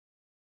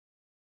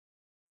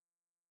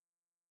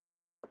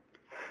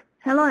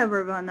Hello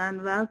everyone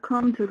and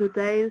welcome to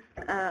today's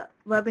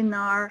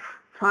webinar,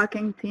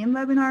 Talking Team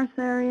webinar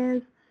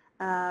series,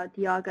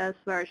 the August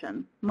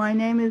version. My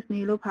name is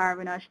Nilu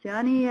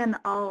Parvinashtiani and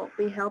I'll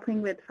be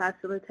helping with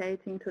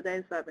facilitating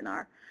today's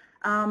webinar.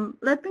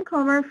 Let me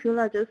cover a few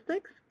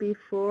logistics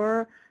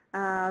before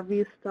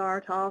we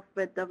start off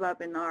with the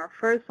webinar.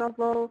 First of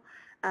all,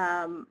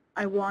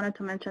 I wanted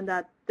to mention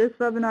that this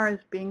webinar is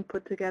being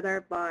put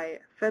together by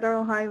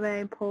Federal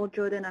Highway, Paul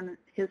Jordan and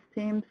his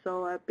team,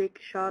 so a big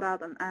shout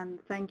out and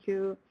thank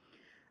you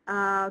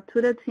to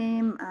the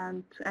team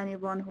and to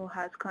anyone who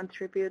has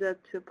contributed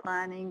to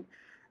planning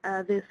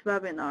this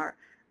webinar.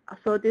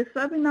 So this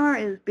webinar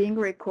is being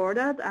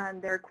recorded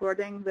and the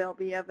recording will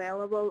be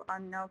available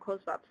on NOCO's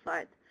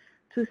website.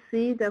 To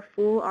see the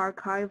full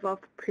archive of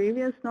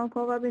previous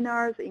NOCO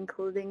webinars,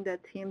 including the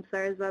Team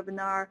Series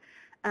webinar,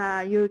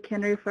 you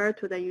can refer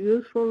to the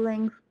useful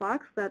links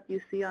box that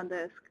you see on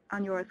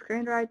your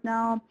screen right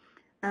now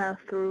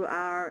through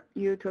our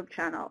YouTube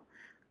channel.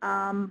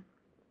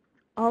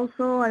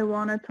 Also, I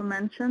wanted to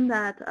mention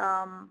that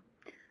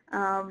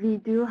we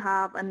do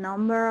have a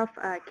number of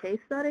case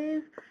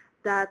studies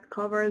that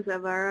covers a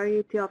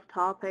variety of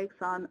topics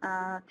on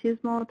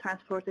TSMO,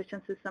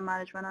 Transportation System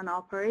Management and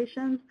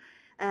Operations,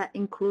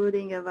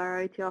 including a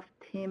variety of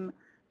team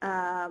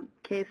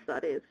case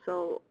studies.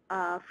 So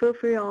feel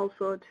free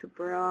also to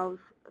browse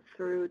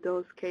through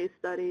those case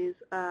studies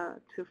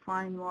to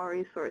find more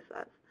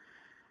resources.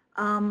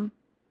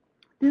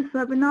 This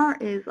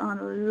webinar is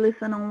on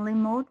listen-only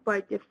mode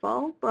by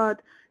default,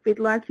 but we'd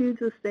like you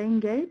to stay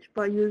engaged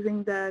by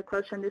using the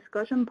question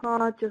discussion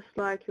pod, just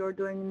like you're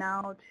doing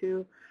now,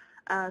 to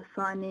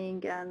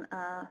signing and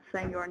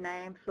saying your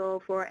name.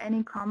 So for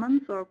any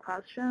comments or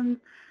questions,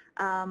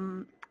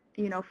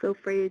 feel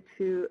free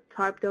to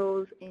type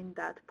those in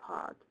that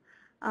pod.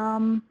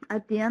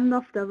 At the end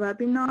of the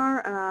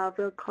webinar,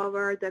 we'll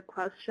cover the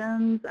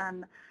questions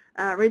and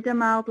read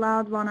them out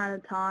loud one at a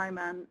time,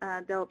 and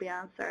they'll be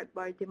answered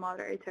by the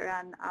moderator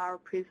and our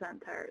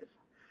presenters.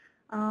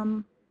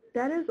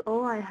 That is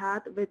all I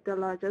had with the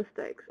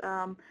logistics.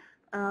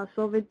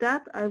 So with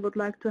that, I would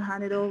like to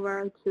hand it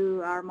over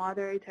to our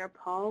moderator,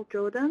 Paul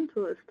Jordan,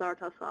 to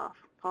start us off.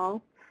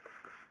 Paul?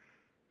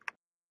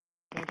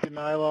 Thank you,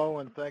 Nilo,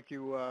 and thank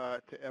you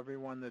to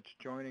everyone that's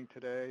joining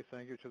today.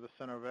 Thank you to the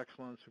Center of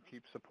Excellence who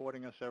keeps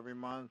supporting us every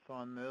month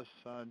on this.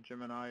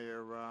 Jim and I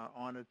are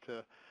honored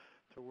to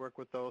work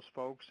with those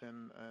folks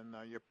and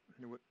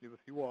with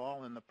you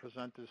all and the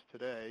presenters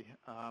today.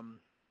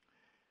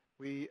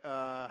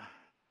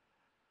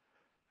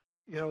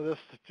 This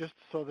just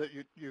so that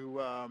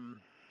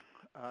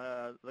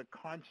the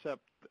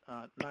concept,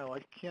 Nilo,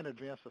 I can't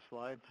advance the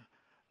slide.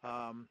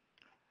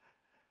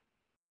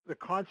 The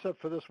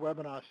concept for this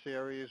webinar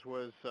series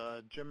was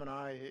Jim and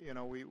I,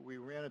 we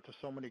ran into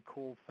so many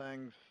cool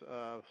things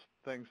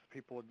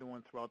people are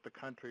doing throughout the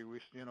country.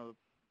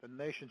 The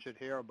nation should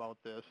hear about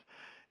this,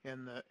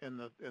 and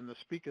the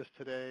speakers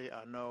today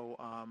are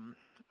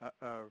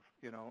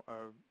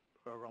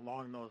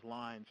along those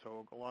lines.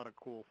 So a lot of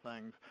cool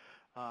things.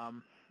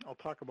 I'll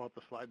talk about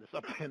the slide that's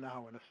up there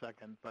now in a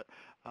second, but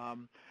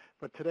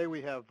today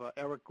we have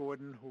Eric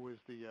Gordon, who is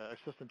the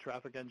Assistant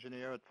Traffic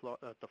Engineer at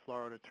the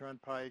Florida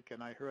Turnpike,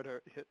 and I heard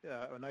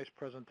a nice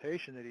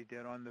presentation that he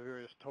did on the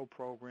various tow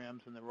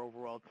programs and their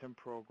overall TIM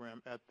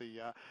program at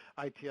the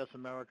ITS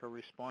America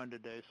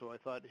Responder Day, so I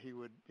thought he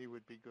would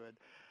be good.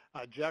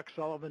 Jack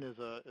Sullivan is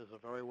a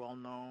very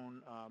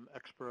well-known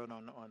expert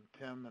on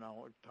TIM, and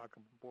I'll talk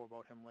more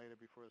about him later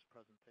before his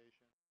presentation.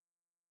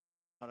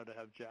 Honored to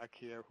have Jack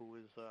here,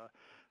 who's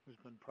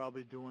been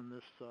probably doing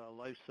this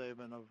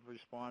life-saving of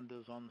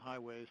responders on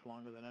highways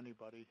longer than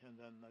anybody, and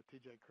then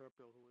T.J.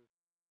 Kerpil,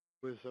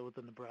 who is with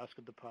the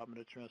Nebraska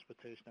Department of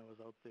Transportation. I was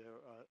out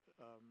there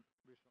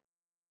recently.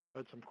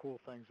 Heard some cool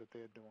things that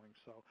they're doing.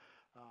 So,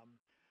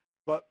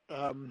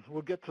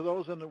 we'll get to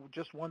those in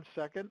just 1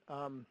 second.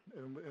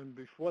 And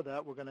before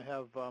that, we're going to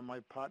have my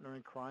partner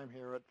in crime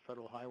here at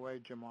Federal Highway,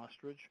 Jim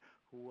Ostrich,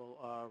 who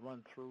will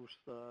run through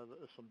a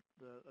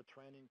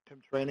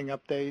TIM training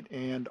update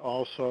and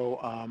also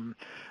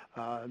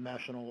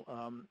national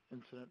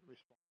incident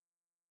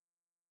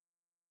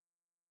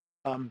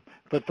response.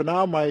 But for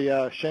now,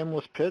 my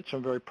shameless pitch.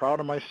 I'm very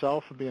proud of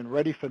myself for being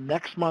ready for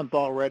next month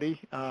already.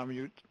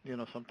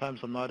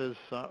 Sometimes I'm not as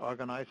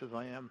organized as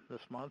I am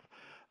this month.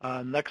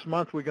 Next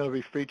month, we're going to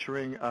be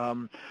featuring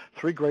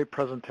 3 great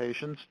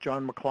presentations.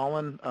 John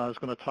McClellan is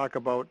going to talk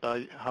about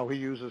how he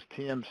uses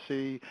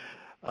TMC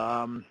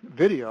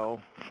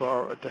video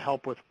to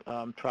help with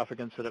traffic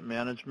incident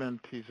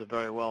management. He's a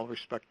very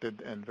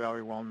well-respected and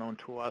very well-known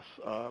to us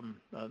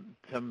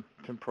TIM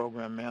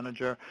program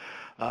manager.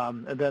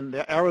 And then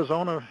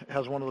Arizona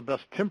has one of the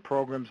best TIM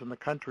programs in the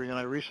country, and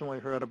I recently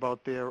heard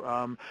about their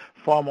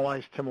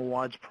formalized TIM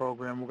Awards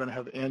program. We're going to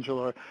have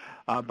Angela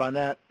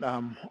Barnett,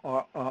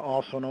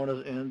 also known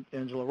as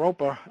Angela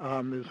Roper,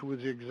 who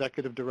is the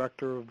executive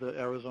director of the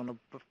Arizona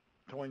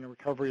Towing and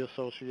Recovery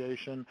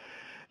Association.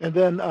 And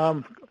then,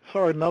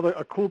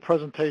 a cool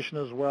presentation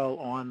as well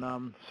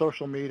on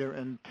social media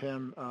and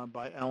Tim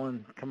by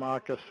Ellen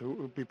Kamakis, who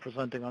will be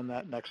presenting on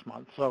that next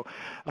month. So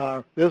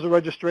there's a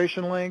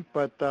registration link,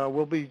 but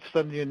we'll be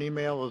sending you an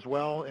email as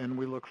well, and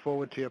we look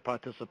forward to your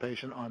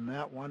participation on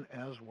that one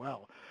as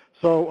well.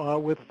 So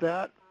with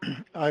that,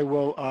 I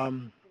will,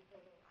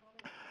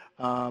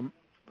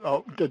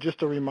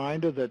 just a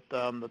reminder that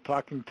the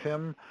Talking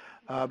Tim,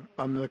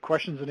 on the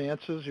questions and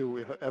answers,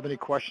 you have any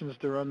questions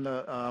during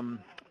the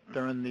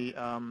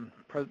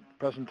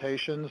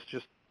presentations,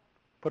 just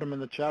put them in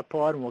the chat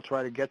pod and we'll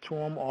try to get to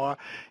them,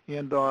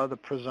 and the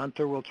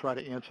presenter will try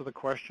to answer the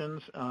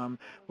questions.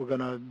 We're going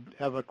to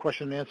have a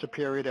question and answer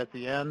period at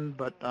the end,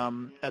 but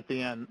at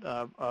the end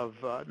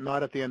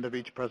not at the end of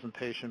each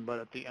presentation, but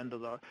at the end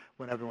of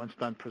when everyone's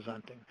done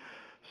presenting.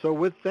 So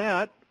with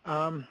that,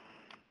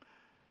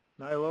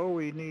 Nilo,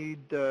 we need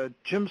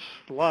Jim's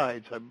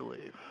slides, I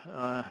believe.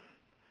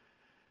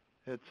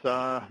 It's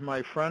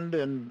my friend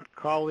and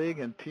colleague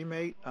and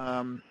teammate,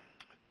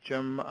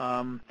 Jim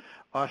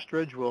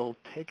Ostrich, will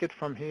take it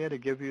from here to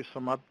give you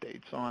some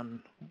updates on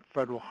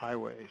Federal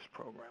Highways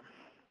program.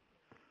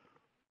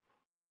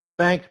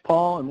 Thanks,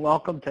 Paul, and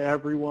welcome to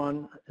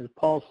everyone. As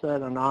Paul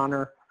said, an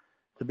honor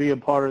to be a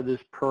part of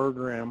this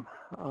program.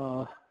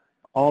 All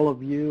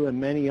of you and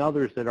many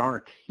others that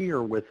aren't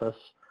here with us,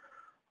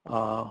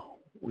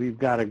 we've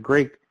got a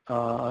great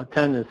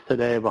attendance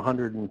today of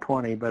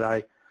 120, but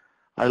I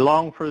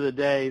long for the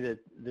day that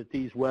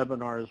these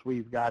webinars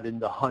we've got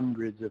into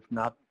hundreds, if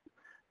not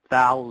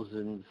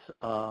thousands,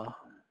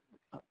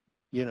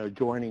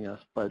 joining us.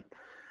 But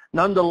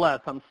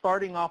nonetheless, I'm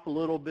starting off a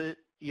little bit,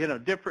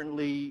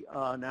 differently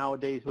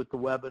nowadays with the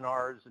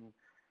webinars, and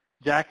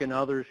Jack and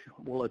others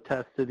will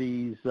attest to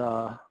these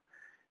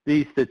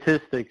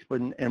statistics.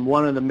 And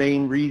one of the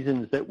main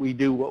reasons that we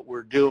do what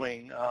we're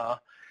doing,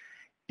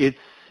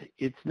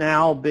 it's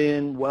now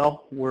been,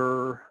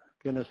 we're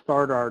going to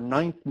start our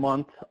 9th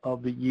month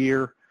of the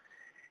year,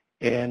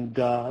 and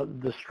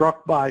the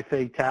struck by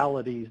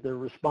fatalities, the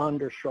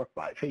responder struck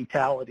by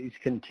fatalities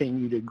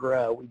continue to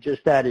grow. We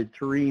just added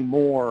 3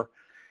 more,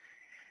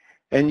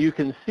 and you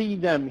can see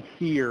them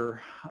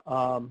here.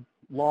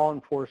 Law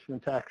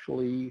enforcement's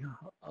actually,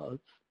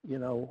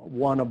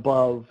 one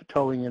above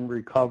towing and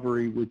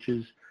recovery, which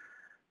is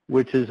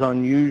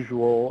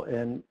unusual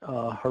and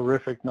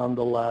horrific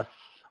nonetheless.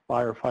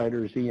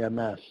 Firefighters,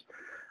 EMS.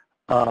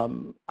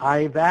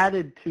 I've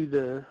added to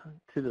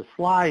the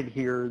slide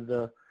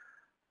here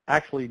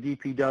actually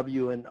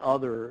DPW and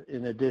other,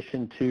 in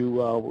addition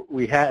to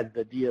we had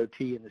the DOT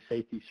and the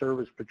Safety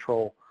Service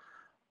Patrol,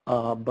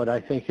 but I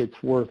think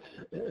it's worth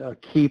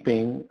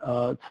keeping.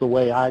 It's the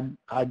way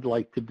I'd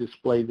like to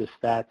display the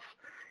stats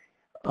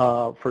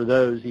for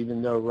those,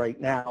 even though right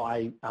now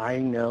I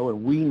know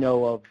and we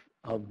know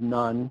of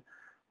none,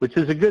 which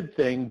is a good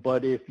thing.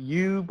 But if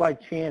you by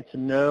chance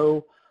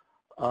know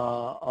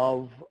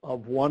of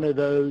one of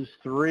those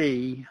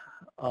 3,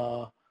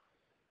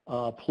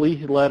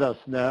 please let us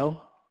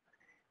know.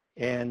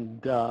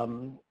 And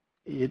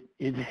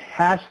it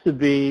has to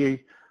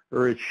be,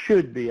 or it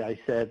should be, I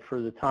said,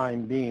 for the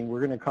time being.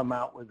 We're going to come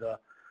out with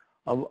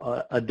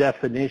a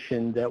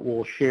definition that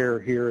we'll share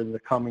here in the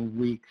coming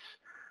weeks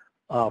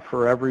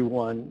for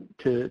everyone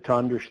to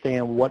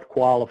understand what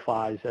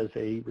qualifies as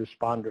a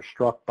responder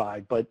struck by.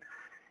 But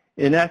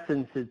in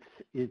essence,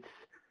 it's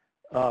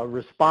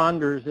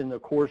responders in the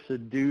course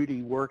of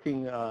duty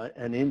working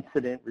an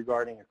incident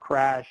regarding a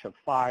crash, a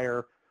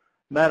fire,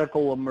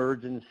 medical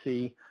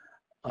emergency,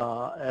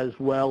 as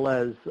well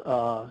as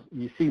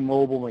you see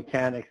mobile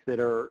mechanics that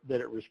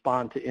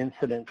respond to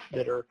incidents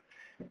that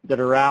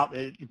are out.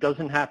 It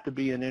doesn't have to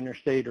be an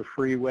interstate or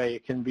freeway.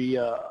 It can be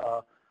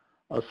a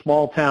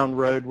small town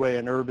roadway,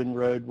 an urban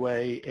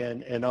roadway,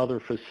 and other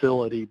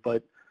facility.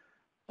 But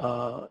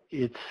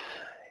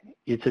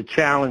it's a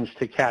challenge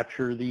to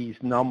capture these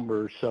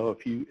numbers. So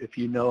if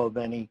you know of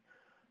any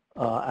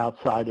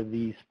outside of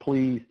these,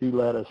 please do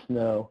let us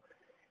know.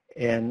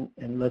 And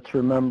let's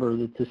remember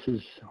that this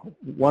is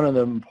one of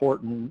the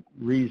important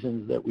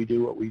reasons that we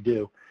do what we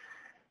do.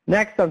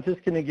 Next, I'm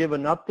just going to give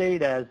an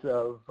update as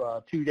of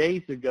 2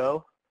 days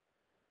ago.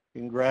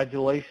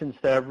 Congratulations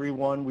to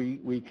everyone.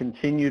 We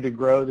continue to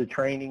grow the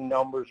training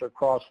numbers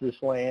across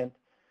this land,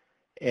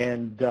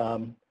 and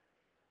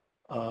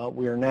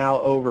we are now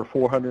over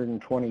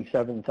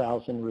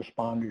 427,000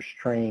 responders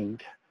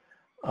trained.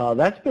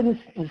 That's been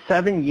in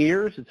 7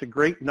 years. It's a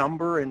great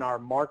number in our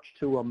march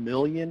to 1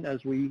 million,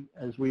 as we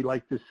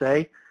like to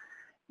say,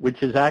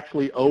 which is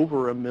actually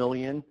over 1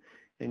 million,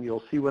 and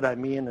you'll see what I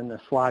mean in the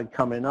slide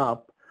coming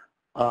up.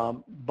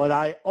 But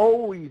I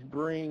always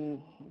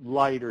bring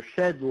light or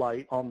shed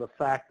light on the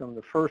fact on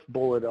the first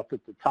bullet up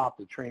at the top,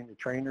 the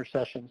train-the-trainer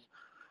sessions.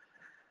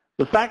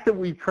 The fact that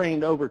we've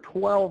trained over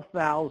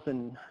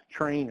 12,000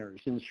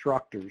 trainers,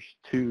 instructors,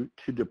 to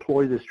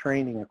deploy this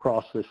training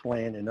across this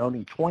land, and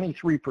only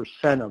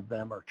 23% of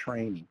them are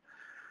training.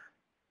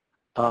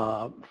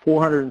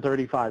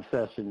 435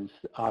 sessions,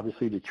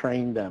 obviously, to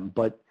train them.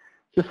 But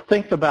just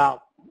think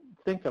about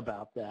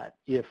that.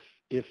 If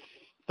if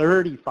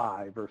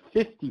 35 or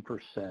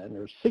 50%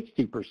 or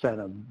 60%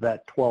 of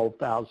that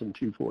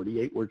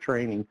 12,248 were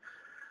training,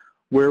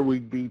 where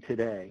we'd be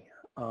today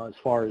as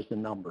far as the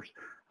numbers.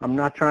 I'm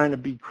not trying to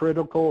be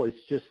critical.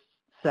 It's just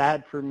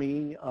sad for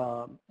me,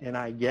 and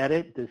I get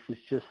it. This is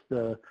just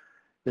the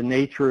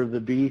nature of the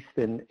beast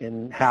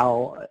and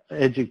how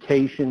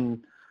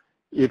education,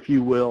 if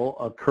you will,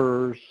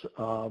 occurs.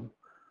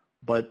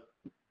 But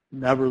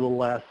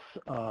nevertheless,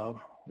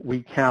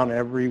 we count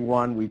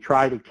everyone. We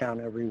try to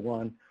count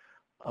everyone.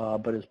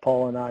 But as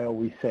Paul and I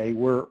always say,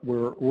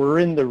 we're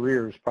in the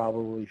rears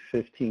probably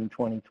 15,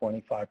 20,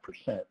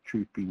 25%,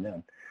 truth be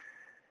known.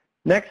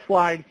 Next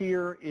slide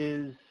here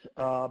is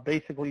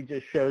basically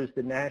just shows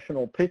the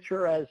national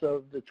picture as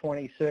of the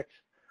 26th.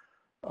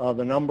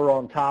 The number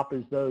on top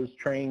is those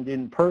trained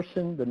in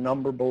person. The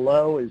number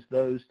below is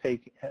those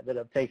that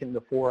have taken the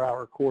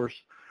 4-hour course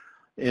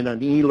in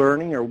an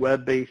e-learning or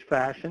web-based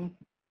fashion.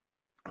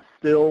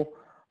 Still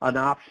an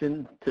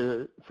option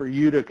for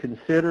you to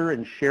consider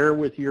and share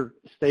with your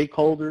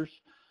stakeholders.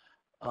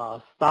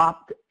 I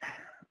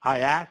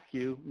ask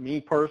you, me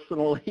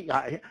personally,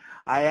 I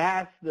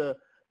ask the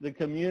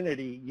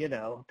community,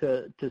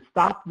 to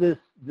stop this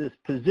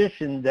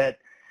position that,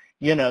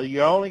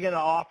 you're only going to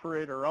offer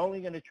it or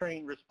only going to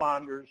train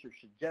responders or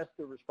suggest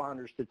the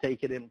responders to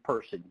take it in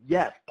person.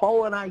 Yes,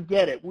 Paul and I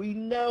get it. We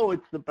know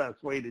it's the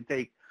best way to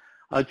take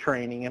a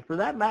training, and for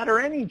that matter,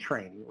 any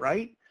training,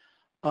 right?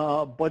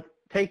 But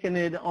taking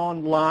it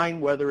online,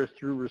 whether it's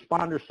through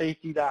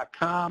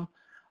ResponderSafety.com,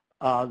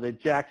 that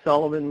Jack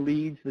Sullivan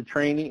leads the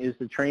training, is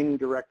the training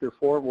director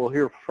for, we'll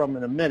hear from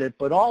in a minute,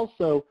 but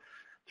also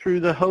through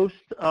the host,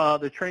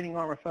 the training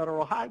arm of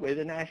Federal Highway,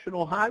 the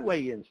National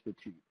Highway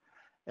Institute.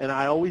 And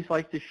I always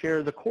like to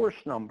share the course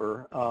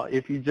number.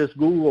 If you just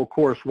Google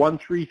course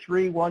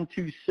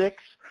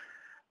 133126,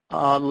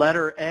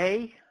 letter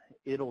A,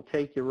 it'll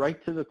take you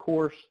right to the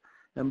course.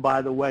 And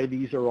by the way,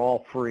 these are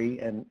all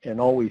free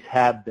and always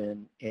have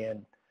been.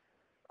 And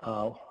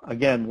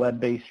again,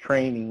 web-based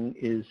training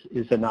is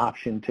an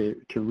option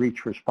to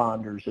reach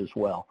responders as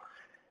well.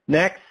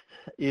 Next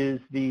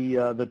is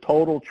the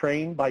total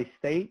trained by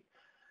state.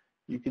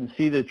 You can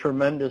see the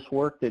tremendous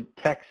work that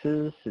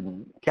Texas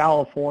and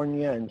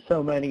California and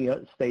so many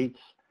states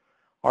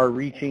are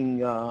reaching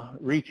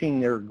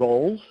their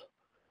goals.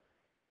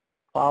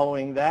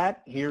 Following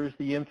that, here's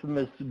the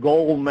infamous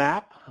goal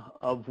map,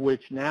 of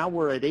which now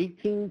we're at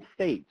 18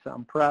 states.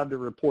 I'm proud to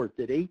report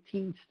that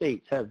 18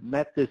 states have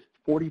met this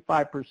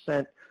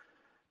 45%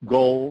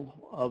 goal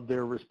of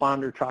their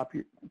responder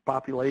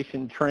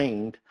population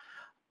trained,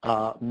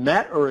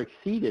 met or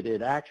exceeded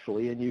it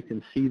actually, and you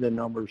can see the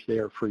numbers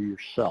there for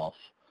yourself.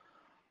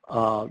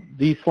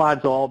 These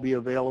slides will all be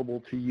available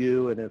to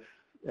you, and if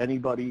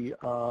anybody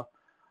that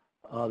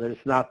is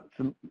not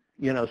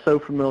so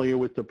familiar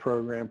with the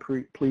program,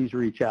 please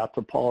reach out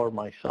to Paul or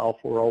myself.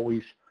 We're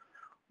always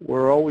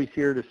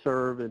here to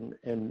serve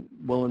and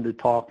willing to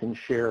talk and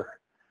share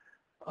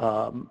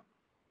our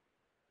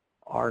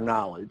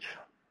knowledge.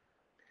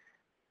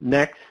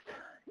 Next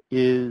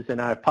is, and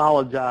I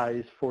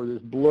apologize for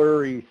this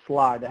blurry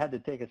slide. I had to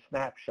take a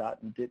snapshot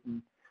and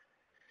didn't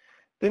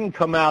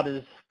come out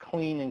as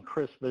clean and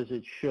crisp as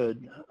it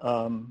should.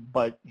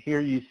 But here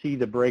you see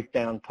the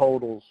breakdown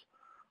totals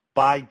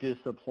by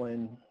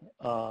discipline.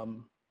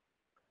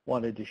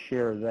 Wanted to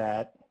share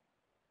that.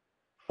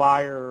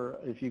 Fire,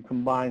 if you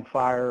combine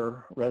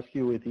fire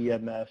rescue with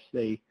EMS,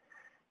 they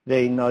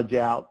nudge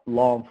out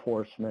law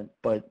enforcement.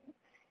 But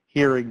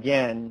here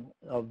again,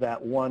 of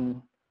that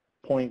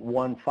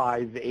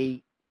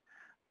 1.158,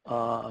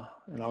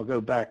 and I'll go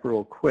back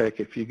real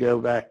quick. If you go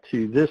back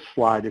to this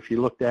slide, if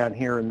you look down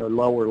here in the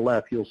lower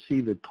left, you'll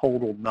see the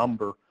total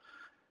number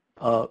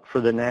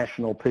for the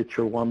national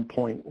picture,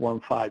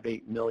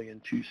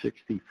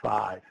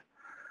 1.158,265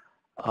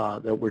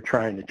 that we're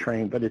trying to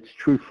train, but it's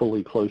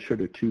truthfully closer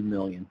to 2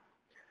 million.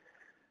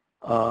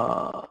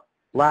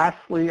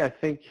 Lastly, I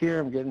think here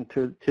I'm getting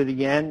to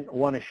the end. I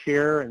want to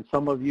share, and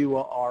some of you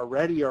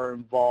already are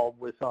involved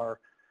with our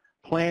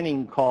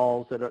planning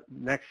calls that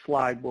next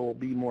slide will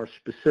be more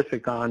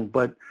specific on,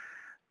 but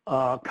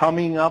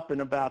coming up in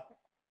about,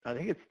 I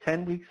think it's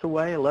 10 weeks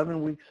away,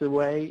 11 weeks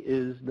away,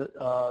 is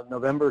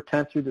November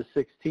 10th through the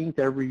 16th.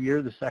 Every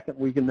year, the second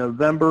week in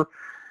November,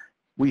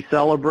 we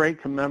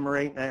celebrate,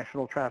 commemorate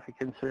National Traffic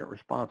Incident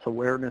Response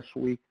Awareness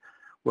Week,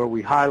 where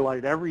we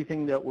highlight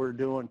everything that we're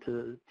doing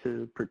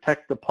to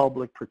protect the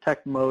public,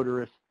 protect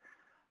motorists,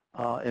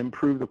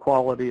 improve the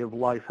quality of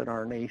life in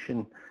our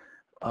nation,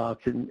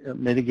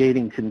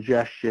 mitigating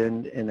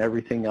congestion and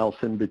everything else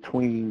in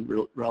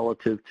between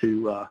relative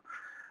to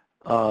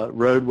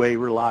roadway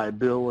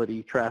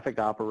reliability, traffic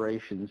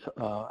operations.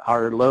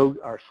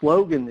 Our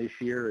slogan this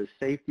year is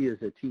 "Safety is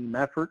a team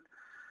effort,"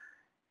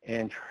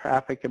 and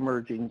 "Traffic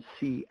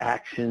emergency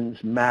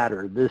actions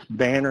matter." This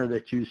banner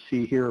that you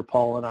see here,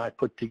 Paul and I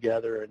put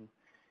together, and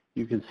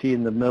you can see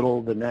in the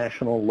middle the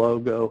national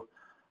logo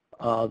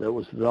that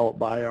was developed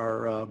by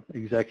our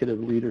executive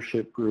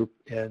leadership group,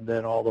 and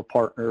then all the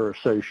partner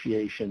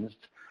associations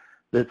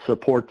that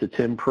support the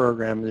TIM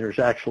program. There's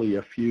actually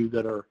a few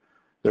that are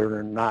that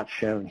are not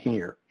shown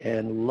here.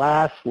 And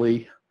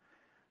lastly,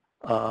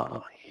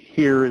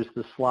 here is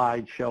the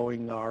slide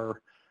showing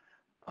our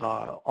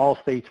all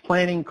states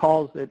planning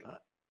calls that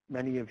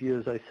many of you,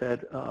 as I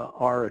said,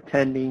 are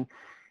attending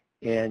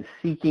and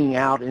seeking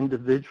out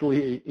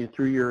individually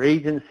through your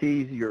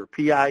agencies, your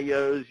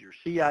PIOs, your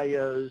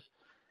CIOs,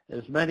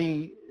 as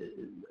many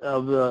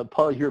of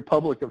your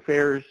public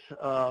affairs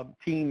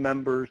team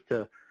members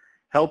to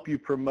help you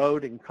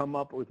promote and come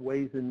up with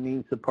ways and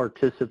means to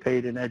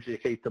participate and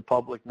educate the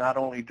public, not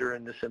only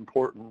during this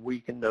important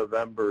week in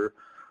November,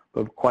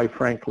 but quite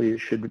frankly, it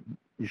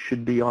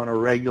should be on a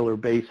regular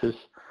basis.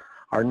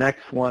 Our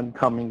next one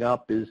coming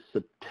up is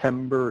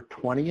September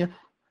 20th,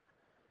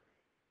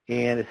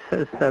 and it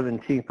says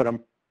 17th, but I'm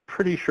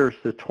pretty sure it's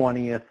the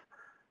 20th.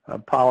 I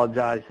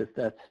apologize if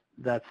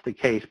that's the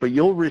case, but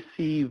you'll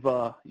receive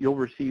a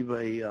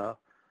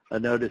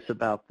notice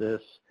about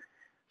this.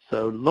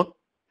 So look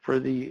for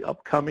the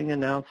upcoming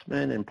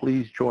announcement, and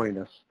please join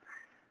us.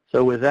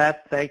 So with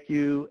that, thank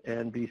you,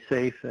 and be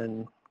safe,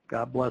 and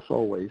God bless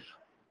always.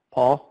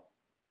 Paul?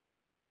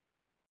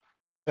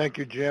 Thank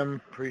you,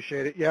 Jim.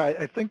 Appreciate it. Yeah,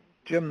 I think,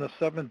 Jim, the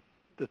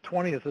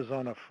 20th is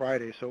on a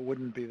Friday, so it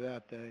wouldn't be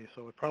that day.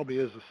 So it probably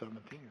is the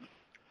 17th.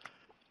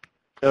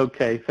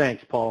 Okay,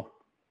 thanks, Paul.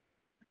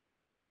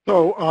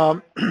 So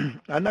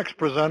our next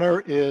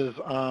presenter is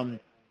Mr.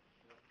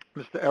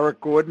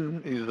 Eric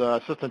Gordon. He's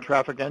Assistant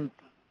Traffic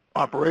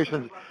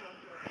Operations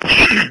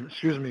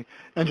excuse me,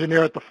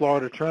 engineer at the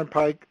Florida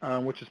Turnpike,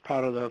 which is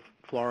part of the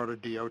Florida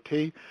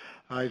DOT.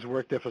 He's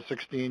worked there for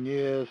 16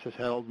 years, has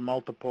held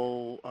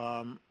multiple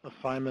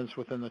assignments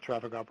within the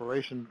traffic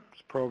operations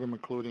program,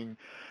 including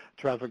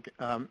traffic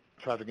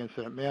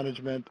incident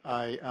management.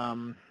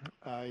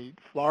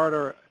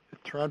 Florida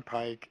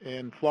Turnpike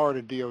and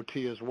Florida DOT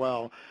as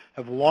well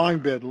have long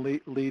been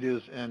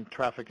leaders in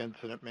traffic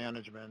incident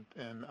management,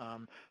 and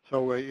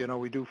so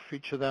we do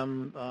feature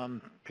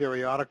them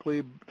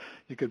periodically.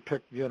 You could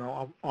pick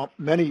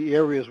many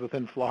areas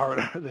within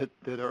Florida that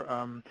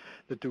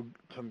do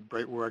some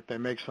great work. They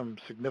make some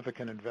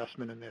significant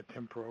investment in their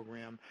TIM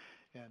program,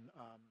 and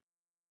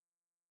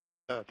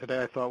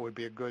today I thought would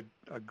be a good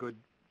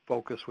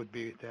focus would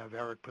be to have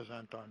Eric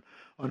present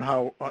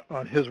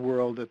on his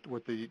world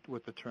with the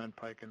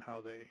Turnpike and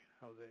how they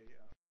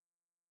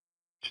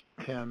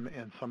TIM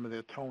and some of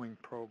their towing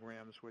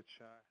programs. Which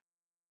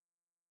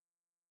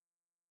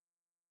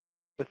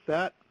with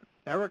that,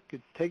 Eric,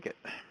 you take it.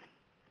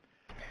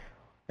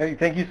 Hey,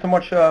 thank you so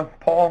much,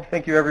 Paul.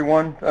 Thank you,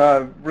 everyone.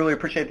 Really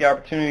appreciate the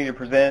opportunity to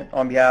present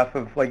on behalf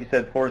of, like you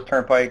said, Florida's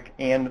Turnpike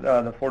and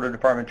the Florida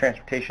Department of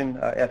Transportation,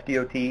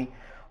 FDOT.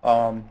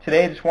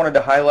 Today I just wanted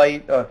to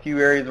highlight a few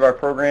areas of our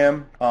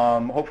program.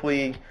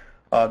 Hopefully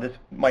this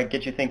might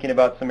get you thinking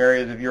about some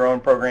areas of your own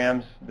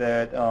programs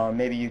that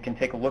maybe you can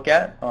take a look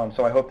at.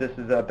 So I hope this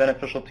is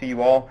beneficial to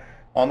you all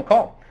on the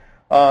call.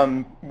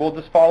 We'll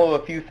just follow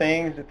a few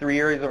things, the 3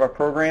 areas of our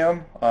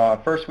program.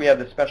 First, we have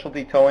the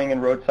Specialty Towing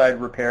and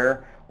Roadside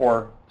Repair,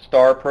 or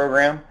STAR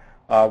program.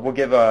 We'll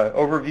give an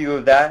overview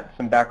of that,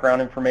 some background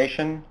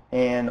information,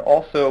 and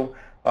also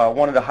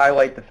wanted to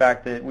highlight the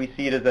fact that we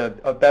see it as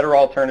a better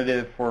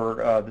alternative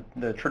for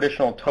the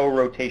traditional tow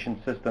rotation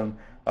system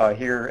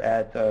here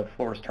at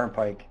Florida's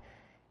Turnpike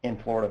in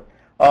Florida.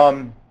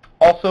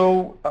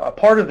 Also,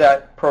 part of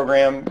that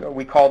program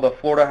we call the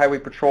Florida Highway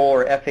Patrol,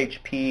 or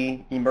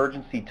FHP,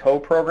 Emergency Tow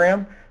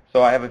Program.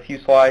 So I have a few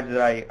slides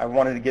that I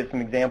wanted to give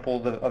some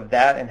examples of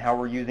that and how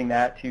we're using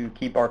that to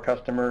keep our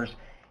customers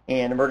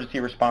and emergency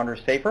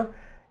responders safer.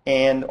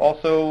 And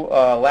also,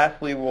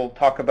 lastly, we'll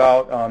talk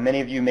about,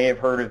 many of you may have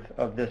heard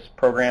of this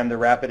program, the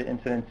Rapid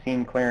Incident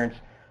Scene Clearance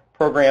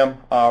Program.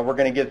 We're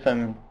going to get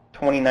some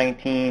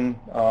 2019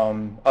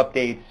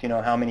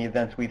 updates, how many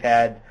events we've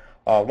had.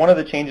 One of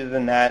the changes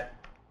in that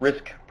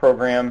risk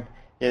program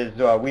is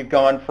we've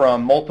gone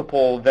from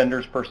multiple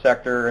vendors per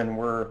sector, and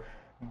we're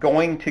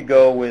going to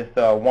go with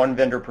 1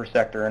 vendor per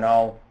sector, and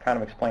I'll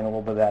kind of explain a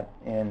little bit of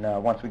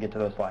that once we get to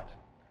those slides.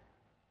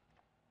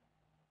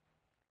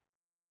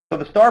 So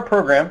the STAR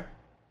program,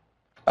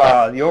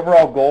 the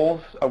overall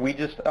goals, we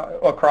just,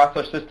 across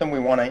our system, we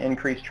want to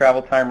increase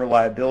travel time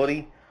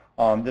reliability.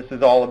 This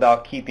is all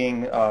about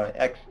keeping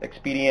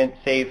expedient,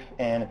 safe,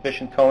 and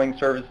efficient towing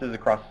services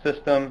across the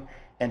system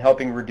and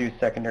helping reduce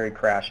secondary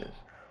crashes.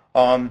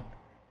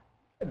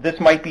 This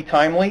might be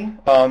timely.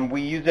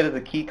 We use it as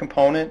a key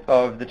component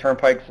of the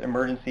Turnpike's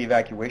emergency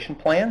evacuation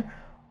plan.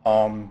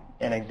 An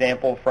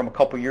example from a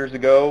couple years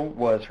ago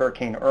was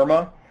Hurricane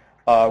Irma.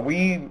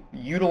 We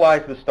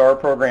utilized the STAR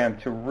program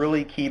to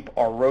really keep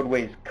our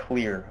roadways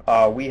clear.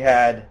 We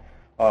had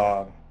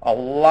a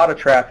lot of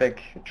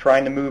traffic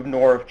trying to move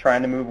north,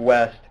 trying to move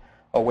west,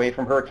 away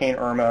from Hurricane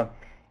Irma,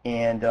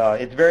 and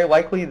it's very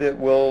likely that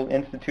we'll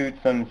institute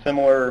some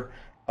similar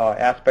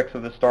aspects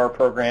of the STAR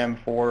program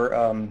for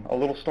a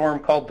little storm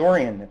called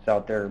Dorian that's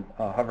out there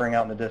hovering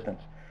out in the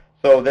distance.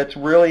 So that's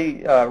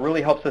really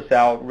helps us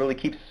out, really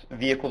keeps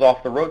vehicles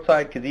off the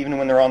roadside, because even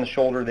when they're on the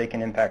shoulder, they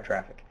can impact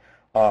traffic.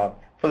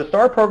 For the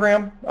STAR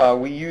program,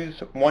 we use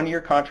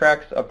 1-year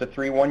contracts up to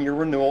 3 one-year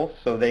renewals,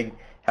 so they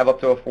have up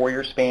to a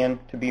 4-year span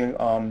to be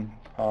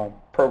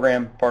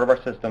program part of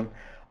our system.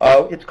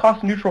 It's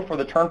cost neutral for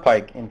the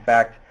Turnpike. In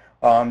fact,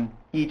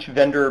 each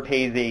vendor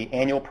pays an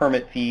annual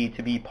permit fee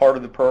to be part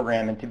of the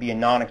program and to be a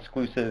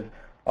non-exclusive,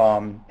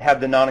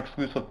 have the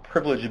non-exclusive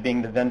privilege of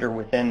being the vendor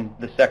within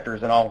the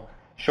sectors, and I'll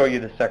show you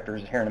the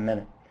sectors here in a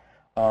minute.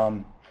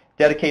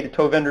 Dedicated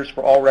tow vendors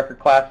for all record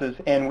classes,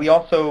 and we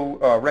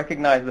also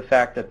recognize the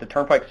fact that the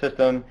Turnpike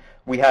system,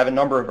 we have a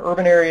number of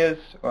urban areas,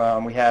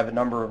 we have a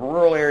number of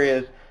rural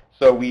areas,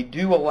 so we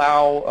do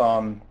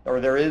allow,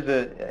 or there is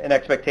an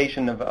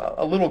expectation of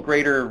a little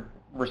greater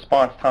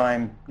response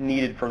time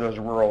needed for those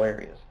rural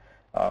areas,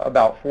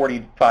 about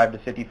 45 to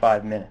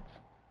 55 minutes.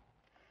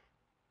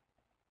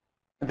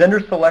 Vendor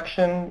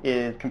selection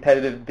is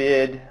competitive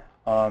bid.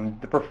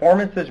 The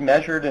performance is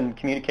measured and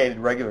communicated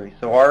regularly.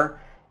 So our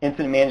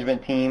incident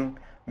management team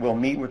will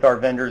meet with our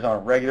vendors on a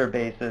regular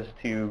basis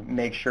to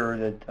make sure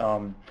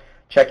that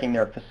checking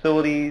their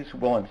facilities,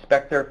 we'll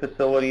inspect their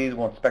facilities,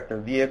 we'll inspect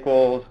their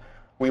vehicles.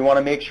 We want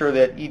to make sure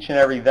that each and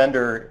every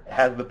vendor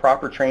has the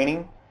proper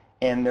training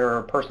and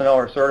their personnel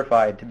are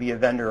certified to be a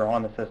vendor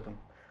on the system.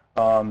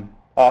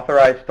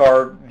 Authorized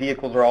STAR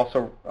vehicles are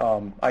also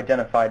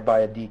identified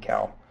by a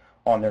decal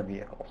on their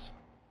vehicles.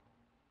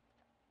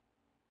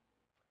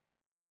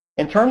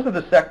 In terms of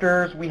the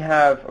sectors, we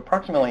have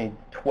approximately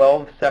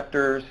 12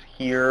 sectors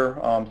here.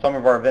 Some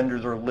of our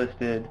vendors are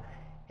listed,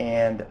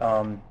 and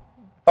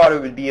thought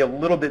it would be a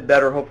little bit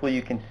better. Hopefully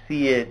you can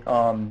see it.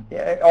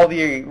 All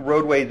the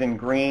roadways in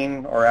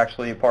green are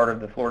actually a part of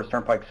the Florida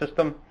Turnpike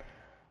system.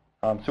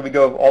 So we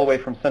go all the way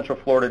from Central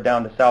Florida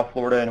down to South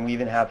Florida, and we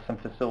even have some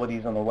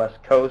facilities on the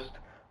West Coast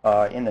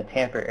in the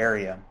Tampa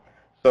area.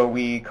 So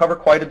we cover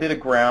quite a bit of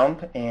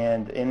ground,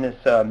 and in this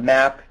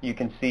map you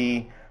can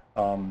see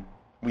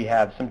we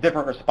have some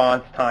different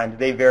response times.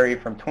 They vary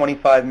from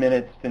 25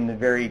 minutes in the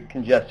very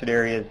congested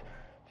areas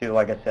to,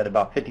 like I said,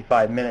 about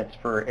 55 minutes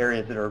for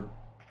areas that are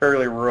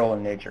fairly rural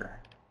in nature.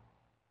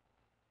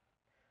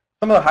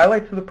 Some of the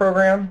highlights of the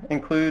program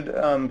include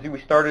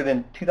we started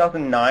in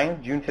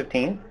 2009, June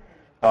 15th.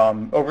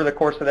 Over the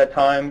course of that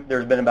time,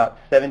 there's been about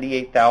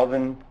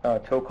 78,000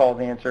 tow calls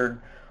answered.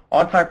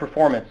 On-time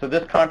performance. So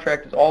this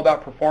contract is all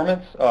about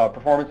performance.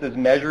 Performance is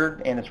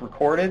measured and it's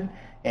recorded.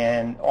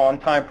 And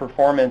on-time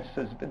performance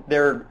is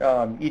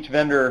each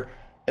vendor,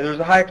 there's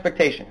a high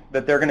expectation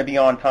that they're going to be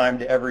on time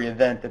to every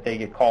event that they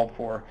get called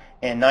for,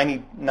 and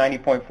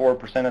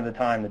 90.4% of the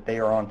time that they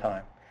are on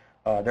time.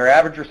 Their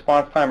average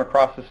response time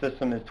across the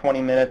system is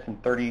 20 minutes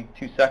and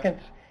 32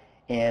 seconds.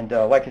 And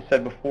like I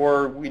said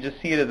before, we just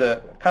see it as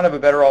a kind of a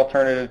better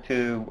alternative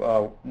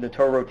to the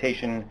tow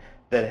rotation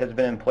that has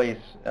been in place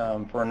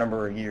for a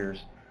number of years.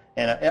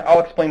 And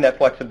I'll explain that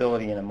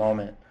flexibility in a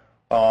moment.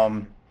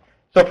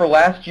 So for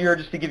last year,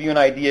 just to give you an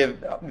idea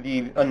of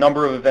a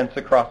number of events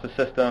across the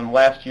system,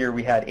 last year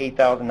we had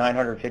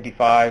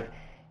 8,955,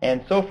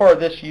 and so far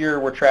this year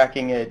we're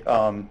tracking at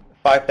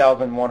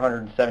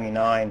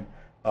 5,179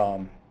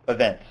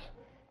 events.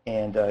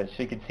 And so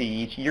you can see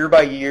each year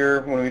by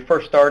year, when we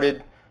first started,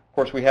 of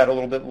course we had a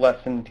little bit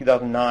less in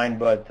 2009,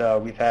 but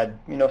we've had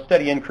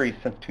steady increase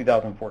since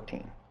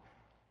 2014.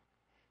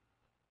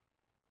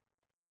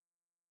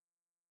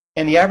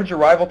 And the average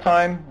arrival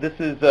time, this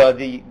is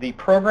the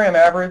program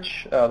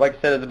average, like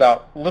I said, is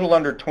about a little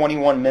under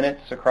 21 minutes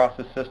across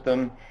the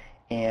system.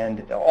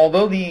 And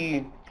although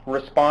the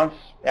response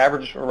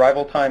average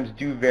arrival times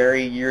do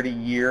vary year to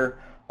year,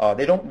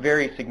 they don't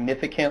vary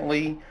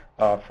significantly.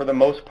 For the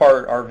most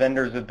part, our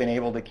vendors have been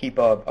able to keep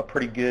a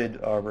pretty good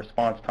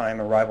response time,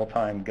 arrival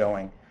time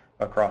going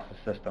across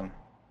the system.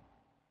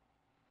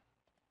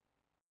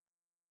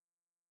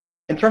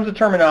 In terms of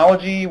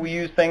terminology, we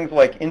use things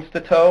like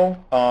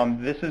InstaTow.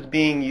 This is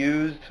being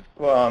used.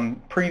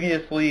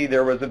 Previously,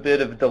 there was a bit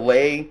of a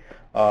delay.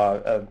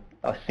 A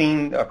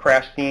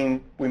crash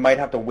scene, we might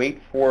have to wait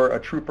for a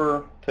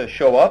trooper to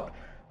show up.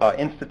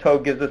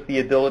 InstaTow gives us the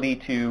ability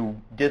to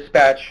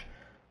dispatch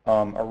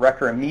a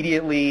wrecker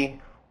immediately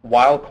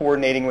while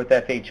coordinating with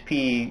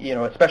FHP,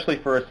 especially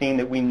for a scene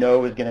that we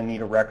know is going to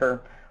need a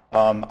wrecker.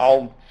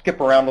 I'll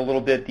skip around a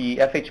little bit. The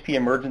FHP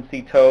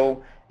emergency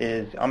tow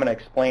I'm going to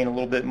explain a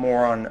little bit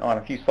more on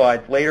a few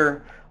slides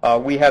later.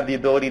 We have the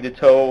ability to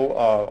tow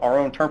our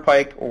own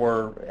Turnpike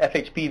or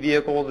FHP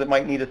vehicles that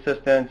might need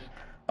assistance.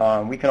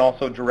 We can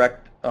also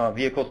direct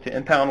vehicles to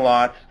impound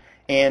lots.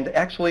 And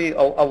actually,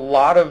 a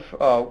lot of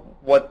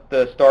what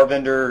the STAR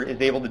vendor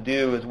is able to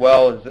do as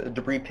well is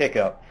debris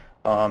pickup.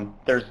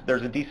 There's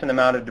a decent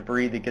amount of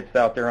debris that gets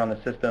out there on the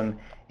system.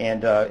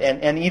 And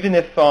even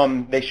if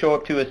they show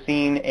up to a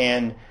scene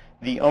and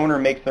the owner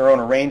makes their own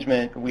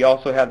arrangement, we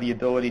also have the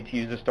ability to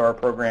use the STAR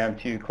program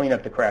to clean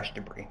up the crash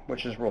debris,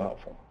 which is real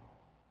helpful.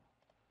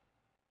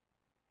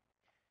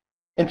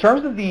 In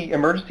terms of the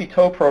emergency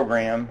tow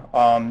program,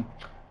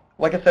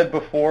 like I said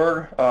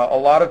before, a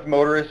lot of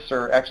motorists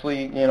are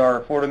actually in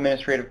our Florida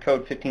Administrative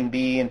Code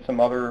 15B and some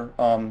other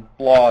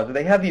laws.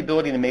 They have the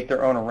ability to make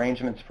their own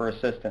arrangements for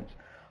assistance.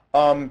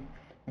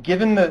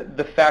 Given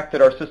the fact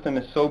that our system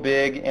is so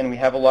big and we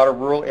have a lot of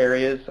rural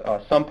areas,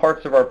 some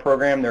parts of our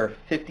program, there are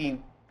 54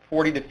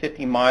 40 to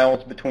 50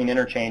 miles between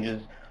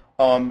interchanges.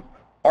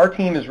 Our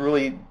team has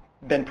really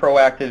been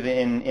proactive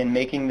in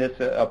making this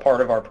a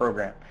part of our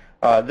program.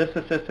 This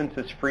assistance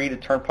is free to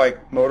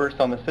Turnpike motorists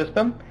on the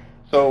system.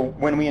 So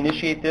when we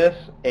initiate this,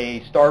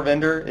 a star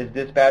vendor is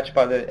dispatched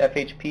by the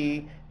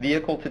FHP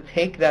vehicle to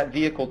take that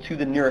vehicle to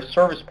the nearest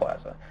service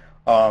plaza.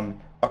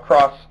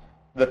 Across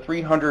the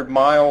 300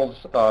 miles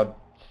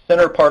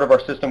center part of our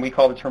system, we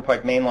call the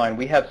Turnpike Main Line,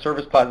 we have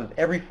service plazas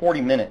every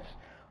 40 minutes.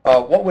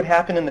 What would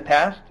happen in the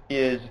past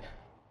is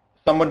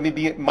someone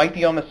might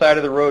be on the side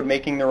of the road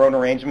making their own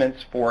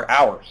arrangements for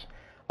hours.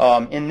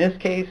 In this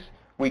case,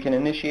 we can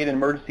initiate an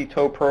emergency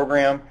tow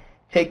program,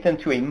 take them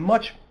to a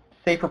much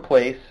safer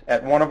place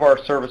at one of our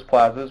service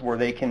plazas where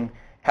they can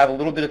have a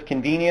little bit of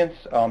convenience.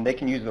 They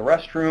can use the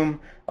restroom.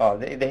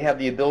 They have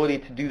the ability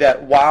to do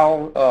that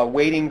while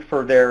waiting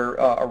for their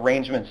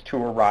arrangements to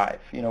arrive,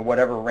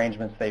 whatever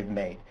arrangements they've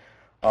made.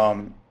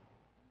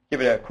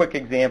 Give it a quick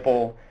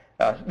example.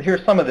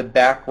 Here's some of the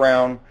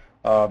background.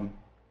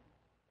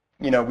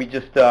 We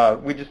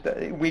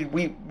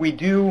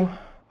do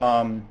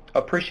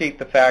appreciate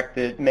the fact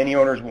that many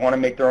owners want to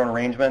make their own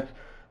arrangements,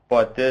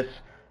 but this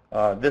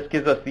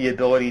gives us the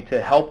ability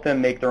to help them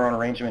make their own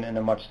arrangement in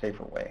a much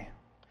safer way.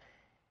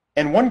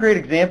 And one great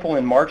example,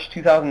 in March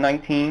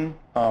 2019,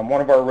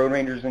 one of our road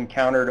rangers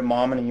encountered a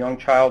mom and a young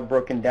child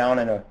broken down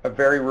in a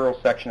very rural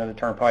section of the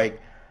Turnpike.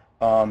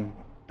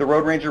 The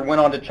road ranger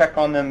went on to check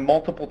on them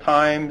multiple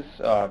times,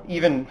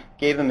 even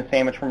gave them a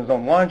sandwich from his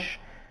own lunch.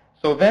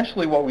 So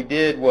eventually what we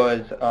did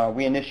was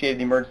we initiated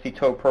the emergency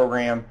tow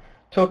program,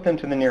 took them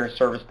to the nearest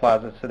service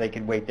plaza so they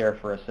could wait there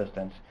for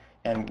assistance.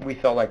 And we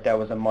felt like that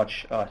was a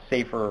much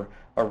safer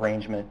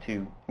arrangement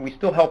too. We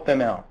still helped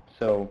them out.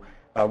 So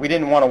we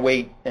didn't want to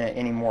wait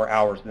any more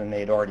hours than they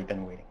had already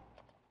been waiting.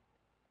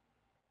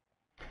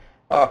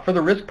 For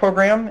the risk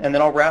program, and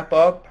then I'll wrap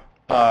up.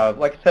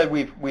 Like I said,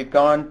 we've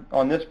gone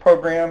on this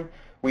program.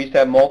 We used to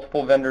have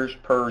multiple vendors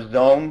per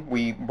zone.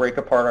 We break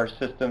apart our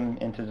system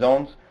into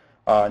zones.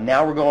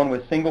 Now we're going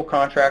with single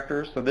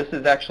contractors. So this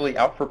is actually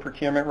out for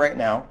procurement right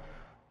now.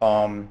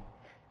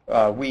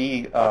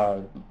 We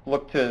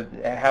look to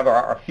have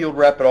our field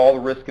rep at all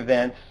the risk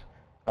events.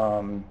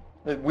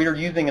 We are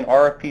using an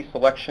RFP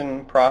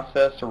selection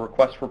process, a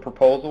request for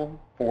proposal,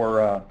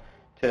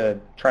 to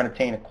try and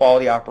obtain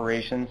quality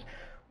operations.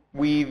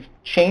 We've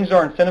changed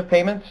our incentive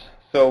payments,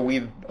 so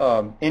we've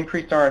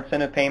increased our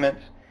incentive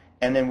payments,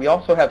 and then we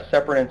also have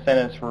separate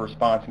incentives for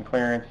response and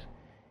clearance.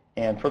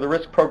 And for the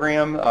risk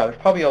program, there's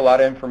probably a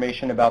lot of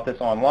information about this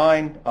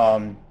online.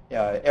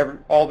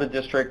 All the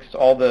districts,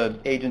 all the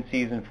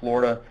agencies in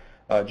Florida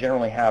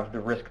generally have the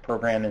risk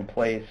program in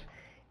place.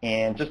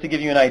 And just to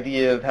give you an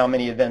idea of how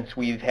many events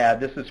we've had,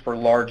 this is for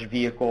large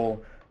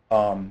vehicle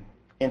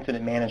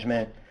incident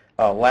management.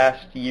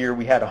 Last year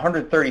we had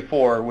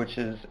 134, which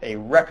is a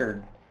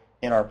record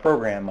in our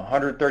program.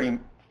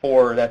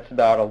 134, that's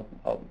about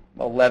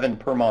 11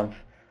 per month,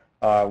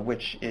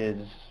 which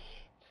is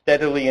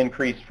steadily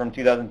increased from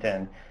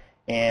 2010.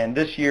 And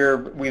this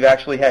year we've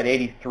actually had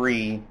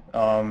 83,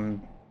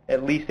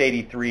 at least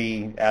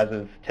 83 as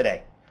of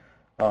today.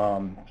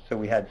 So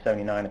we had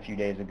 79 a few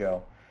days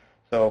ago.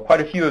 So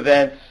quite a few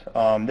events.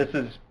 This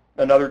is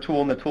another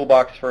tool in the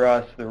toolbox for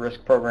us, the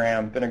risk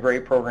program. Been a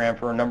great program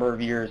for a number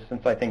of years,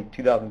 since I think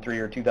 2003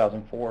 or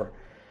 2004,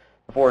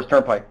 before it was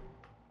Turnpike.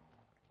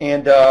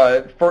 And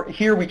for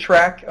here we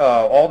track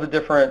all the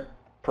different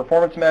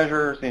performance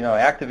measures,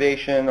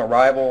 activation,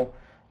 arrival,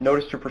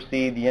 notice to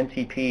proceed, the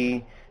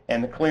NTP,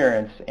 and the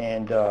clearance.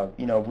 And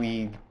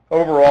we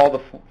overall,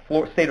 the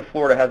state of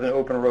Florida has an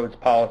open roads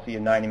policy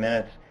of 90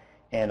 minutes,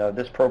 and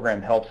this program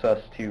helps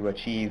us to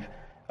achieve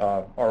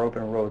our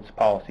open roads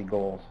policy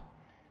goals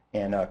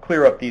and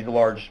clear up these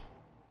large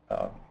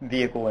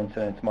vehicle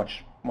incidents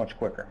much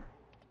quicker.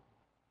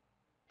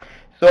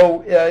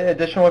 So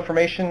additional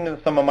information,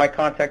 some of my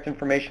contact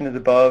information is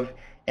above,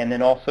 and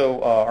then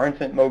also our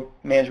incident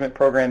management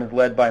program is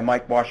led by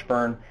Mike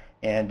Washburn,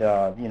 and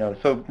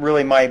so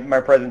really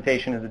my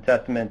presentation is a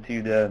testament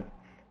to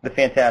the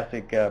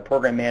fantastic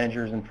program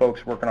managers and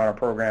folks working on our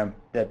program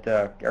that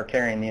are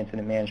carrying the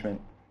incident management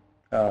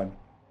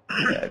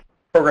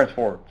programs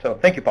forward. So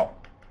thank you, Paul.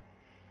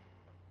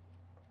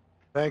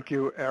 Thank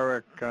you,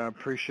 Eric.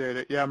 Appreciate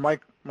it. Yeah,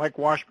 Mike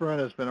Washburn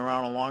has been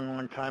around a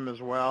long time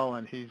as well,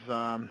 and he's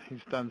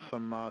done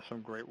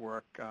some great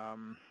work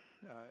in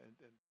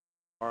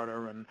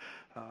Florida. And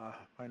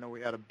I know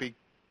we had a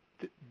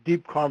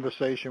deep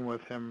conversation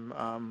with him.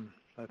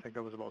 I think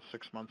it was about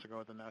 6 months ago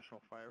at the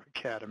National Fire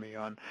Academy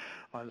on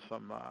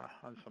some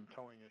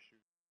towing issues.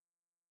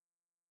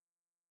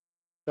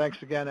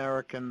 Thanks again,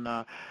 Eric. And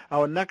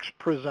our next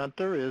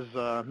presenter is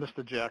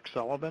Mr. Jack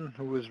Sullivan,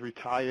 who is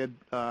retired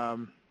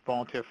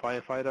volunteer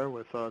firefighter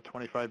with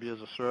 25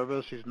 years of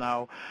service. He's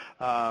now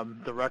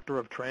Director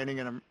of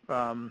Training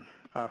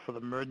for the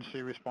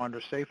Emergency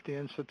Responder Safety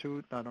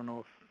Institute. I don't know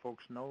if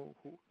folks know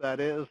who that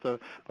is, but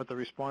the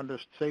Responder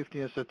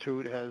Safety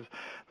Institute has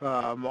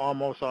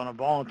almost on a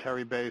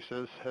voluntary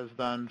basis has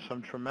done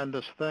some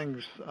tremendous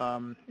things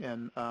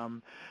in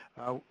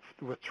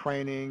with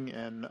training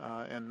and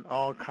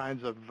all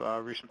kinds of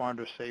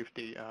responder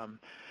safety.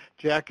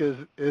 Jack is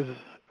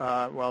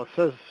well, it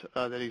says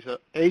that he's a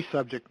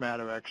subject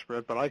matter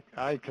expert, but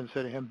I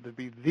consider him to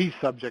be the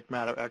subject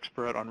matter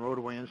expert on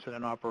roadway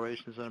incident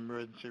operations and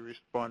emergency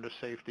responder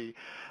safety.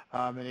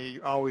 And he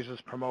always is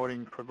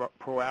promoting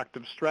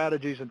proactive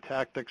strategies and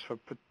tactics for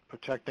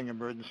protecting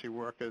emergency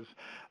workers.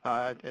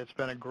 It's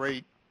been a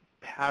great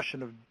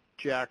passion of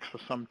Jack's for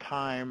some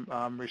time,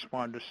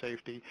 responder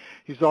safety.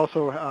 He's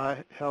also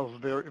held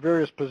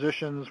various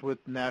positions with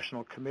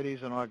national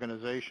committees and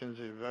organizations.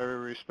 He's a very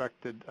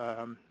respected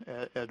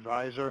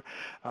advisor,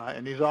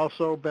 and he's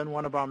also been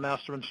one of our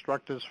master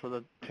instructors for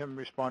the TIM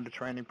Responder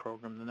Training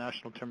Program, the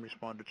National TIM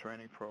Responder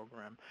Training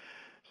Program.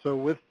 So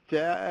with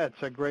that,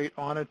 it's a great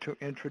honor to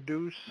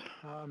introduce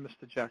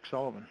Mr. Jack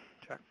Sullivan.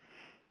 Jack.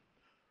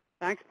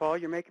 Thanks, Paul.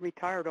 You're making me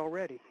tired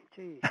already.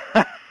 Geez.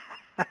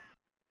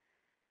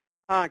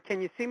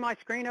 Can you see my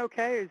screen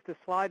okay? Is the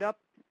slide up,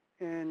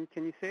 and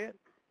can you see it?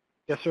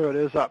 Yes, sir, it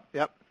is up.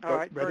 Yep. All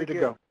right, ready to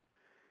go.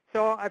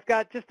 So I've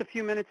got just a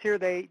few minutes here.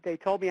 They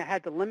told me I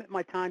had to limit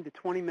my time to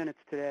 20 minutes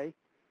today.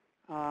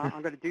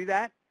 I'm going to do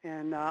that,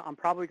 and I'm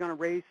probably going to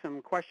raise some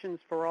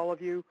questions for all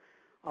of you.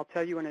 I'll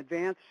tell you in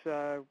advance,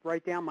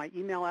 write down my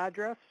email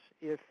address.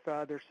 If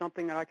there's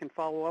something that I can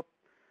follow up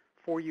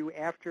for you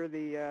after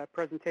the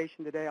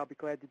presentation today, I'll be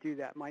glad to do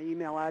that. My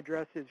email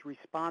address is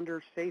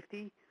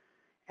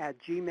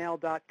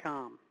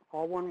respondersafety@gmail.com.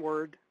 All one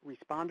word,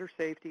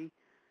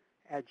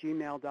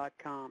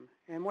 respondersafety@gmail.com.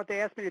 And what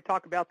they asked me to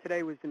talk about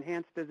today was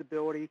enhanced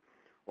visibility,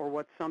 or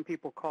what some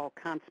people call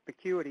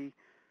conspicuity,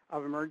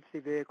 of emergency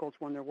vehicles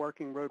when they're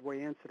working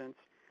roadway incidents.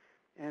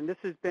 And this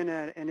has been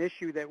an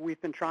issue that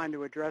we've been trying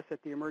to address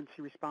at the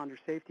Emergency Responder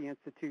Safety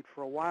Institute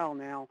for a while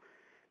now,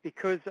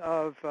 because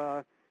of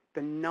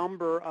the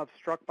number of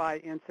struck-by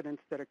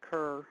incidents that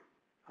occur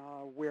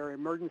where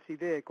emergency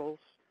vehicles,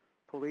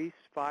 police,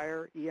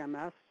 fire,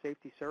 EMS,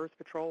 safety service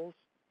patrols,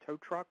 tow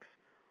trucks,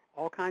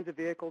 all kinds of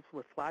vehicles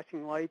with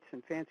flashing lights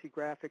and fancy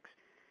graphics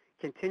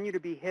continue to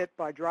be hit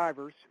by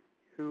drivers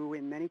who,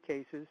 in many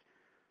cases,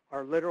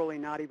 are literally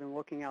not even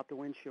looking out the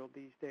windshield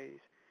these days.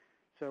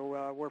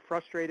 So we're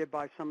frustrated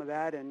by some of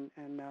that, and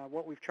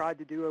what we've tried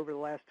to do over the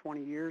last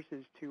 20 years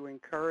is to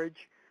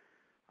encourage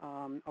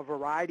a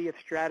variety of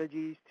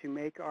strategies to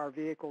make our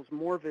vehicles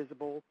more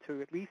visible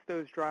to at least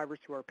those drivers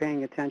who are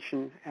paying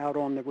attention out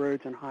on the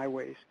roads and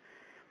highways.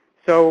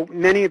 So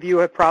many of you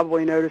have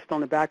probably noticed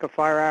on the back of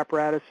fire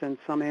apparatus and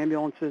some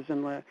ambulances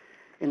in the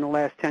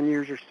last 10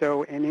 years or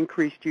so an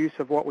increased use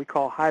of what we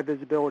call high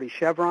visibility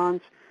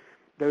chevrons.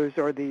 Those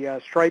are the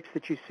stripes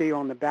that you see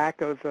on the back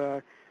of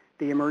the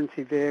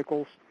emergency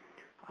vehicles.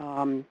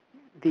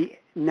 The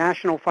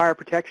National Fire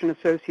Protection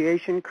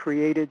Association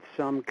created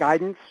some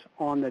guidance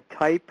on the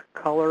type,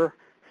 color,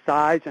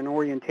 size, and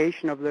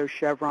orientation of those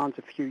chevrons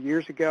a few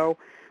years ago.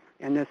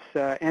 And this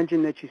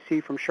engine that you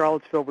see from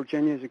Charlottesville,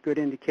 Virginia, is a good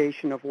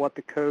indication of what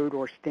the code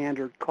or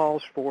standard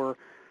calls for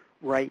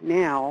right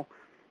now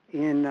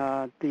in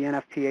the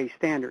NFPA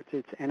standards.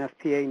 It's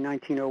NFPA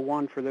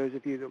 1901 for those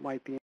of you that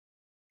might be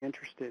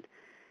interested.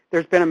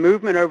 There's been a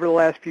movement over the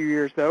last few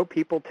years, though.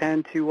 People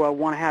tend to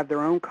want to have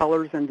their own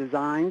colors and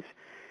designs,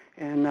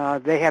 and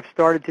they have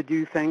started to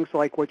do things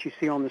like what you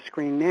see on the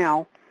screen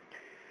now.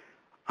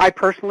 I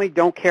personally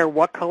don't care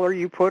what color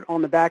you put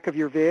on the back of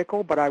your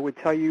vehicle, but I would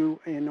tell you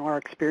in our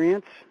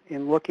experience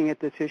in looking at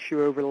this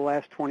issue over the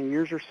last 20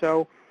 years or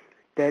so,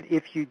 that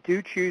if you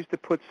do choose to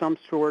put some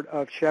sort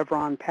of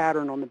chevron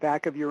pattern on the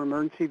back of your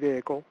emergency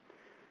vehicle,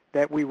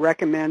 that we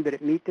recommend that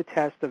it meet the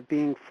test of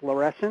being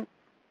fluorescent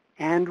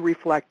and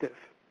reflective.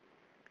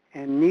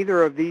 And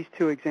neither of these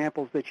two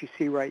examples that you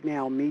see right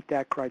now meet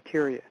that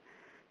criteria.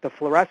 The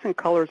fluorescent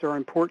colors are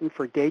important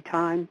for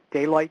daytime,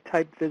 daylight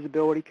type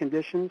visibility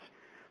conditions.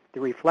 The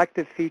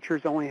reflective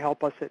features only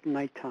help us at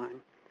nighttime.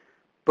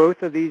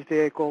 Both of these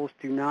vehicles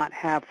do not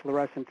have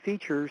fluorescent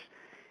features,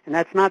 and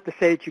that's not to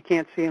say that you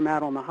can't see them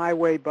out on the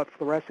highway, but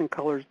fluorescent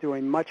colors do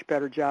a much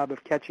better job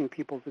of catching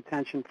people's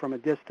attention from a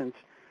distance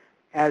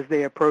as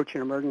they approach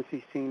an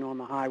emergency scene on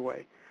the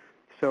highway.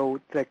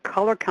 So the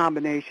color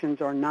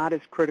combinations are not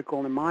as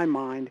critical in my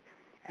mind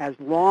as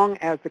long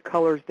as the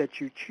colors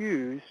that you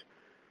choose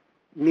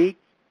meet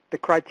the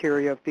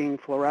criteria of being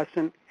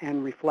fluorescent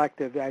and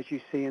reflective, as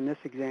you see in this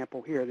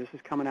example here. This is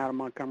coming out of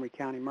Montgomery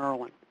County,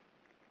 Maryland.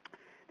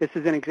 This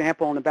is an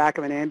example on the back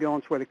of an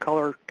ambulance where the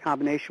color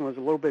combination was a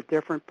little bit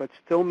different, but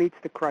still meets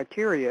the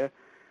criteria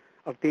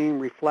of being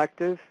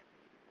reflective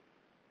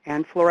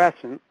and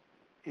fluorescent.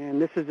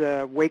 And this is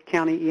a Wake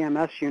County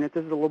EMS unit.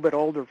 This is a little bit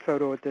older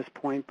photo at this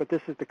point, but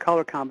this is the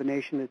color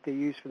combination that they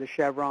use for the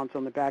chevrons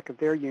on the back of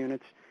their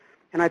units.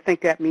 And I think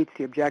that meets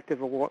the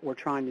objective of what we're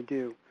trying to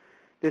do.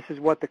 This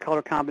is what the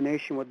color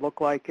combination would look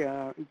like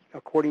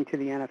according to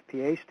the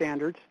NFPA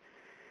standards.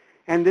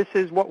 And this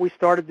is what we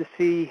started to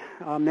see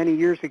many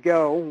years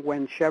ago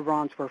when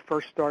chevrons were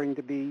first starting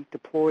to be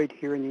deployed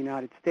here in the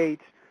United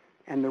States,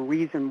 and the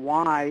reason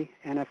why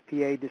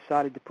NFPA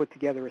decided to put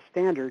together a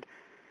standard,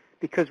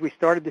 because we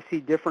started to see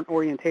different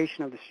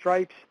orientation of the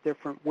stripes,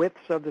 different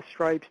widths of the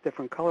stripes,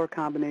 different color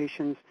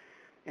combinations,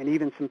 and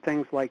even some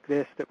things like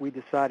this that we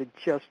decided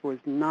just was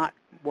not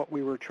what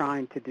we were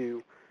trying to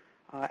do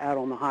out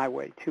on the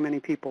highway. Too many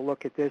people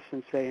look at this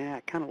and say,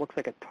 it kind of looks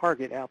like a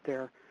target out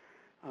there.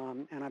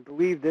 And I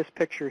believe this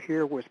picture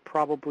here was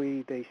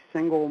probably the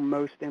single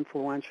most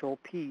influential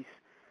piece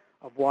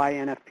of why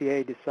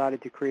NFPA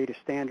decided to create a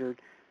standard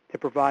to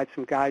provide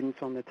some guidance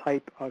on the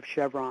type of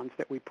chevrons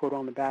that we put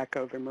on the back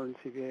of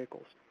emergency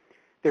vehicles.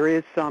 There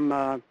is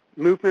some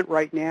movement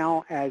right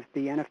now as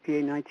the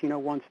NFPA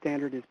 1901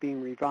 standard is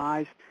being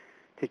revised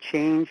to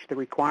change the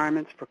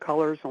requirements for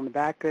colors on the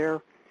back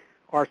there.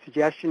 Our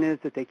suggestion is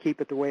that they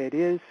keep it the way it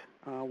is.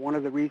 One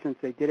of the reasons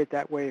they did it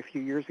that way a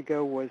few years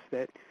ago was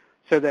that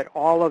so that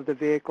all of the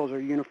vehicles are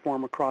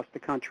uniform across the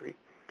country.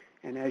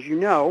 And as you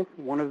know,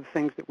 one of the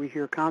things that we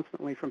hear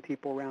constantly from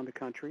people around the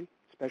country,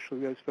 especially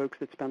those folks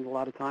that spend a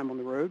lot of time on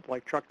the road,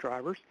 like truck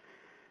drivers,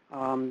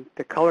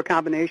 the color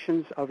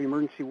combinations of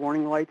emergency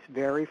warning lights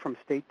vary from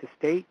state to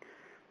state,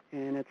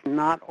 and it's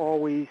not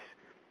always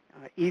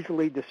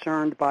easily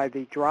discerned by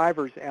the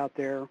drivers out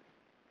there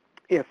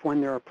if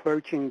when they're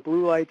approaching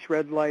blue lights,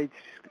 red lights,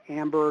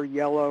 amber,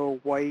 yellow,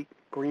 white,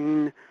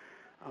 green,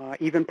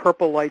 even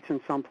purple lights in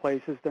some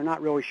places, they're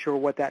not really sure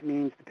what that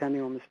means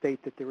depending on the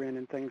state that they're in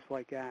and things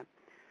like that.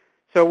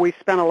 So we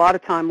spent a lot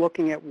of time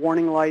looking at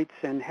warning lights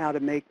and how to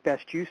make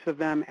best use of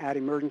them at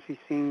emergency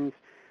scenes.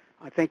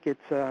 I think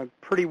it's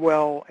pretty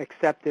well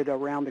accepted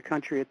around the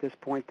country at this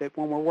point that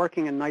when we're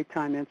working a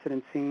nighttime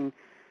incident scene,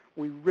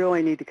 we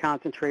really need to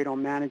concentrate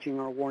on managing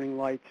our warning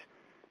lights,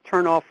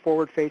 turn off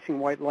forward-facing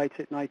white lights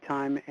at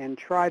nighttime, and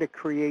try to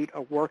create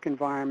a work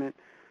environment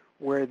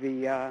where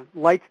the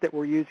lights that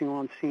we're using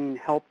on scene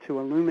help to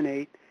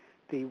illuminate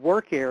the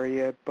work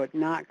area but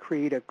not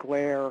create a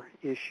glare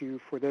issue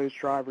for those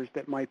drivers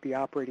that might be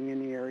operating in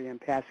the area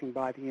and passing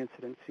by the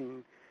incident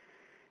scene.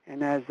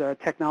 And as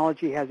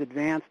technology has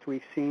advanced,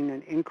 we've seen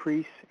an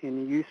increase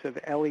in the use of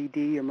LED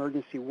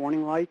emergency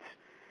warning lights.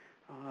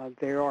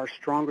 They are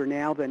stronger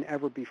now than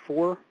ever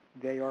before.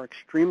 They are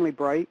extremely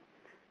bright,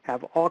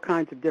 have all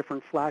kinds of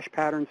different flash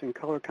patterns and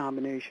color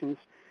combinations.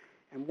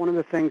 And one of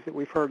the things that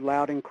we've heard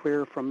loud and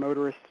clear from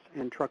motorists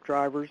and truck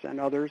drivers and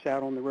others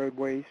out on the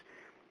roadways,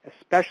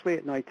 especially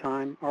at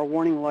nighttime, our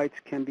warning lights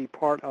can be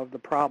part of the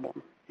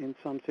problem in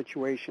some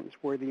situations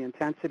where the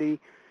intensity,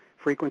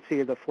 frequency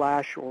of the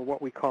flash, or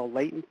what we call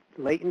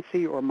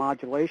latency or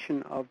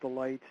modulation of the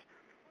lights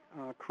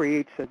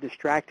creates a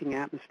distracting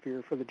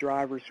atmosphere for the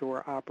drivers who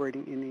are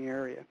operating in the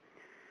area.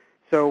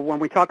 So when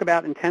we talk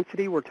about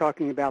intensity, we're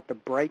talking about the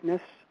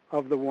brightness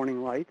of the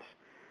warning lights.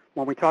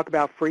 When we talk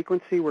about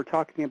frequency, we're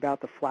talking about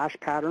the flash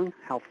pattern,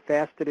 how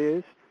fast it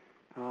is,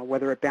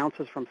 whether it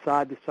bounces from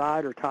side to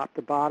side or top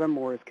to bottom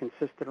or is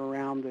consistent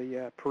around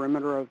the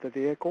perimeter of the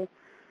vehicle.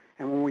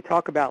 And when we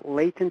talk about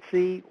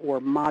latency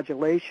or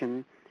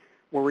modulation,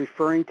 we're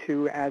referring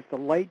to as the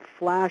light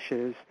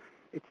flashes,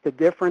 it's the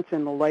difference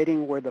in the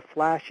lighting where the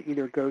flash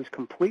either goes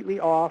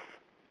completely off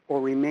or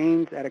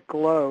remains at a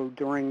glow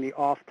during the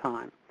off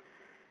time.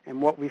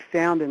 And what we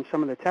found in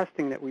some of the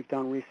testing that we've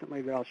done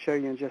recently that I'll show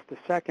you in just a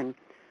second,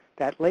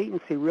 that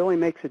latency really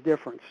makes a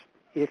difference.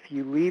 If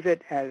you leave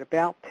it at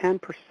about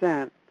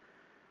 10%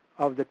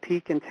 of the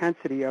peak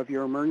intensity of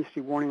your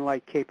emergency warning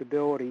light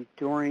capability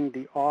during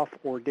the off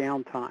or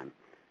down time,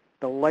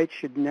 the light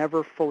should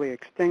never fully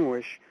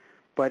extinguish,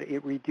 but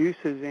it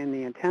reduces in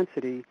the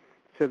intensity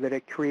so that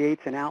it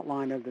creates an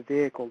outline of the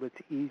vehicle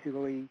that's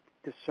easily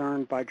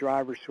discerned by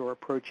drivers who are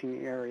approaching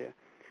the area.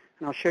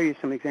 And I'll show you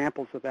some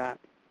examples of that.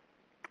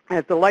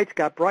 As the lights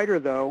got brighter,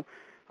 though,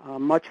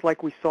 much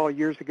like we saw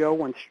years ago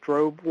when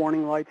strobe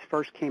warning lights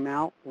first came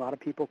out, a lot of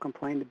people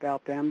complained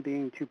about them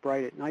being too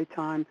bright at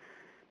nighttime.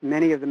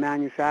 Many of the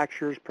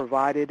manufacturers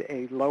provided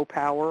a low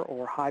power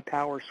or high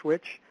power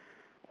switch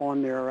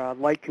on their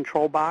light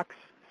control box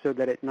so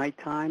that at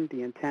nighttime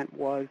the intent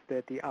was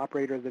that the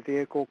operator of the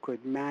vehicle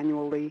could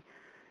manually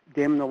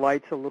dim the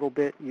lights a little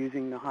bit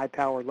using the high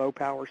power, low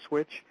power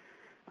switch.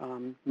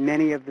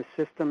 Many of the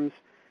systems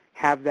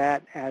have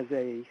that as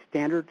a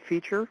standard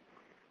feature.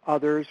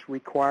 Others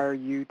require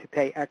you to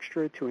pay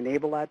extra to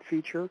enable that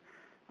feature.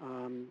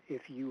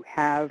 If you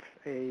have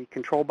a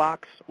control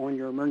box on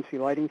your emergency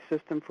lighting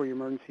system for your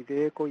emergency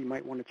vehicle, you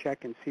might want to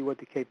check and see what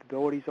the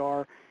capabilities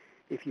are.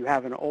 If you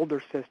have an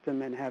older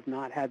system and have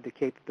not had the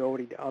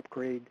capability to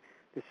upgrade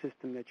the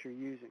system that you're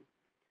using.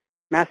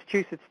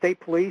 Massachusetts State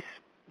Police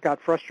got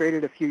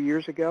frustrated a few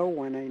years ago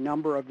when a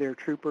number of their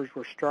troopers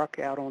were struck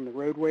out on the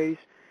roadways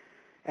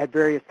at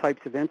various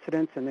types of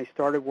incidents, and they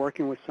started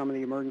working with some of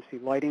the emergency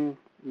lighting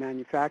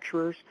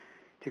manufacturers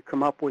to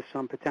come up with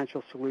some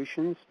potential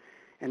solutions.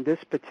 And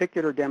this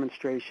particular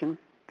demonstration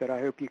that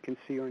I hope you can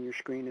see on your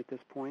screen at this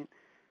point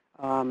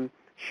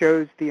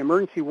shows the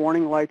emergency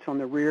warning lights on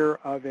the rear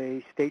of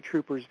a state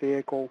trooper's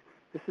vehicle.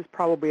 This is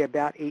probably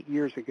about 8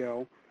 years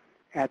ago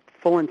at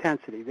full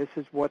intensity. This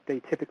is what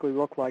they typically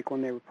look like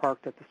when they were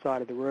parked at the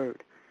side of the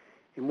road.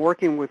 In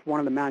working with one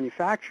of the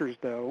manufacturers,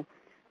 though,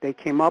 they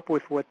came up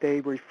with what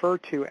they refer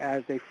to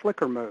as a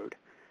flicker mode,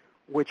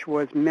 which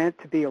was meant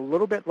to be a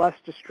little bit less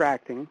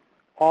distracting.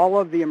 All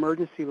of the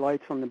emergency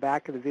lights on the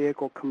back of the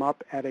vehicle come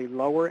up at a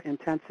lower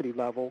intensity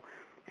level,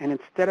 and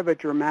instead of a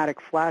dramatic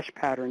flash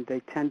pattern, they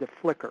tend to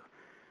flicker.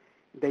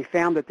 They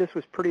found that this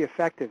was pretty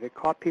effective. It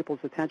caught people's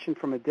attention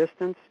from a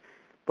distance,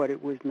 but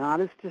it was not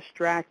as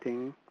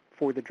distracting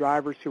for the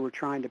drivers who were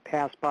trying to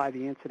pass by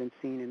the incident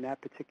scene in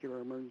that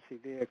particular emergency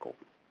vehicle.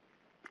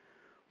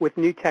 With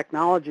new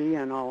technology,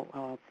 and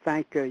I'll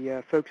thank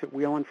folks at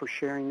Wheelin for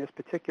sharing this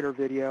particular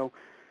video,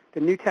 the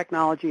new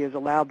technology has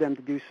allowed them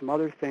to do some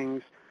other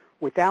things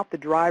without the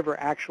driver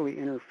actually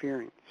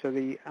interfering. So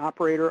the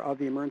operator of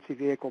the emergency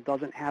vehicle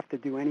doesn't have to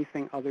do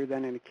anything other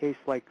than in a case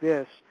like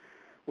this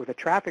with a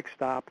traffic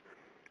stop.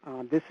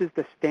 This is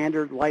the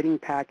standard lighting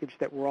package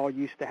that we're all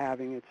used to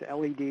having. It's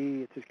LED,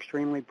 it's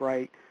extremely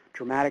bright,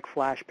 dramatic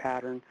flash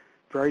pattern,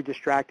 very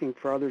distracting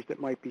for others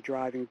that might be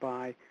driving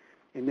by.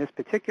 In this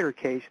particular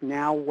case,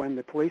 now when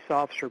the police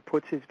officer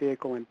puts his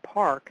vehicle in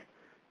park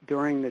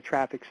during the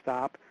traffic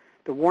stop,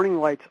 the warning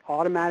lights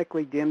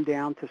automatically dim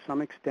down to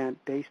some extent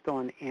based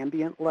on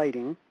ambient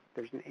lighting.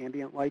 There's an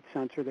ambient light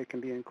sensor that can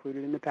be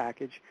included in the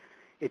package.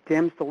 It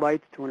dims the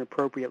lights to an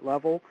appropriate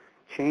level,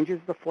 changes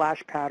the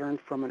flash pattern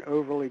from an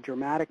overly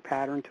dramatic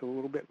pattern to a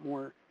little bit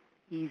more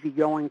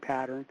easygoing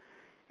pattern.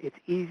 It's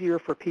easier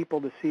for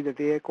people to see the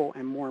vehicle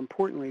and, more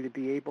importantly, to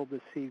be able to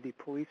see the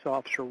police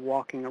officer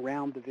walking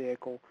around the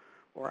vehicle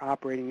or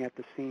operating at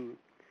the scene.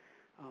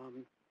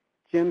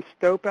 Jim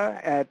Stopa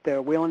at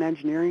Wheelin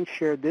Engineering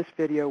shared this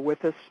video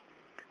with us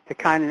to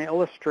kind of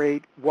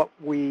illustrate what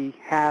we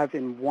have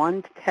in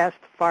one test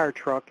fire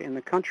truck in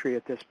the country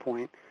at this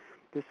point.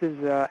 This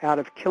is out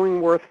of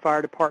Killingworth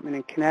Fire Department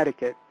in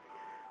Connecticut,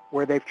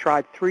 where they've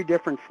tried 3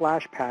 different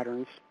flash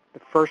patterns.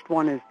 The first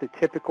one is the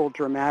typical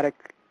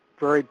dramatic,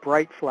 very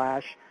bright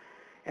flash,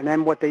 and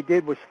then what they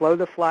did was slow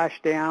the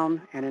flash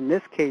down, and in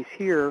this case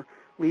here,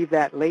 leave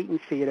that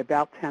latency at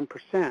about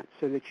 10%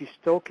 so that you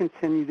still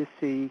continue to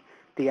see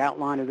the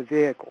outline of the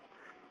vehicle.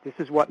 This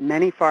is what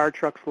many fire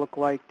trucks look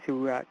like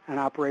to an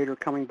operator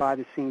coming by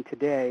the scene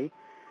today.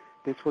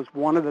 This was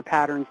one of the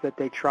patterns that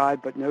they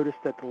tried, but noticed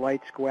that the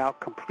lights go out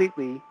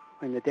completely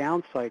in the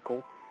down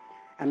cycle.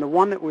 And the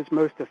one that was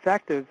most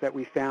effective that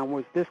we found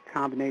was this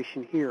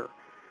combination here,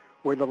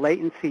 where the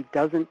latency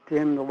doesn't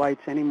dim the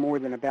lights any more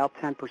than about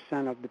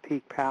 10% of the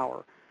peak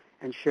power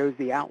and shows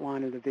the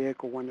outline of the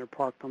vehicle when they're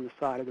parked on the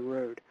side of the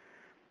road.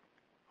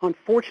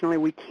 Unfortunately,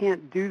 we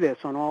can't do this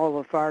on all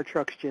of the fire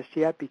trucks just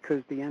yet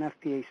because the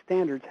NFPA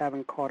standards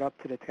haven't caught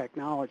up to the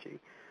technology.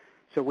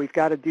 So we've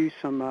got to do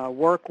some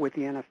work with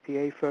the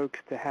NFPA folks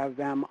to have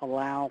them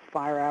allow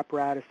fire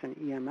apparatus and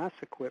EMS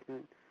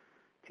equipment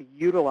to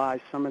utilize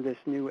some of this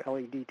new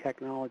LED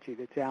technology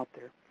that's out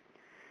there.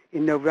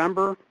 In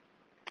November,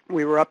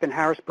 we were up in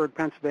Harrisburg,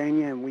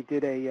 Pennsylvania, and we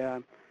did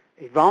a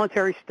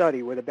voluntary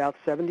study with about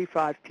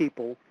 75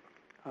 people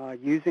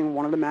using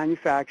one of the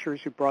manufacturers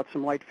who brought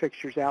some light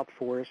fixtures out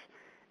for us.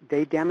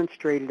 They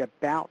demonstrated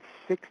about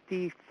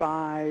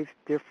 65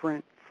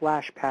 different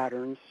flash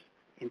patterns,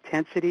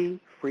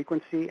 intensity,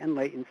 frequency, and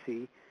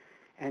latency,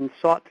 and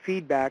sought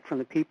feedback from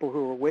the people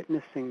who were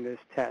witnessing this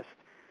test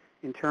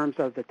in terms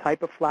of the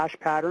type of flash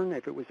pattern,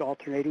 if it was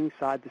alternating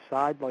side to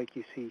side like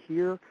you see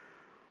here,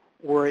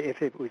 or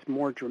if it was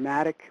more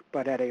dramatic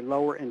but at a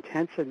lower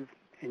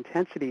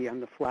intensity on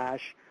the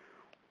flash.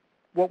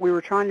 What we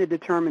were trying to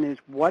determine is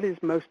what is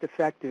most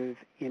effective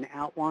in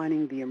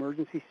outlining the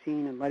emergency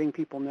scene and letting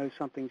people know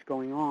something's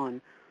going on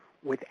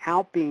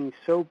without being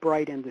so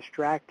bright and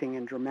distracting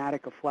and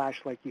dramatic a flash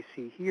like you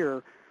see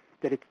here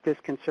that it's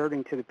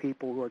disconcerting to the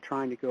people who are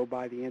trying to go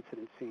by the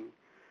incident scene.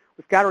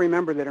 We've got to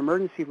remember that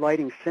emergency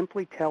lighting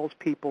simply tells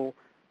people,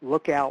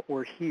 look out,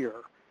 we're here.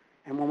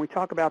 And when we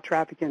talk about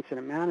traffic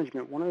incident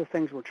management, one of the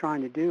things we're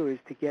trying to do is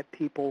to get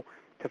people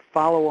to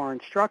follow our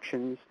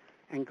instructions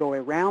and go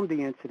around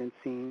the incident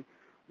scene,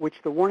 which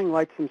the warning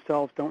lights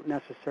themselves don't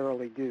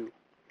necessarily do.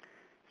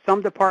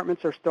 Some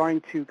departments are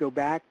starting to go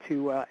back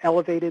to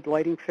elevated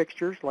lighting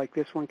fixtures, like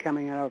this one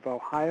coming out of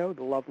Ohio,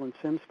 the Loveland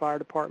Sims Fire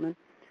Department.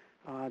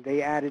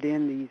 They added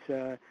in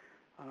these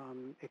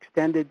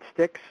extended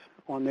sticks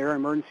on their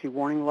emergency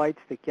warning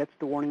lights that gets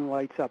the warning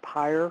lights up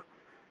higher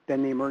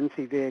than the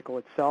emergency vehicle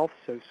itself,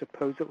 so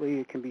supposedly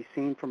it can be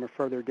seen from a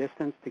further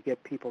distance to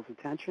get people's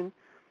attention.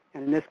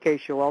 And in this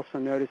case, you'll also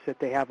notice that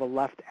they have a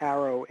left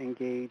arrow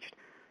engaged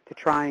to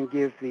try and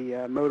give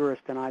the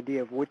motorist an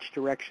idea of which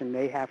direction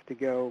they have to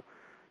go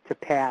to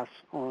pass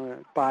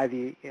by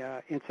the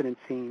incident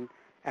scene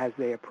as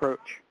they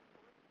approach.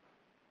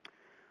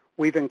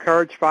 We've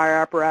encouraged fire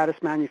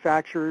apparatus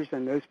manufacturers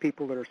and those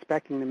people that are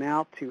speccing them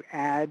out to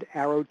add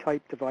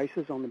arrow-type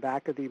devices on the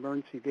back of the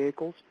emergency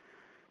vehicles.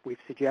 We've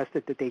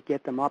suggested that they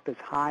get them up as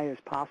high as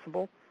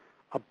possible,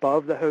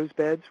 above the hose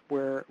beds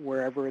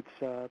wherever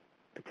it's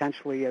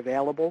potentially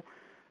available.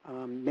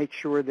 Make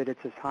sure that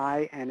it's as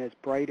high and as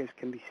bright as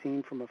can be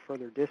seen from a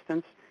further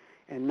distance,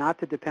 and not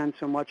to depend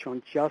so much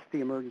on just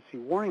the emergency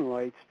warning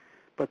lights,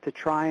 but to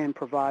try and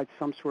provide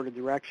some sort of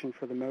direction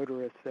for the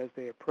motorists as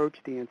they approach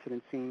the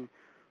incident scene,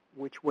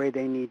 which way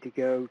they need to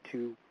go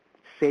to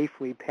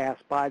safely pass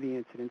by the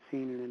incident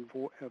scene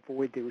and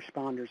avoid the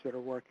responders that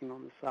are working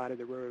on the side of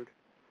the road.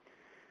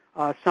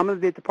 Some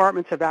of the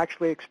departments have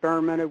actually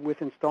experimented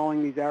with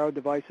installing these arrow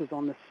devices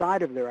on the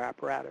side of their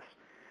apparatus.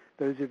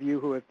 Those of you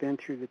who have been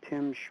through the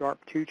TIM Sharp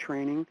 2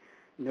 training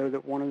know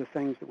that one of the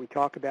things that we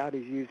talk about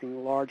is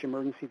using large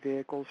emergency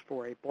vehicles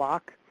for a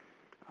block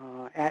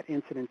at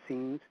incident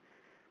scenes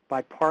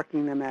by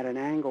parking them at an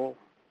angle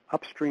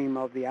upstream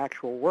of the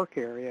actual work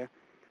area.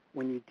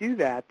 When you do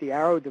that, the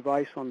arrow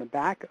device on the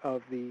back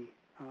of the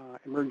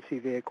emergency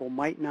vehicle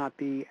might not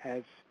be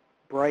as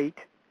bright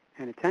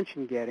and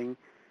attention-getting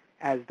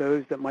as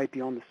those that might be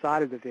on the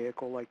side of the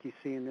vehicle, like you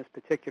see in this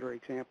particular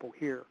example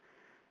here.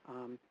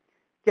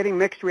 Getting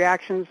mixed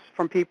reactions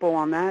from people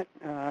on that.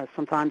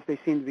 Sometimes they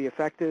seem to be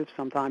effective,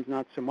 sometimes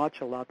not so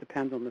much. A lot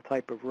depends on the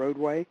type of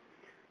roadway.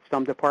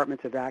 Some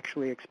departments have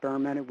actually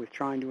experimented with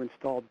trying to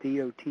install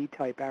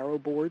DOT-type arrow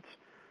boards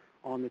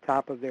on the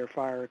top of their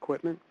fire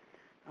equipment.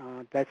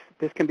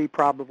 This can be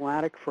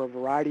problematic for a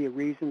variety of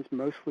reasons,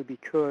 mostly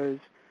because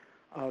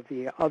of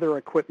the other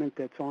equipment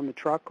that's on the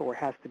truck or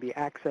has to be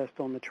accessed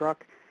on the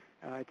truck.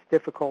 It's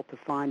difficult to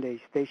find a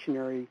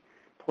stationary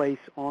place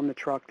on the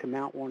truck to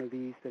mount one of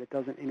these that it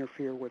doesn't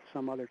interfere with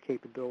some other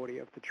capability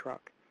of the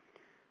truck.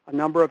 A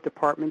number of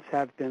departments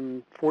have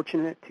been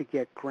fortunate to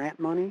get grant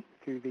money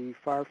through the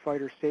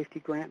Firefighter Safety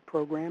Grant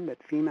Program that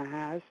FEMA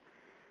has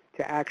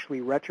to actually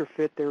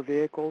retrofit their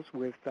vehicles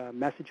with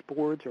message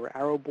boards or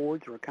arrow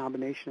boards or a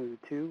combination of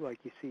the two, like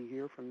you see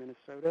here from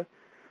Minnesota.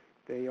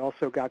 They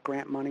also got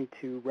grant money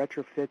to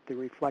retrofit the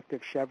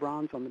reflective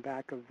chevrons on the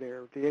back of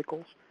their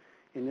vehicles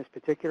in this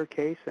particular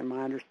case, and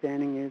my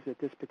understanding is that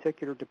this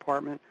particular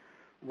department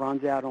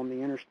runs out on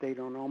the interstate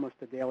on almost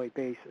a daily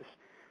basis.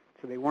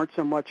 So they weren't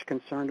so much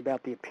concerned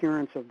about the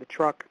appearance of the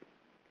truck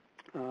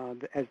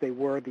as they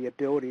were the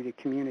ability to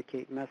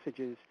communicate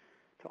messages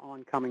to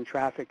oncoming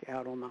traffic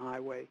out on the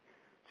highway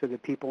so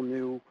that people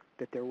knew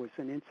that there was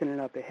an incident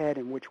up ahead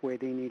and which way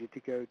they needed to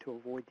go to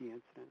avoid the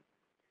incident.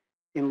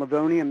 In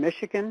Livonia,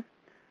 Michigan,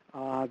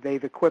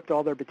 they've equipped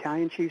all their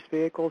battalion chiefs'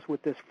 vehicles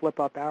with this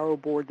flip-up arrow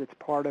board that's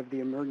part of the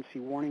emergency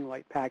warning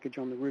light package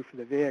on the roof of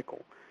the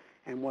vehicle.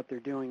 And what they're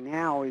doing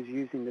now is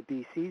using the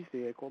BC's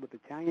vehicle, the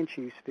battalion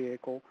chief's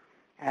vehicle,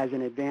 as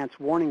an advanced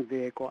warning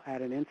vehicle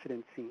at an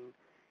incident scene.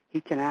 He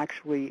can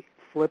actually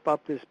flip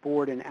up this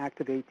board and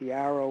activate the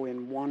arrow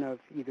in one of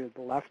either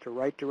the left or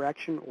right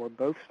direction or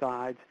both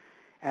sides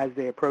as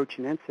they approach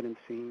an incident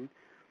scene.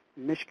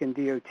 Michigan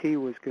DOT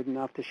was good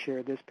enough to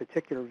share this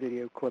particular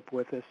video clip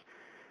with us.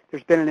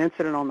 There's been an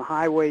incident on the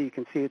highway. You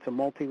can see it's a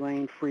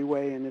multi-lane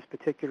freeway in this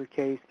particular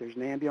case. There's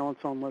an ambulance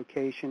on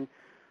location.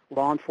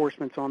 Law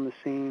enforcement's on the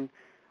scene.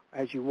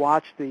 As you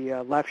watch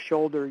the left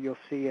shoulder, you'll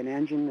see an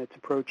engine that's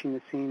approaching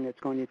the scene that's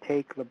going to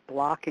take the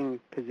blocking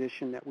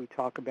position that we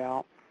talk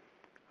about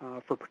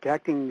for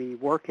protecting the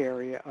work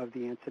area of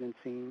the incident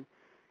scene.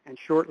 And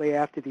shortly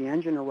after the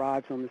engine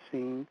arrives on the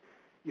scene,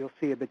 you'll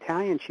see a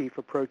battalion chief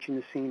approaching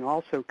the scene,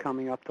 also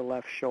coming up the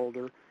left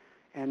shoulder.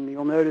 And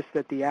you'll notice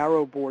that the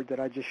arrow board that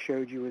I just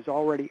showed you is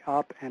already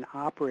up and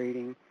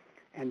operating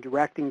and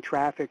directing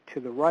traffic to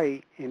the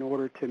right in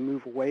order to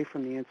move away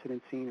from the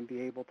incident scene and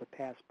be able to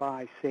pass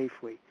by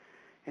safely.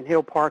 And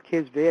he'll park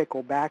his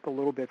vehicle back a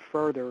little bit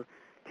further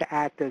to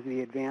act as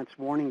the advanced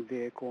warning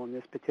vehicle in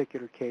this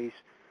particular case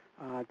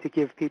to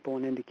give people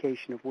an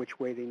indication of which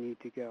way they need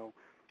to go.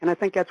 And I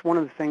think that's one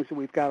of the things that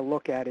we've got to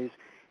look at is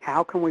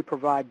how can we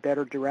provide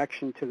better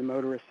direction to the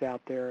motorists out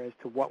there as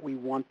to what we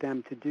want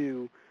them to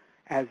do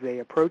as they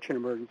approach an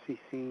emergency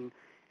scene,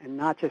 and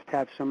not just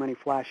have so many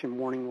flashing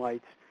warning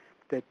lights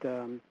that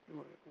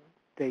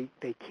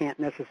they can't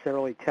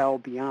necessarily tell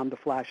beyond the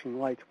flashing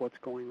lights what's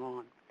going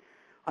on.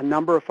 A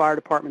number of fire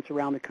departments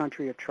around the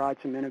country have tried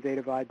some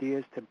innovative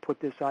ideas to put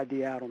this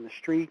idea out on the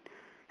street.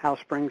 Howe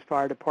Springs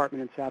Fire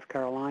Department in South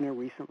Carolina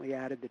recently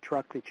added the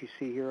truck that you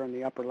see here in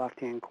the upper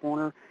left-hand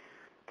corner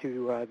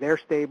to their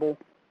stable.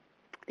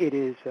 It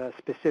is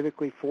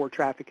specifically for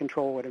traffic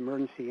control at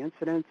emergency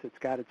incidents. It's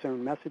got its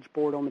own message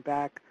board on the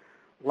back,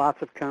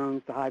 lots of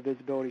cones, the high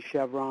visibility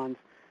chevrons.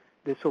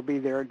 This will be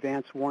their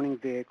advanced warning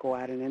vehicle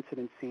at an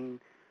incident scene,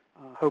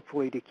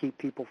 hopefully to keep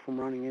people from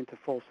running into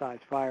full-size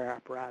fire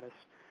apparatus.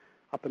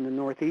 Up in the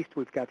Northeast,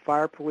 we've got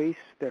fire police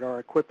that are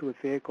equipped with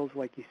vehicles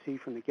like you see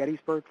from the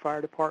Gettysburg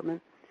Fire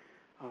Department.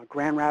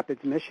 Grand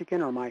Rapids,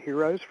 Michigan are my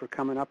heroes for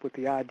coming up with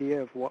the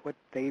idea of what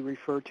they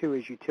refer to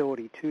as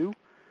Utility 2.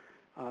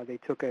 They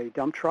took a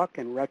dump truck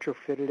and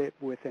retrofitted it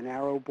with an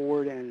arrow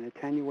board and an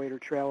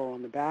attenuator trailer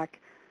on the back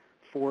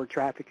for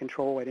traffic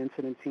control at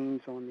incident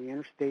scenes on the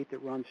interstate that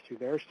runs through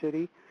their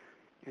city.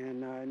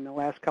 And in the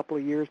last couple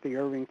of years, the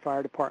Irving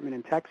Fire Department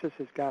in Texas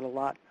has got a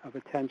lot of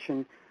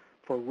attention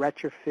for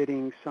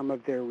retrofitting some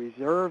of their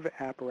reserve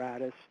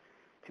apparatus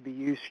to be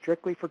used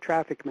strictly for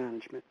traffic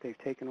management. They've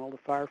taken all the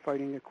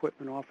firefighting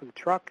equipment off of the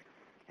truck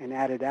and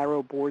added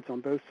arrow boards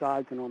on both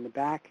sides and on the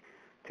back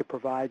to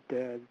provide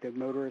the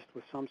motorist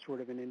with some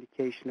sort of an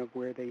indication of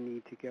where they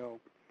need to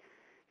go.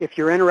 If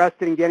you're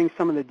interested in getting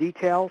some of the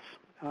details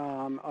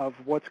of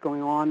what's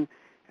going on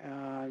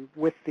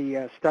with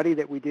the study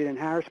that we did in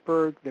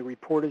Harrisburg. The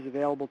report is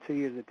available to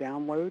you as a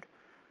download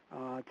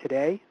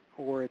today,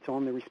 or it's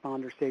on the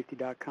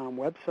ResponderSafety.com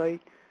website,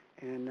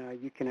 and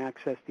you can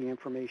access the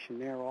information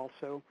there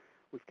also.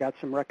 We've got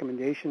some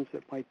recommendations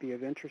that might be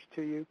of interest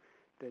to you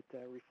that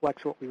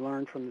reflects what we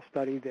learned from the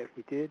study that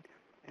we did,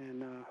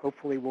 and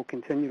hopefully we'll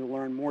continue to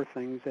learn more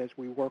things as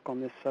we work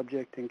on this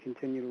subject and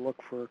continue to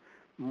look for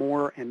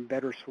more and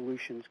better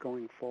solutions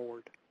going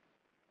forward.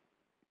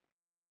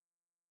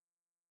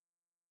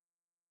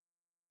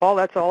 Paul,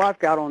 that's all I've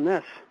got on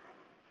this.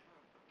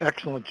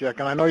 Excellent, Jack.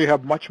 And I know you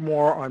have much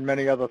more on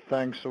many other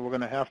things, so we're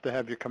going to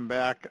have you come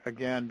back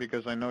again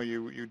because I know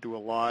you do a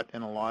lot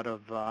in a lot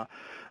of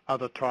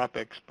other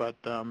topics, but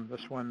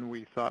this one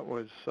we thought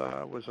was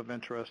of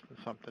interest and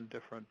something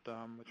different.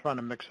 We're trying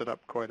to mix it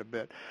up quite a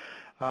bit.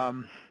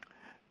 One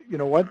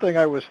thing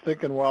I was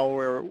thinking while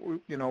we're,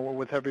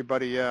 with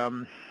everybody,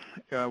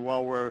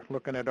 while we're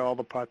looking at all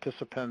the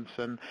participants,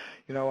 and,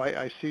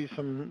 I see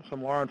some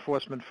law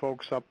enforcement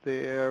folks up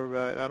there.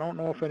 I don't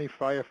know if any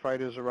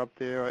firefighters are up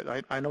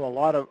there. I know a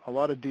lot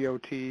of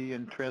DOT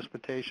and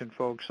transportation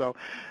folks. So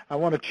I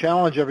want to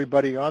challenge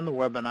everybody on the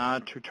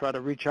webinar to try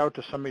to reach out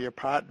to some of your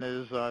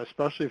partners,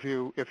 especially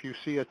if you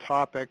see a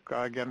topic.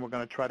 Again, we're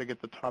going to try to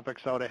get the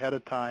topics out ahead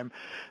of time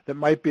that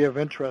might be of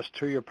interest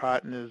to your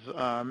partners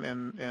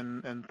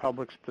in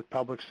the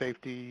public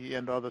safety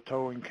and other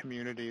towing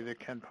community that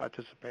can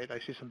participate. I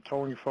see some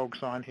towing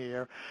folks on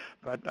here,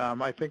 but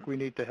I think we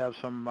need to have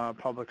some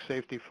public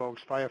safety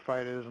folks,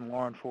 firefighters and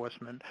law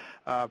enforcement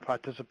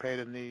participate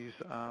in these,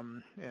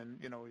 and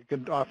you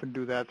can often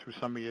do that through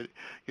some of your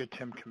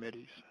TIM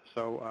committees.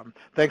 So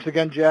thanks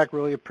again, Jack,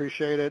 really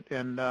appreciate it,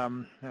 and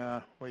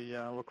we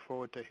look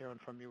forward to hearing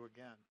from you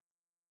again.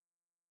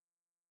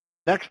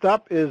 Next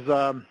up is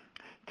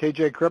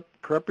TJ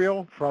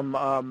Crepio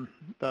from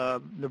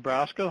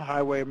Nebraska,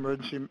 Highway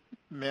Emergency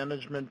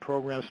Management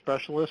Program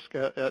Specialist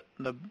at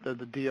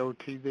the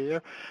DOT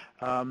there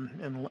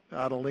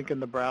out of Lincoln,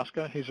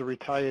 Nebraska. He's a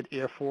retired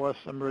Air Force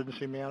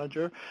emergency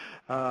manager,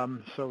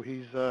 so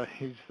he's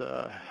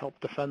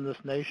helped defend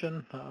this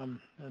nation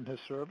in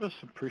his service.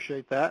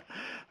 Appreciate that.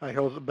 He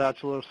holds a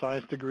Bachelor of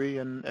Science degree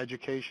in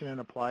Education and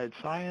Applied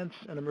Science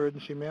and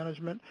Emergency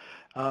Management,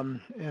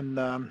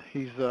 and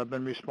he's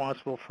been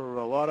responsible for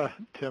a lot of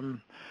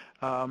TIM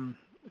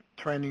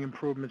training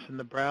improvements in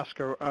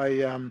Nebraska.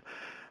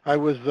 I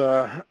was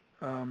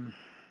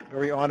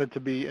very honored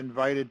to be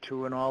invited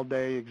to an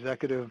all-day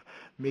executive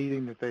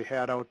meeting that they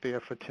had out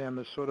there for TIM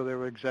as sort of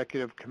their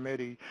executive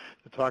committee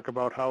to talk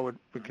about how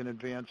we can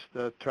advance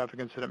the traffic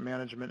incident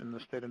management in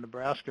the state of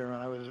Nebraska. And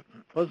I was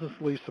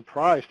pleasantly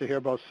surprised to hear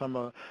about some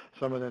of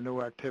the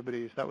new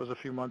activities. That was a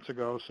few months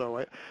ago. So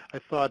I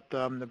thought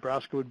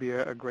Nebraska would be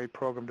a great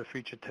program to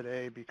feature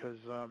today because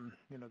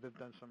they've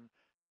done some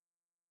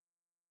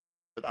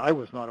that I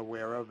was not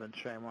aware of, and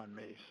shame on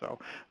me. So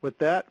with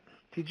that,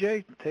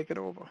 TJ, take it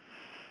over.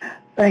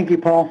 Thank you,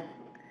 Paul.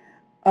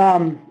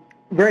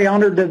 Very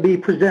honored to be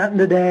presenting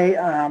today.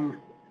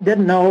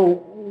 Didn't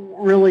know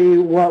really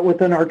what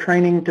within our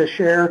training to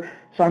share,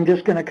 so I'm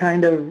just going to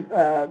kind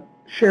of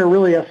share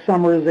really a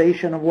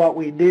summarization of what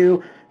we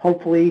do.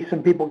 Hopefully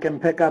some people can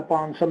pick up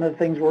on some of the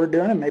things we're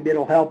doing, and maybe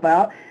it'll help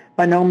out.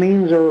 By no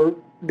means or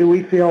do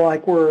we feel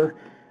like we're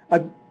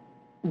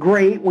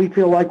great. We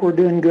feel like we're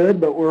doing good,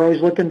 but we're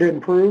always looking to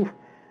improve.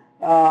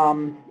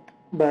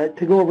 But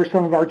to go over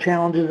some of our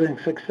challenges and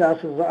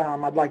successes,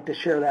 I'd like to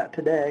share that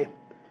today.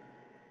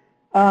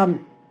 So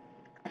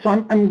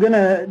I'm going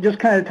to just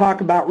kind of talk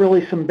about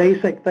really some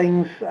basic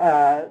things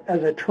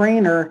as a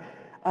trainer,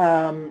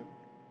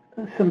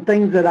 some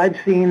things that I've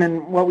seen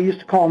and what we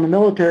used to call in the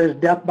military is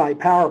death by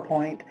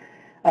PowerPoint.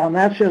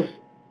 That's just,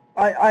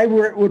 I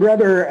would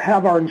rather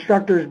have our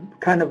instructors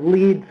kind of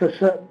lead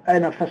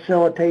in a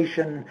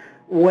facilitation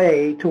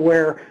way to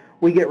where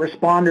we get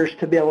responders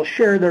to be able to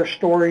share their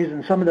stories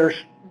and some of their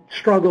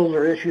struggles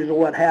or issues or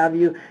what have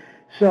you.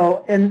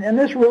 So, and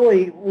this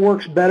really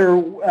works better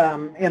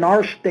in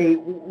our state.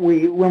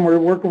 When we're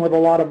working with a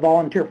lot of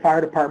volunteer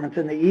fire departments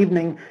in the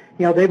evening,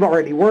 they've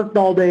already worked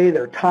all day,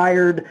 they're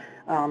tired.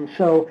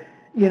 So,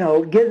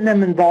 getting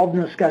them involved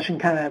in discussion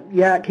kind of,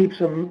 it keeps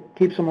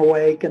them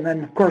awake. And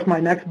then, of course, my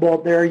next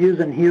bullet there,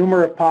 using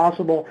humor if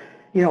possible,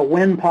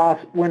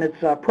 when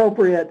it's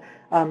appropriate,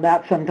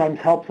 that sometimes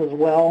helps as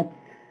well.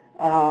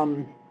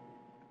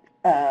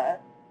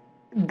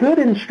 Good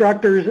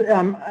instructors,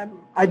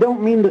 I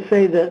don't mean to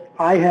say that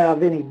I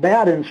have any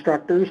bad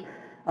instructors.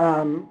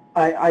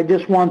 I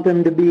just want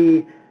them to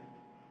be,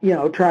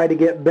 try to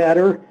get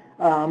better.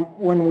 I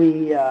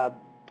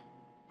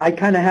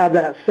kind of have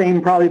that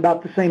probably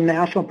about the same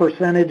national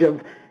percentage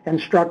of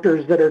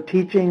instructors that are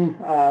teaching,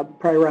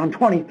 probably around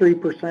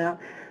 23%.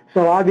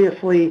 So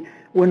obviously,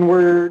 when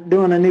we're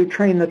doing a new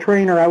train the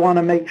trainer, I want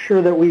to make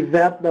sure that we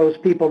vet those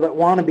people that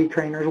want to be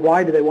trainers.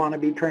 Why do they want to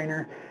be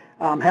trainers?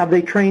 Have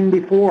they trained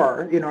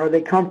before? Are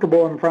they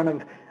comfortable in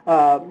front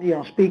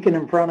of, speaking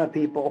in front of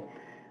people?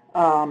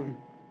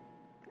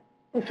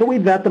 So we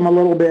vet them a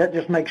little bit,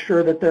 just make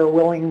sure that they're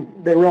willing,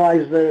 they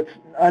realize that it's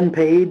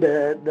unpaid,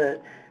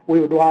 that we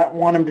would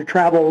want them to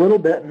travel a little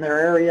bit in their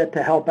area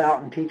to help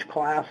out and teach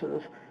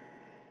classes.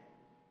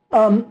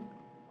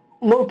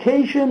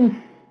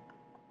 Location,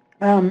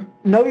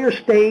 know your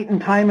state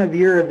and time of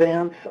year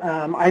events.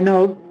 I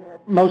know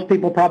most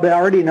people probably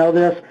already know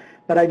this,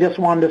 but I just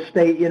wanted to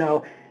state, you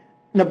know,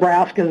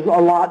 Nebraska is a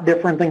lot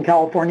different than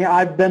California.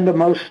 I've been to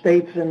most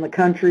states in the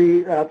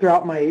country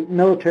throughout my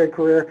military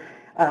career,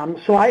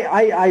 so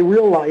I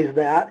realize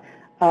that.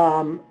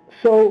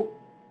 So,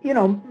 you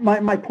know,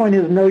 my point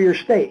is know your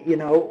state. You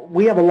know,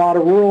 we have a lot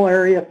of rural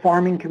area,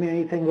 farming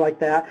community, things like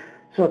that.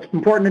 So it's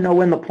important to know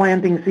when the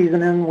planting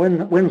season is,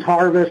 when's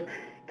harvest,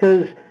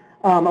 because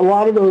a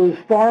lot of those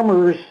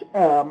farmers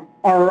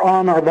are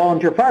on our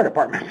volunteer fire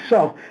department.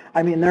 So,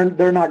 I mean,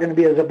 they're not going to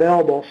be as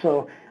available.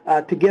 So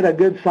to get a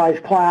good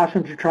sized class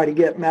and to try to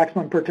get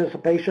maximum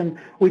participation,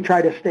 we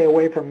try to stay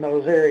away from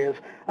those areas.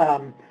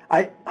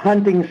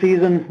 Hunting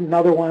season,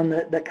 another one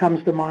that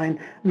comes to mind.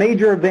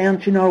 Major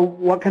events, you know,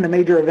 what kind of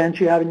major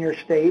events you have in your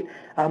state.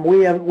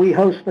 We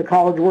host the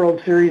College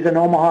World Series in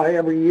Omaha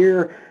every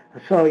year.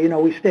 So, you know,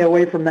 we stay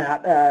away from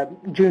that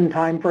June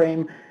time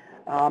frame.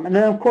 And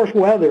then, of course,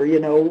 weather, you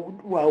know,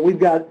 well, we've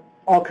got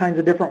all kinds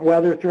of different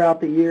weather throughout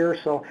the year.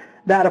 So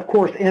that, of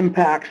course,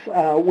 impacts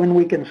when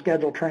we can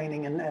schedule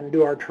training and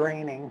do our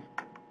training.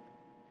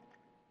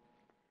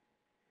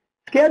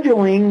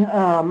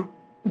 Scheduling,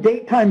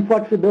 date time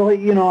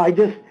flexibility, you know, I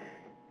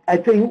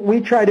think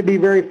we try to be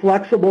very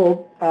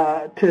flexible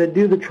to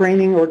do the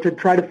training or to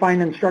try to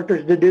find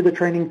instructors to do the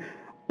training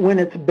when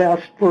it's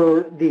best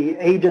for the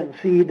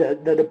agency,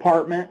 the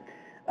department.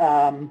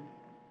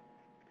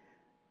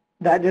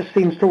 That just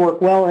seems to work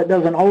well. It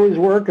doesn't always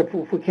work if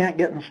we can't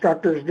get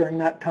instructors during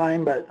that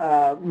time, but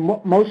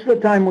most of the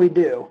time we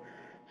do.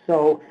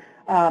 So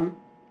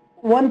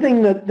one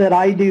thing that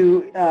I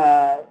do,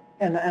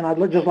 and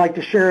I'd just like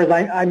to share, is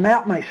I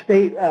map my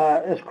state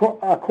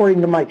according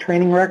to my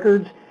training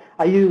records.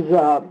 I use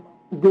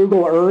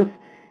Google Earth,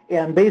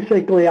 and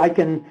basically I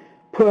can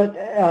put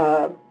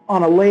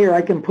on a layer,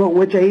 I can put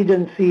which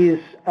agencies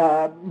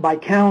by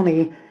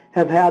county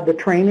have had the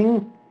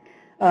training.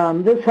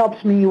 This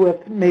helps me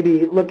with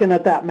maybe looking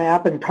at that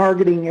map and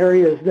targeting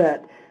areas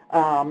that,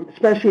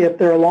 especially if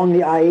they're along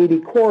the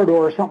I-80 corridor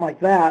or something like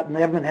that, and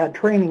they haven't had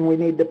training, we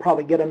need to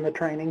probably get them the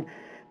training.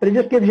 But it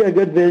just gives you a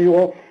good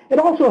visual. It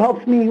also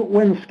helps me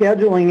when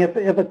scheduling.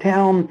 If a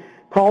town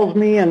calls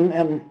me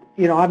and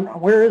you know,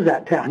 where is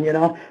that town? You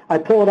know, I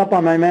pull it up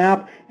on my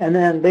map, and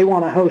then they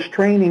want to host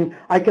training.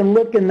 I can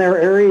look in their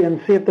area and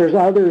see if there's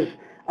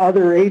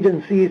other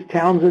agencies,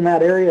 towns in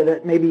that area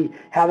that maybe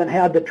haven't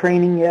had the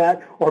training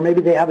yet, or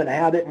maybe they haven't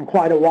had it in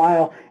quite a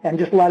while, and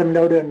just let them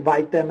know to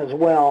invite them as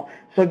well.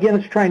 So again,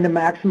 it's trying to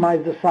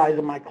maximize the size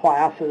of my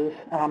classes.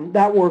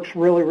 That works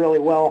really, really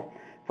well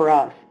for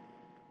us.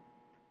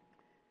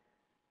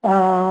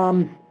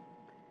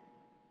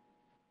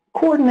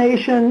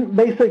 Coordination,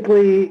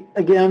 basically,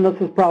 again, this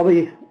is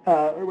probably,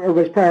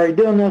 everybody's probably already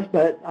doing this,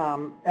 but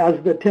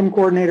as the TIM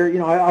coordinator, you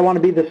know, I want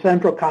to be the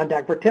central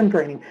contact for TIM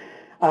training.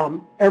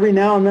 Every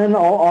now and then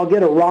I'll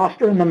get a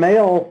roster in the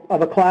mail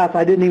of a class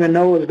I didn't even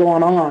know was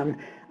going on.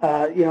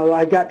 You know,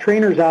 I've got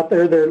trainers out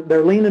there,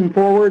 they're leaning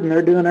forward and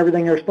they're doing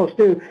everything they're supposed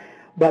to do,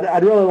 but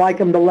I'd really like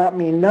them to let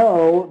me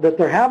know that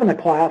they're having a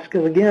class,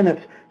 because again,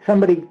 if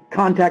somebody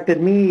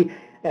contacted me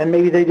and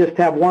maybe they just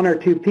have one or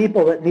two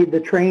people that need the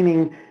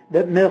training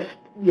that missed,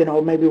 you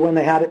know, maybe when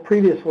they had it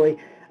previously,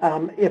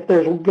 if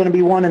there's going to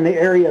be one in the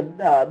area,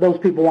 those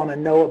people want to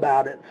know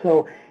about it.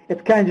 So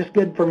it's kind of just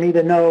good for me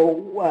to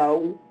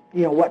know,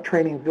 you know, what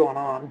training's going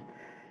on.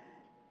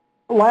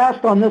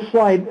 Last on this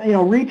slide, you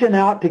know, reaching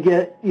out to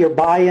get your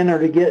buy-in or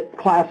to get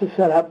classes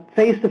set up.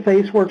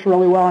 Face-to-face works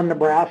really well in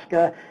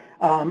Nebraska,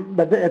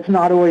 but it's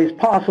not always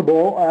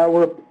possible.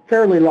 We're a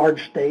fairly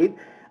large state,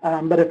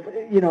 but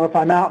if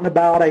I'm out and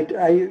about,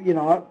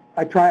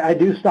 I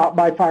do stop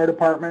by fire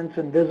departments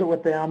and visit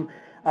with them.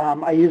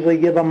 I usually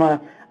give them a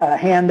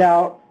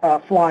handout,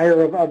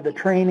 flyer of the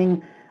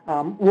training.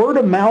 Word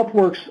of mouth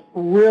works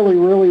really,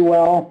 really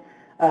well.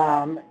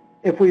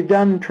 If we've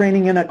done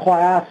training in a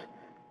class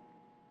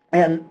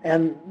and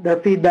their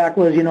feedback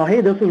was, you know, hey,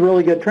 this is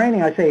really good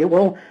training, I say,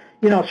 well,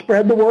 you know,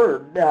 spread the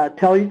word.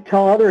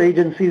 Tell other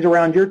agencies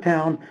around your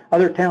town,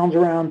 other towns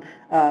around,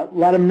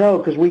 let them know,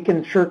 because we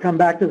can sure come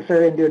back to this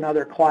area and do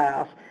another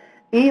class.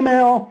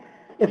 Email,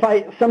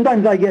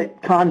 sometimes I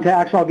get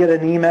contacts, I'll get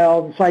an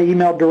email, so I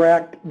email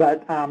direct,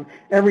 but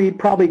every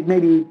couple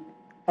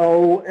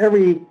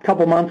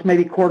months,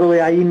 maybe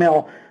quarterly, I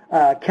email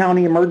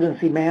county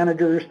emergency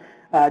managers,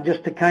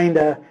 just to kind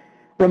of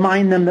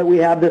remind them that we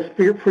have this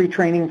free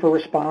training for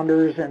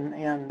responders,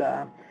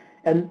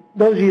 and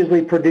those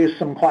usually produce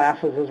some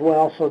classes as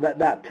well, so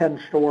that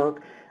tends to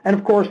work. And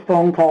of course,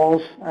 phone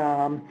calls.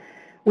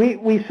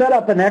 We set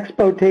up an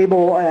expo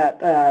table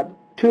at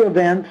 2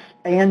 events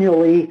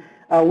annually.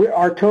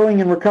 Our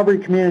towing and recovery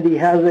community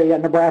has a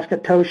Nebraska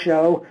Tow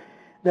Show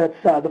that's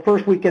the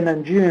first weekend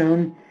in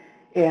June,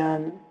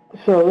 and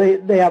so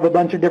they have a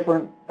bunch of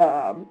different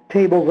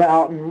tables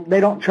out, and they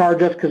don't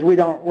charge us because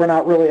we're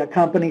not really a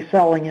company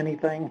selling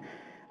anything.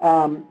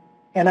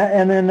 And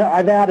then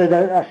I've added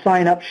a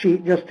sign-up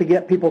sheet just to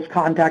get people's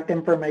contact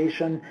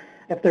information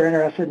if they're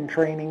interested in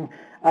training.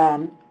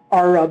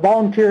 Our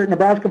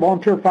Nebraska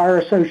Volunteer Fire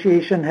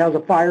Association has a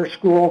fire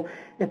school.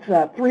 It's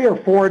a 3 or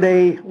 4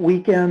 day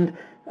weekend.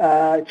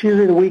 It's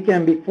usually the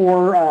weekend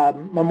before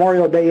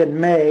Memorial Day in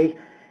May,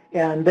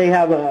 and they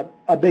have a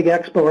big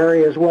expo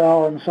area as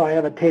well, and so I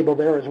have a table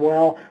there as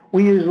well.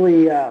 We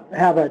usually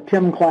have a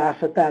TIM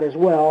class at that as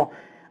well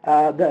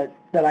that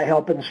I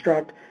help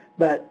instruct,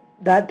 but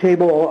that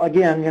table,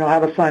 again,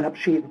 have a sign-up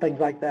sheet and things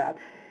like that.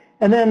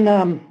 And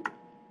then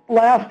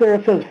last there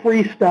it says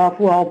free stuff.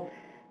 Well,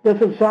 this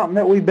is something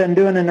that we've been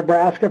doing in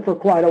Nebraska for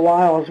quite a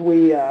while. Is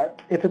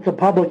if it's a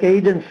public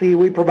agency,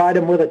 we provide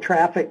them with a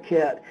traffic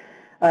kit.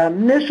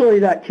 Initially,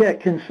 that kit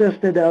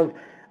consisted of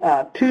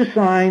 2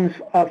 signs,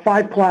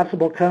 5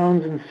 collapsible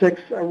cones, and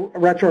 6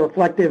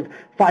 retroreflective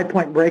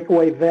 5-point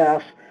breakaway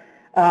vests.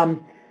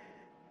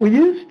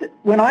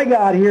 When I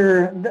got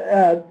here,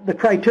 the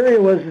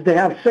criteria was to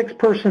have 6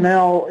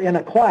 personnel in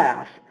a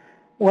class.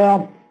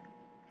 Well,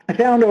 I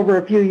found over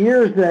a few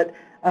years that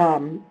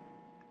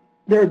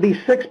there would be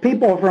 6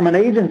 people from an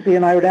agency,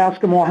 and I would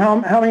ask them, well,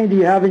 how many do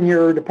you have in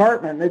your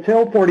department? They'd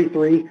say,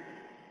 43.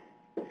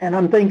 And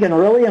I'm thinking,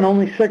 really? And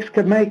only 6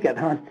 could make it,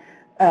 huh?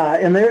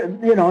 And they're,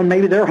 and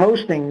maybe they're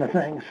hosting the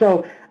thing.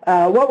 So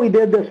what we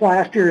did this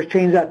last year is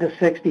change that to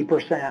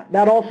 60%.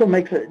 That also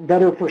makes it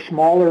better for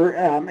smaller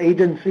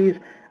agencies.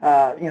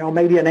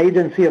 Maybe an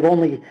agency of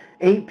only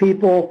 8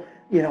 people,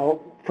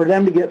 for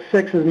them to get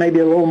 6 is maybe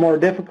a little more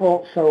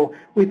difficult. So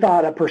we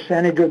thought a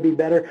percentage would be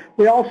better.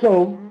 We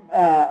also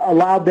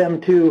allowed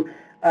them to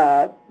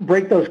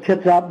break those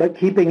kits up, but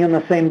keeping in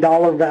the same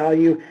dollar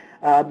value.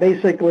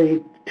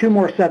 Basically, 2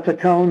 more sets of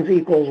cones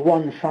equals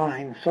 1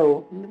 sign.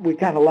 So we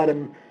kind of let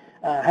them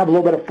have a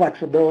little bit of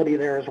flexibility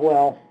there as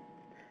well.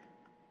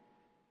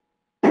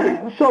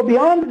 So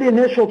beyond the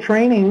initial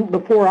training, the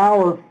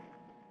 4-hour,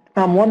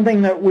 one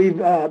thing that we've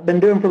been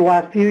doing for the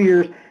last few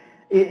years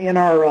in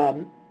our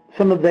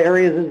some of the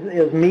areas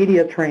is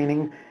media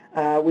training.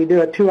 We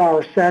do a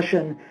 2-hour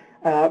session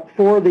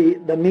for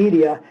the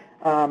media.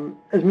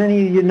 As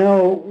many of you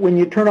know, when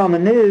you turn on the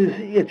news,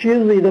 it's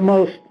usually the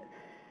most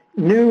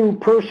new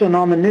person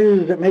on the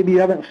news that maybe you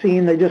haven't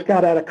seen. They just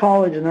got out of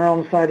college and they're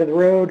on the side of the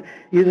road,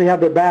 usually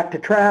have their back to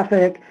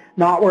traffic,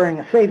 not wearing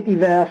a safety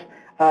vest.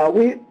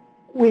 We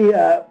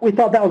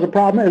thought that was a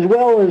problem, as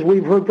well as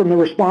we've heard from the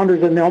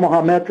responders in the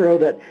Omaha Metro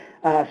that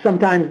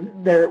sometimes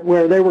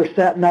where they were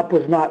setting up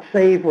was not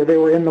safe, or they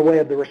were in the way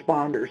of the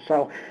responders.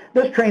 So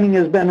this training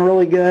has been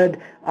really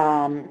good.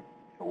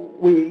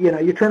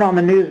 You turn on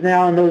the news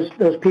now, and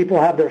those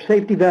people have their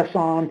safety vests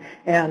on,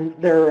 and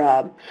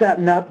they're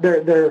setting up.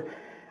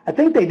 I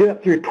think they do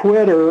it through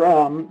Twitter.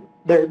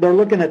 They're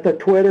looking at the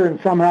Twitter, and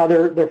somehow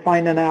they're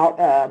finding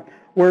out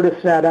where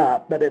to set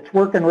up. But it's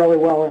working really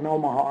well in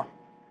Omaha.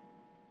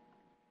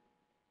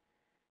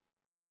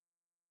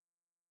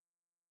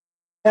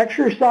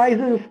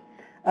 Exercises.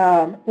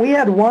 We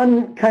had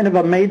one kind of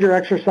a major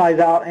exercise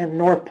out in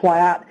North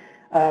Platte.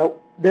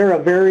 They're a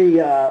very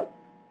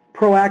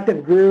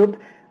proactive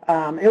group.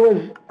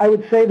 I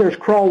would say there's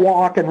crawl,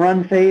 walk, and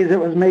run phase. It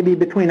was maybe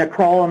between a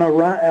crawl and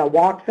a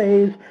walk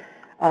phase.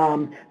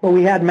 But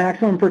we had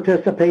maximum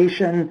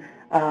participation.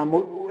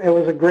 It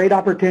was a great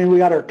opportunity. We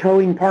got our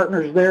towing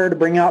partners there to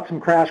bring out some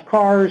crash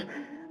cars.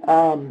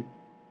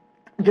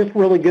 Just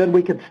really good.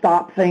 We could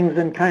stop things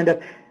and kind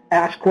of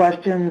ask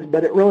questions,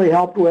 but it really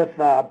helped with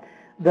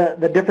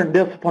the different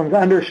disciplines,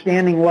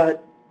 understanding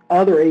what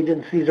other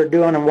agencies are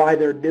doing and why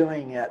they're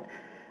doing it.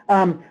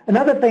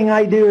 Another thing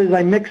I do is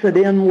I mix it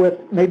in with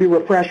maybe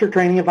refresher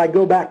training if I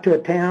go back to a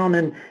town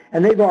and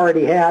they've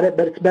already had it,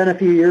 but it's been a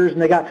few years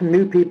and they got some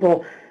new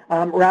people.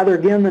 Rather,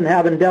 again, than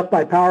having death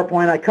by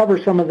PowerPoint, I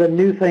cover some of the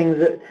new things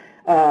that,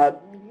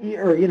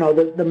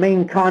 the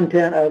main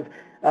content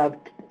of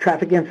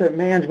traffic incident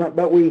management,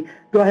 but we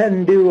go ahead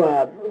and do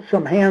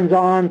some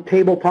hands-on,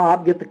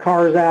 tabletop, get the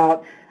cars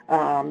out,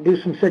 do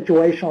some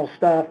situational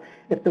stuff.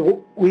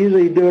 We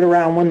usually do it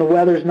around when the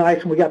weather's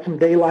nice and we got some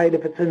daylight.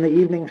 If it's in the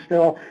evening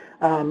still,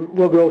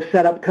 we'll go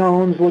set up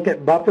cones, look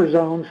at buffer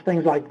zones,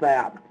 things like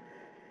that.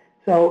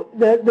 So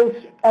this,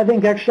 I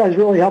think, exercise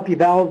really help you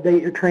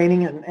validate your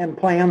training and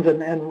plans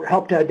and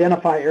help to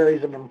identify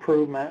areas of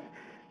improvement.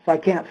 So I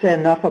can't say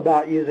enough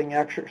about using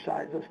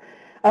exercises.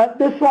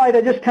 This slide,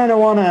 I just kind of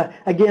want to,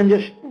 again,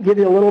 just give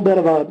you a little bit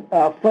of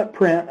a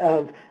footprint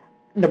of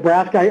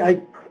Nebraska.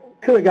 I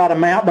could have got a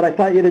map, but I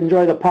thought you'd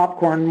enjoy the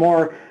popcorn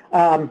more.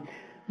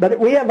 But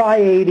we have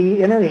I-80,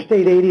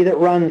 Interstate 80, that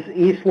runs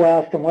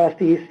east-west and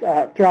west-east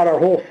throughout our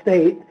whole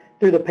state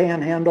through the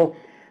Panhandle.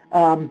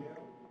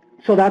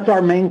 So that's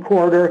our main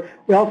corridor.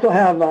 We also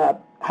have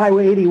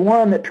Highway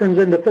 81 that turns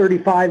into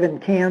 35 in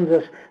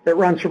Kansas that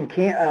runs from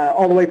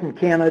all the way from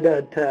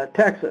Canada to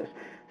Texas.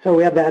 So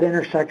we have that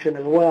intersection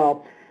as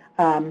well.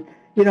 I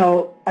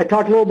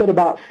talked a little bit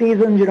about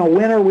seasons.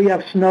 Winter we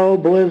have snow,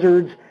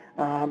 blizzards.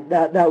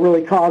 That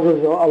really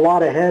causes a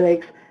lot of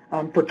headaches.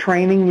 For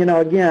training,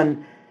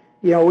 again,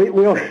 we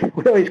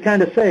always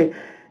kind of say,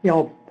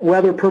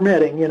 weather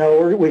permitting.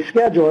 We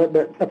schedule it,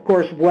 but of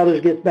course if weather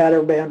gets bad,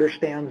 everybody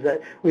understands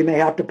that we may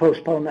have to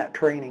postpone that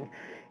training.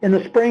 In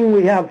the spring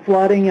we have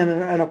flooding,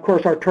 and of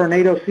course our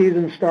tornado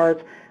season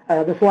starts.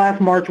 This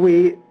last March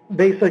we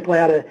basically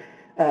had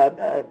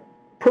a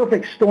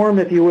perfect storm,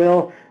 if you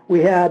will. We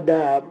had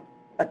a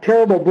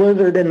terrible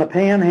blizzard in the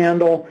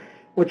Panhandle,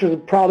 which was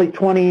probably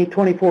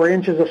 24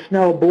 inches of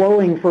snow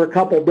blowing for a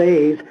couple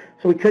days,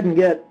 so we couldn't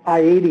get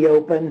I-80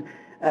 open.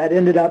 It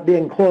ended up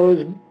being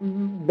closed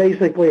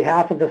basically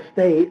half of the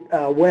state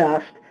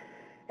west.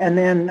 And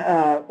then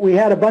we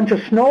had a bunch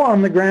of snow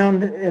on the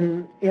ground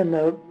in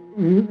the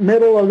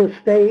middle of the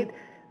state,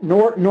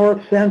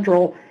 north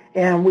central,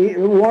 and we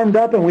warmed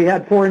up and we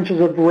had 4 inches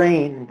of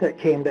rain that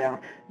came down.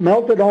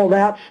 Melted all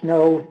that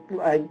snow.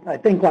 I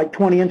think like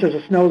 20 inches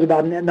of snow is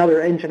about another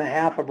 1.5 inches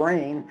of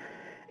rain.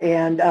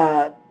 And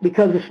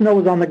because the snow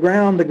was on the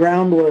ground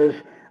was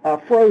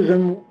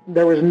frozen.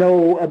 There was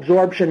no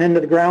absorption into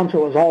the ground,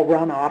 so it was all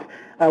runoff.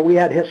 We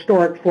had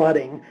historic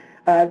flooding.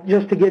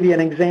 Just to give you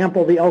an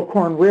example, the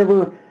Elkhorn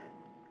River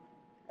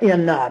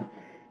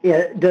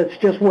that's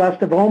just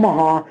west of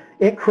Omaha,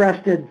 it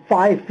crested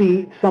 5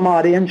 feet some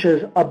odd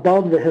inches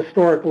above the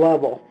historic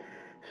level.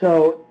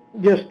 So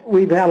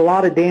we've had a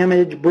lot of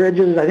damage.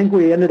 Bridges, I think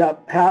we ended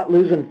up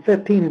losing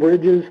 15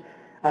 bridges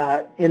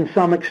in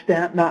some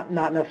extent, not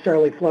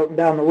necessarily floating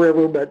down the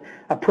river, but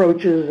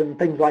approaches and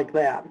things like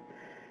that.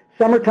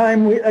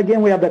 Summertime,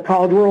 we have the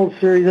College World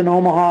Series in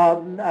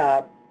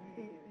Omaha.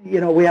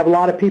 We have a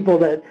lot of people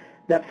that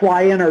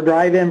fly in or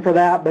drive in for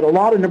that, but a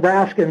lot of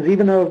Nebraskans,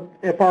 even though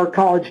if our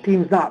college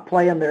team's not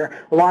playing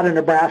there, a lot of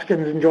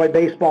Nebraskans enjoy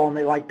baseball and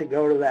they like to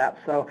go to that,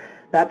 so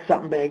that's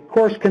something big. Of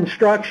course,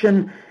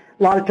 construction,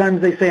 a lot of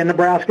times they say in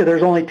Nebraska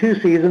there's only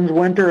 2 seasons,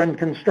 winter and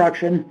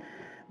construction,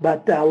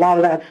 but a lot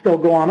of that's still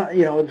going on,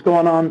 it's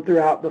going on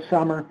throughout the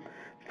summer.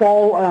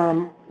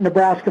 Fall,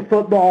 Nebraska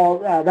football,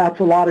 that's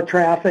a lot of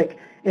traffic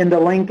into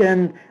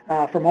Lincoln,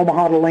 from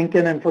Omaha to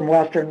Lincoln and from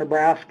western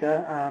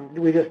Nebraska.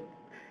 We just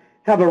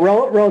have a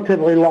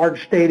relatively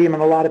large stadium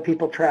and a lot of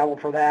people travel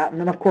for that.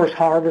 And then of course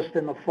harvest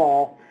in the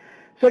fall.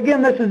 So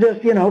again, this is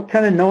just,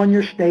 kind of knowing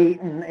your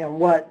state and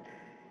what,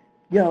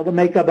 the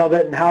makeup of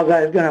it and how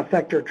that is going to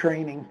affect your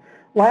training.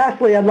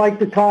 Lastly, I'd like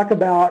to talk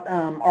about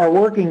our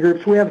working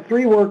groups. We have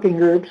 3 working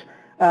groups.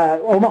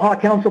 Omaha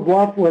Council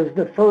Bluff was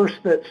the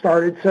first that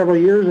started several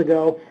years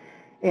ago,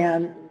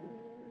 and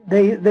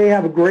they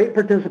have a great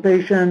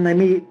participation.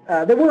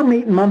 They were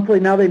meeting monthly,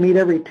 now they meet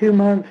every 2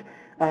 months.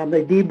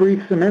 They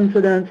debrief some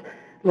incidents,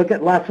 look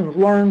at lessons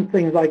learned,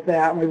 things like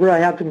that, and we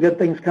really had some good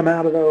things come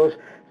out of those.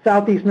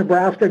 Southeast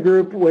Nebraska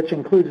group, which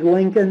includes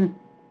Lincoln,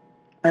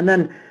 and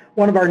then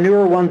one of our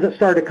newer ones that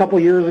started a couple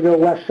years ago,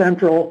 West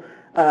Central,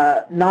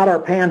 not our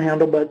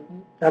Panhandle, but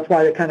that's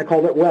why they kind of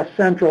called it West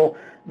Central,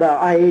 the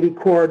I-80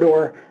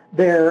 corridor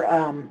there.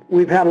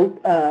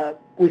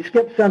 We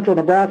skipped Central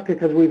Nebraska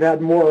because we've had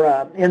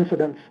more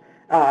incidents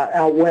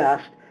out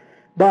west.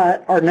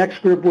 But our next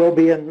group will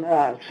be in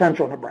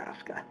central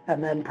Nebraska.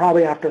 And then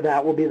probably after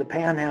that will be the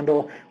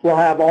Panhandle. We'll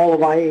have all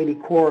of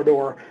I-80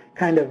 corridor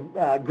kind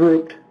of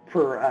grouped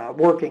for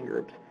working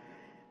groups.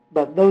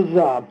 But those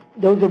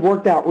have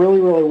worked out really,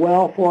 really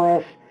well for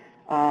us.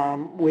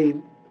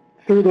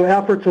 Through the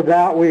efforts of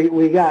that,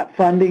 we got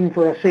funding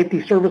for a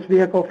safety service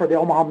vehicle for the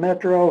Omaha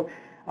Metro.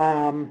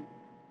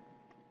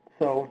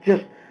 So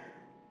just,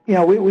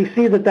 we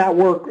see that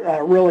work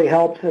really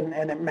helps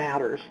and it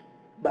matters.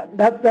 But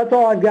that's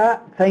all I've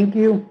got. Thank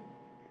you.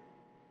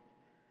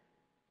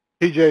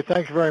 TJ,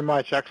 thanks very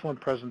much. Excellent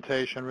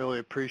presentation. Really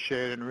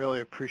appreciate it, and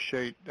really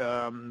appreciate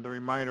the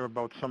reminder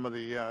about some of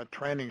the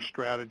training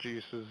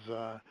strategies is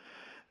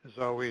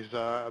always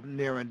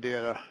near and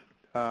dear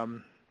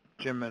to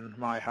Jim and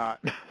my heart.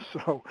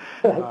 So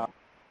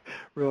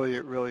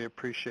really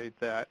appreciate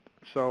that.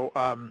 So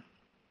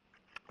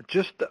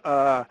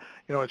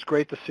it's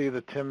great to see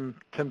the TIM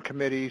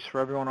committees for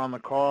everyone on the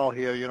call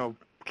here.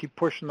 Keep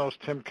pushing those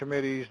TIM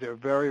committees. They're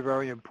very,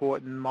 very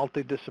important,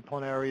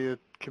 multidisciplinary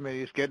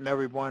committees, getting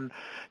everyone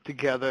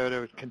together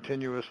to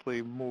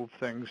continuously move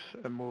things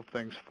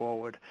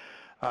forward.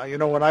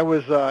 When I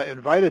was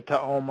invited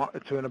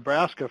to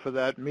Nebraska for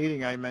that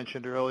meeting I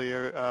mentioned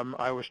earlier,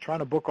 I was trying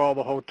to book all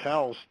the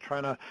hotels,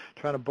 trying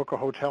to book a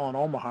hotel in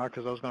Omaha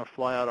because I was going to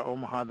fly out of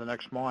Omaha the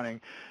next morning,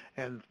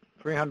 and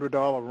 $300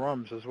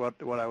 rooms is what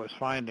I was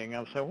finding. I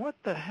was saying, what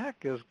the heck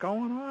is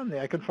going on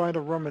there? I can find a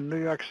room in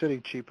New York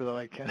City cheaper than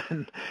I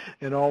can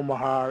in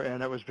Omaha,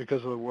 and it was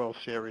because of the World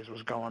Series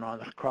was going on,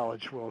 the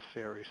College World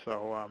Series.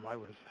 So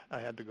I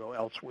had to go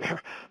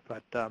elsewhere.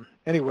 But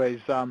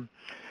anyways, so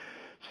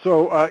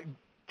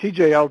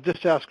TJ, I'll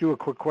just ask you a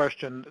quick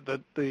question. The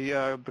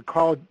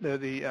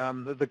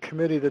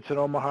committee that's in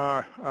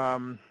Omaha,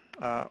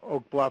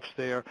 Oak Bluffs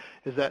there,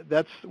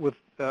 that's with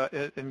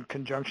in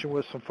conjunction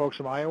with some folks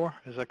from Iowa,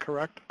 is that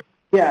correct?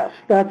 Yes,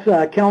 that's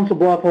Council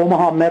Bluff,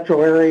 Omaha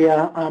metro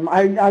area.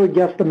 I would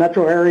guess the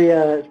metro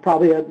area is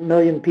probably 1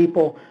 million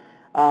people,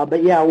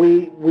 but yeah,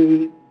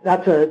 we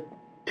that's a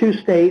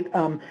 2-state.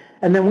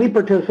 And then we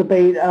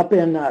participate up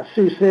in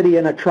Sioux City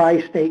in a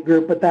tri-state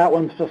group, but that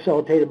one's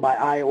facilitated by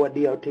Iowa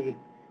DOT.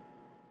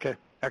 Okay,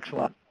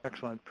 excellent,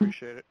 excellent.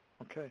 Appreciate it.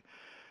 Okay.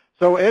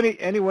 So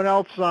anyone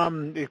else,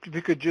 if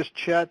you could just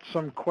chat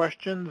some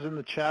questions in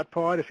the chat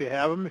pod if you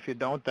have them. If you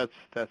don't, that's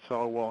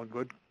all well and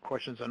good.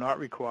 Questions are not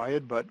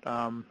required, but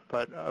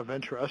of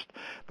interest.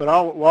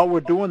 But while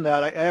we're doing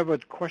that, I have a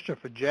question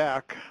for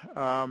Jack.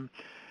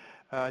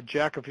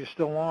 Jack, if you're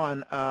still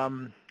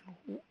on,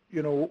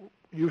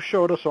 you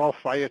showed us all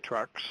fire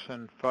trucks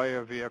and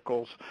fire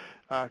vehicles.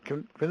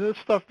 Can this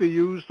stuff be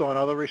used on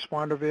other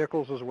responder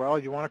vehicles as well?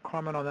 You want to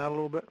comment on that a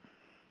little bit?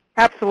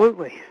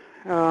 Absolutely.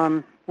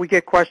 We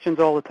get questions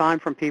all the time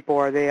from people,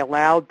 are they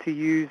allowed to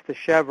use the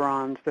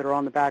chevrons that are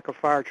on the back of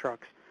fire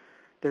trucks?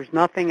 There's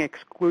nothing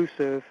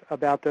exclusive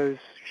about those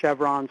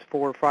chevrons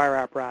for fire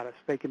apparatus.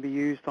 They can be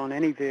used on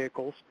any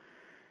vehicles.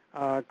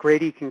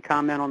 Grady can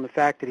comment on the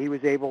fact that he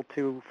was able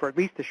to, for at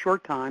least a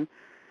short time,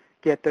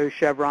 get those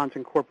chevrons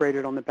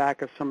incorporated on the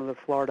back of some of the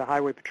Florida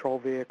Highway Patrol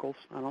vehicles.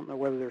 I don't know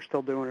whether they're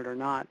still doing it or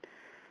not.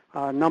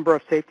 A number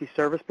of safety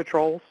service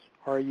patrols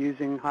are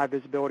using high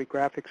visibility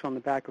graphics on the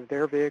back of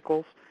their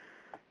vehicles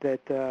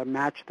that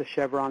match the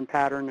chevron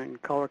pattern and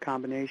color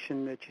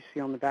combination that you see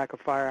on the back of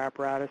fire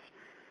apparatus.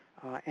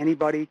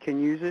 Anybody can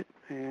use it,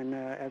 and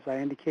as I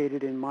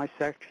indicated in my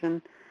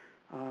section,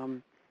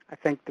 I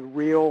think the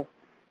real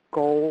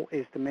goal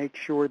is to make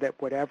sure that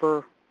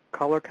whatever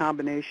color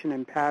combination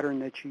and pattern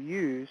that you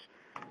use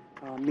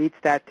meets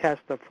that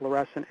test of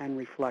fluorescent and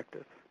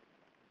reflective.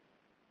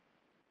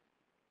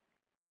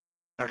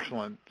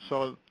 Excellent.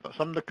 So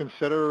something to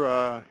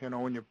consider,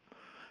 when you,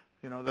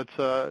 that's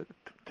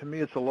to me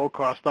it's a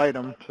low-cost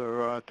item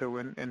to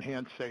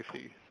enhance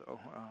safety. So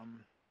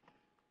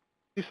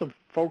see some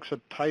folks are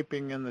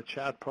typing in the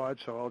chat pod,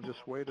 so I'll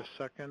just wait a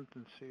second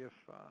and see if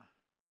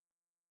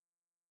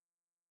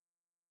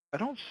I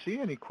don't see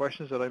any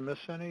questions. Did I miss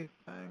anything?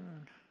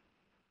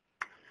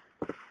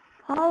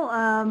 Paul,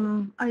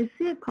 I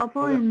see a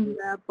couple in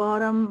the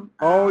bottom.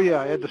 Oh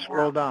yeah, I had to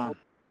scroll down.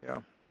 Yeah.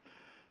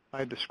 I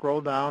had to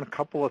scroll down a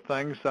couple of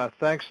things.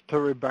 Thanks to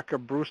Rebecca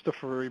Brewster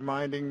for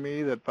reminding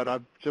me that, but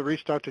I've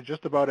reached out to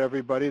just about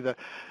everybody. The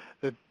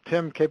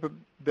TIM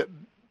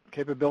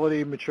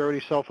capability maturity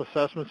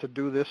self-assessments are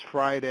due this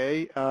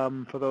Friday.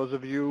 For those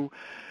of you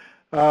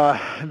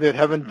that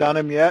haven't done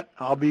them yet,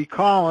 I'll be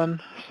calling.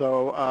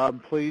 So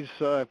please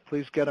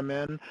get them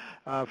in.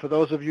 For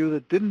those of you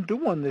that didn't do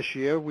one this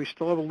year, we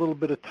still have a little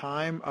bit of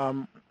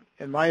time.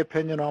 In my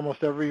opinion,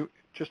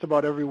 just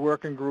about every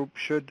working group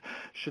should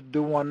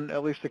do one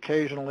at least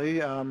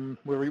occasionally.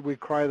 We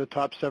require the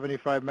top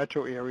 75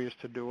 metro areas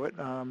to do it.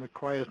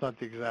 Require is not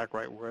the exact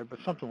right word, but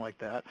something like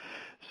that.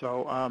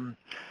 So,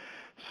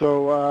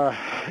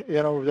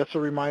 that's a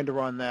reminder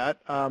on that.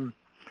 I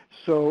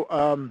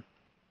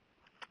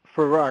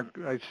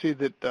see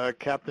that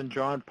Captain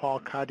John Paul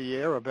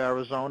Cartier of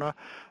Arizona,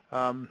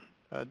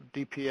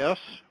 DPS,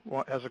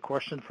 has a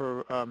question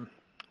for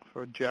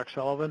Jack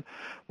Sullivan.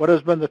 What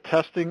has been the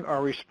testing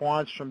or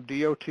response from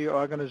DOT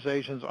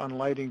organizations on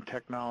lighting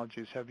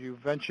technologies? Have you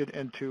ventured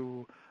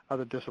into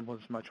other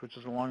disciplines much, which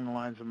is along the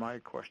lines of my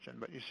question?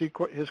 But you see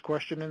his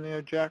question in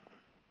there, Jack?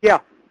 Yeah.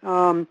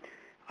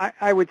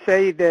 I would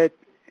say that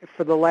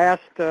for the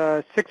last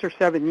 6 or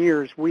 7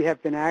 years, we have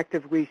been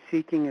actively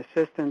seeking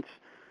assistance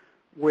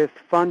with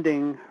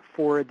funding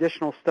for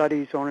additional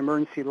studies on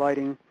emergency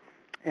lighting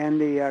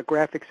and the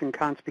graphics and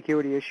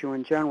conspicuity issue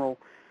in general.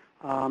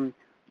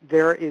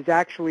 There is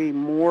actually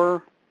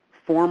more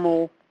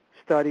formal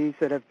studies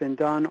that have been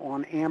done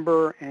on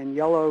amber and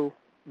yellow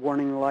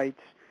warning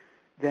lights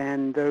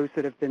than those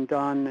that have been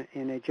done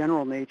in a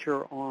general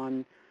nature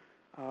on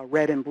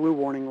red and blue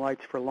warning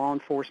lights for law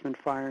enforcement,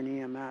 fire, and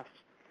EMS.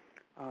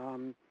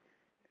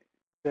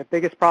 The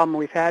biggest problem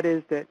we've had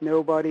is that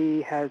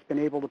nobody has been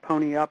able to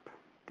pony up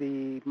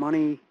the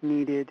money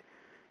needed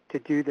to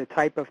do the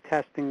type of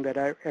testing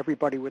that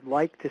everybody would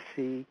like to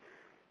see.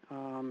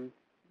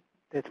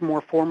 It's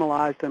more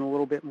formalized and a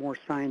little bit more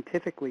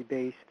scientifically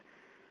based.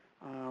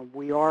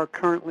 We are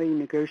currently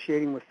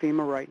negotiating with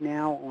FEMA right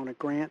now on a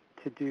grant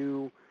to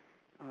do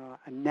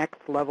a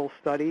next level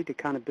study to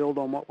kind of build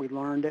on what we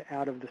learned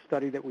out of the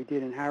study that we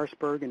did in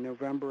Harrisburg in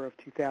November of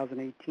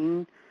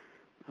 2018.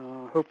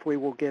 Hopefully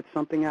we'll get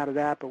something out of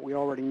that, but we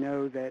already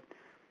know that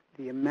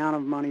the amount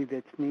of money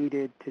that's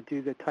needed to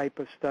do the type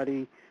of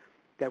study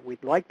that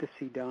we'd like to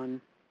see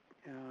done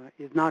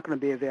is not going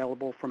to be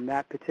available from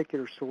that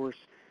particular source,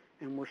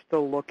 and we're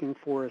still looking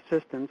for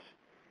assistance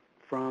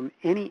from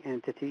any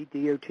entity,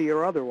 DOT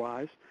or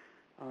otherwise,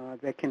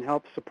 that can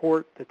help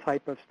support the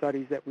type of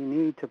studies that we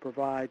need to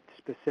provide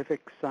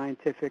specific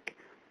scientific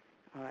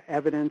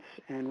evidence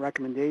and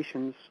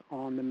recommendations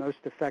on the most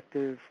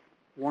effective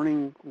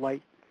warning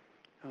light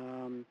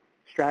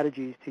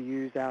strategies to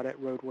use out at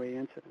roadway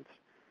incidents.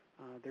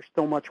 There's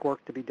still much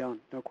work to be done,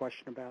 no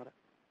question about it.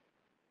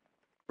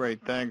 Great,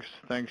 thanks,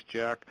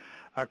 Jack.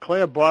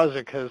 Claire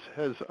Bozic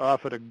has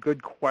offered a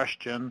good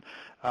question.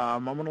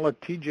 I'm going to let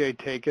TJ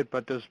take it,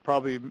 but there's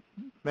probably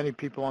many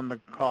people on the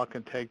call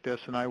can take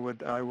this, and I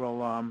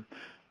will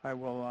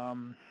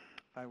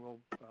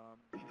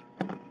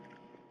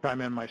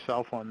chime in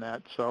myself on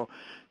that. So,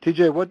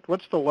 TJ,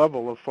 what's the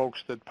level of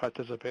folks that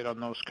participate on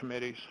those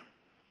committees?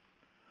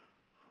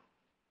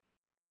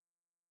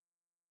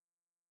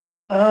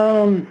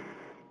 On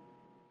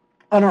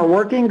our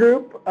working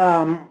group,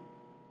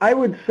 I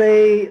would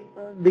say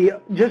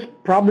just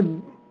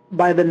probably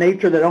by the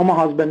nature that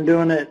Omaha's been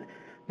doing it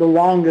the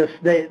longest,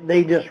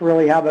 they just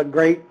really have a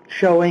great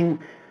showing.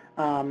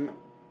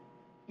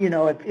 You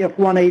know, if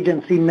one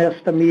agency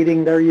missed a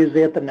meeting, they're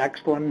usually at the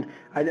next one.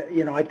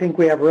 I think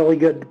we have really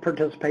good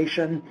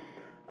participation.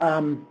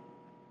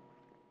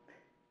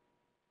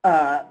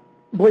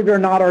 Believe it or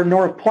not, our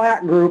North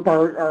Platte group,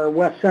 our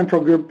West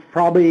Central group,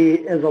 probably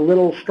is a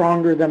little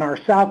stronger than our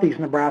Southeast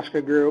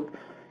Nebraska group.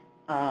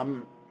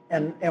 And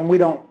we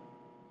don't,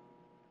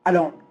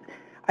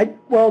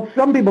 well,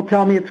 some people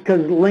tell me it's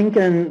because the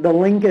Lincoln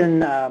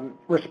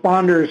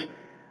responders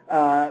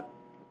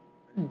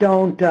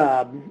don't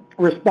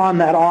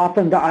respond that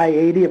often to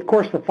I-80. Of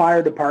course, the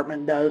fire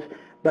department does,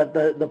 but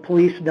the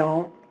police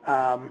don't.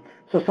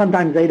 So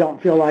sometimes they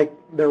don't feel like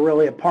they're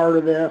really a part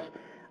of this.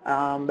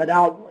 But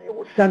out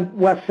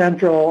West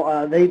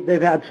Central,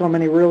 they've had so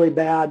many really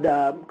bad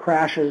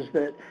crashes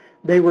that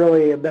they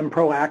really have been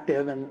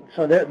proactive, and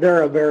so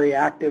they're a very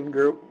active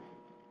group.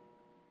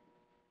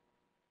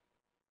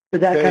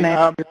 Did that kind of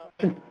answer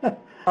your question?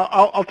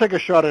 I'll take a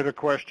shot at a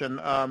question.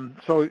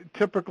 So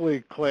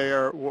typically,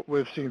 Claire, what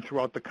we've seen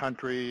throughout the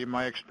country,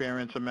 my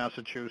experience in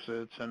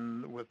Massachusetts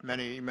and with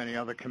many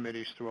other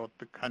committees throughout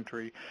the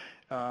country,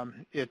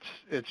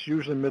 it's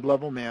usually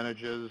mid-level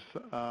managers.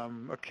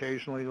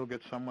 Occasionally, you'll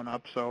get someone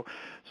up. So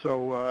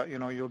you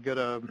know, you'll get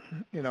a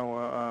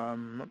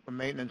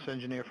maintenance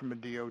engineer from a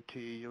DOT.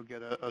 You'll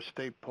get a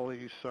state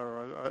police,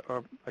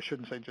 or I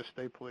shouldn't say just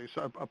state police,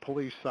 a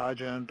police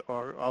sergeant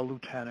or a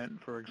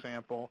lieutenant, for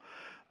example.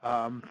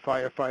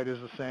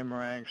 Firefighters the same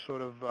rank,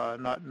 sort of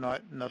not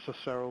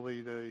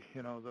necessarily the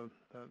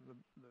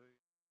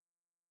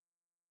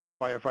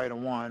firefighter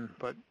one,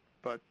 but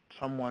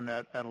someone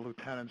at a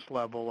lieutenant's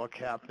level or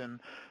captain.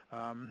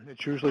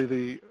 It's usually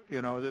the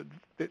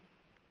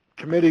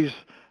committees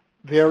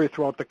vary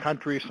throughout the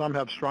country. Some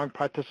have strong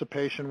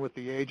participation with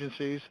the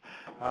agencies.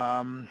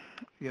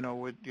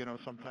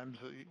 Sometimes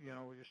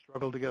you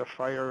struggle to get a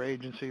fire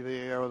agency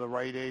there or the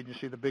right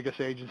agency, the biggest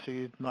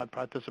agency not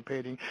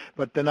participating.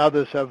 But then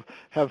others have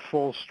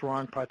full,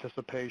 strong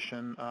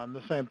participation.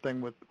 The same thing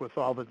with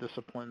all the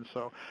disciplines.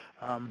 So,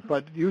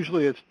 but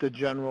usually it's the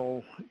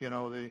general,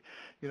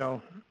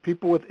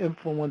 people with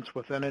influence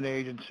within an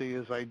agency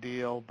is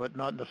ideal, but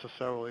not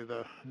necessarily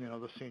the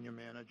senior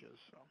managers.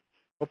 So.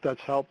 Hope that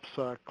helps,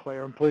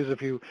 Claire. And please, if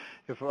you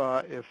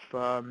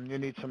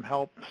need some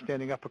help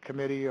standing up a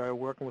committee or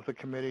working with a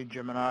committee,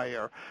 Jim and I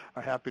are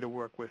happy to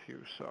work with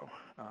you. So,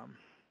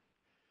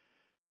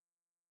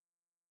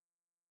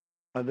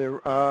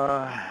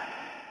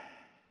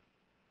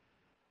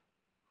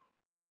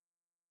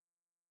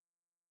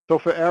 so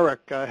for Eric,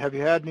 have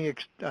you had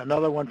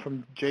another one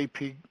from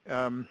JP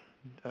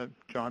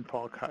John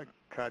Paul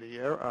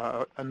Cartier,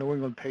 a New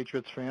England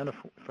Patriots fan, a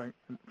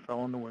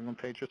fellow New England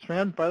Patriots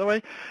fan, by the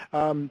way.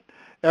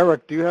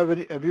 Eric,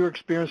 have you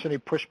experienced any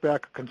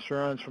pushback or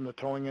concerns from the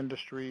towing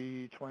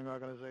industry, towing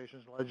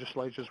organizations,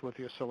 legislatures with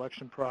your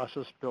selection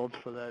process built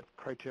for that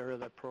criteria,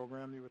 that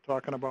program you were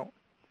talking about?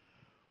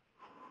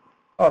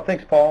 Oh,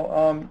 thanks,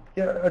 Paul.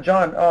 Yeah,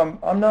 John,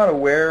 I'm not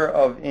aware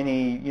of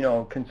any,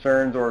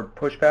 concerns or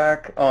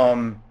pushback.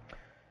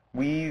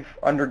 We've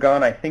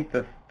undergone, I think,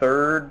 the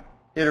third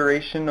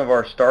iteration of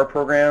our STAR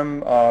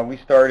program. We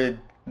started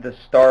the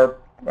STAR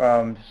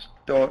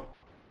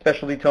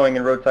Specialty Towing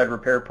and Roadside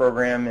Repair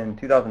program in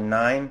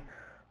 2009.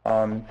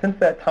 Since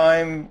that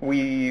time,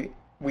 we've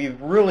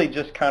really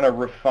just kind of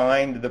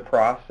refined the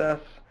process.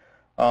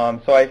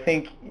 So I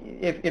think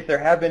if there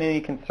have been any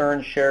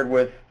concerns shared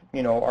with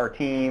our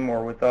team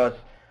or with us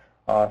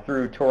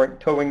through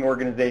towing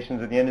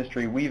organizations of the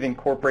industry, we've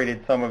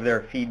incorporated some of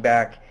their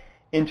feedback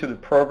into the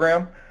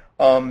program.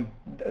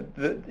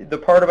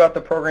 The part about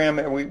the program,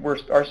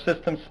 our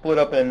system's split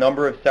up in a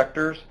number of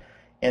sectors,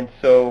 and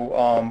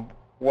so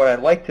what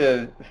I'd like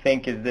to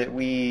think is that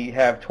we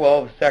have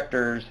 12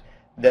 sectors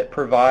that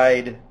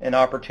provide an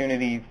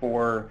opportunity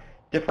for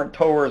different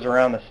towers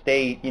around the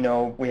state.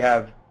 We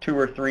have 2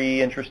 or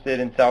 3 interested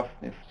in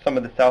some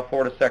of the South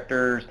Florida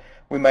sectors.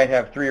 We might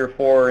have 3 or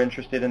 4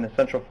 interested in the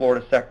Central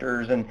Florida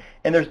sectors, and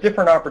there's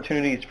different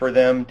opportunities for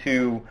them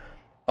to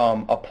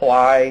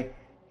apply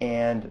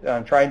and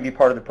try and be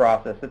part of the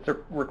process. It's a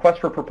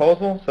request for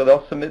proposal, so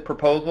they'll submit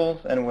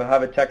proposals, and we'll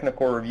have a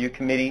technical review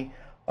committee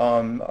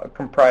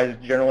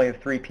comprised generally of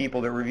 3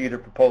 people that review the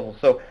proposals.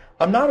 So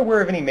I'm not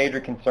aware of any major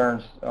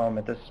concerns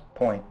at this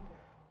point.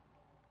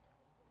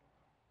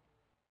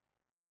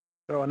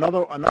 So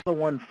another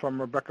one from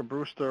Rebecca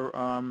Brewster.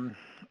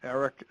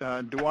 Eric,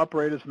 do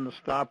operators in the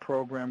STAR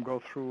program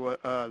go through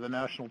the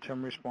National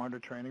TIM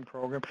Responder Training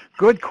Program?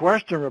 Good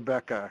question,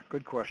 Rebecca.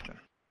 Good question.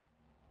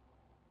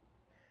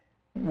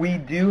 We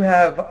do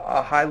have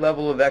a high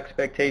level of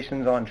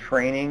expectations on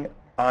training.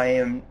 I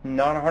am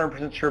not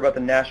 100% sure about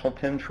the National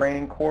TIM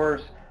training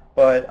course.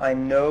 but I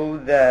know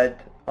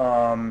that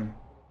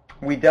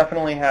we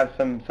definitely have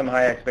some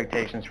high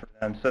expectations for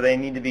them. So they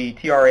need to be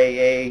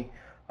TRAA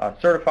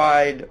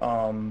certified,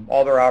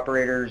 all their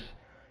operators.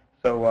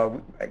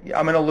 So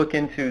I'm going to look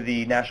into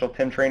the National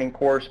TIM training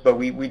course, but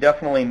we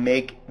definitely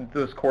make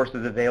those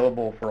courses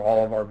available for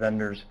all of our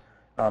vendors,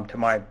 to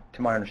my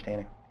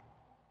understanding.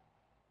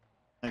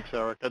 Thanks,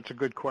 Eric. That's a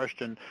good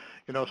question.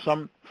 You know,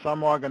 some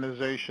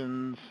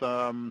organizations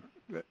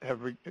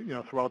have,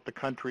 throughout the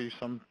country,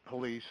 some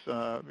police,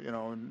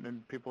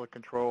 and people that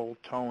control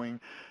towing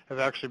have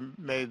actually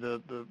made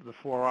the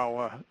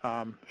 4-hour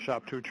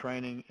SHOP 2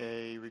 training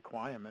a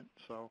requirement.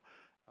 So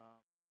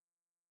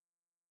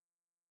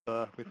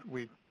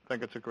we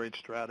think it's a great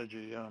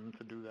strategy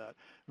to do that.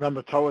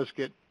 Remember, towers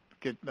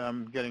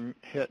getting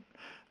hit,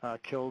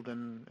 killed,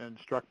 and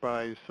struck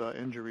by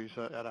injuries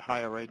at a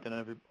higher rate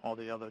than all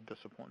the other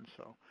disciplines.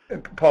 So,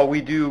 Paul,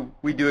 we do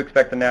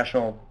expect the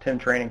national TIM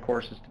training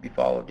courses to be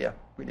followed. Yeah,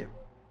 we do.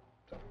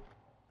 So.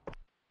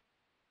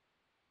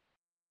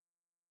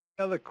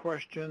 Other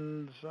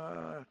questions?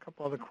 A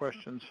couple other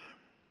questions.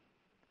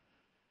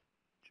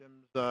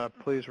 Jim's,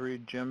 please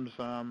read Jim's.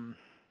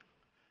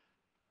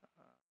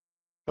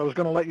 I was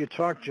going to let you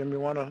talk, Jim. You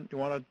want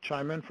to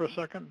chime in for a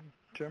second,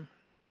 Jim?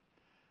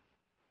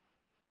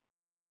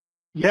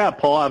 Yeah,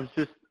 Paul, I was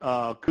just,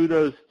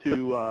 kudos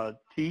to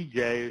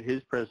TJ,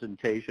 his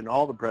presentation,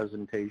 all the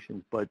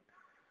presentations, but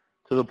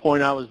to the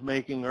point I was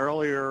making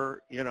earlier,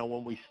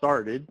 when we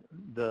started,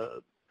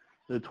 the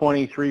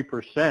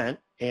 23%,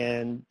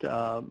 and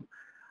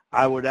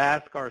I would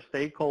ask our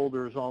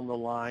stakeholders on the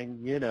line,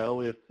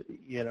 if,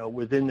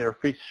 within their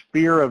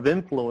sphere of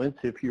influence,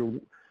 if you're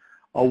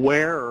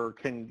aware or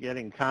can get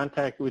in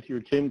contact with your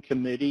TIM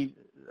committee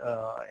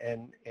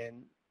and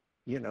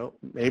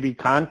maybe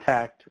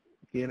contact,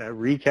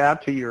 reach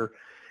out to your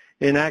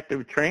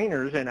inactive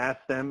trainers and ask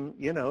them,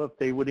 if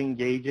they would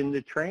engage in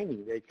the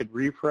training. They could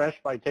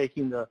refresh by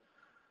taking the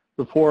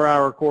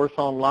 4-hour course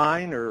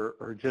online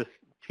or just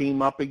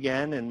team up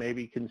again and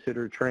maybe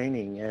consider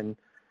training. And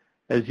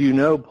as you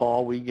know,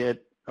 Paul, we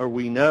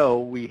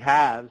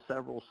have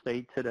several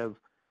states that have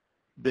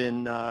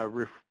been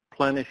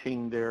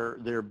replenishing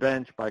their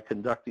bench by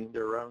conducting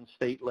their own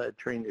state-led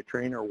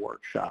train-the-trainer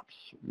workshops,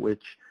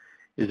 which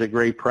is a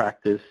great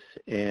practice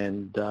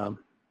and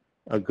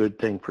a good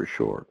thing for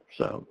sure.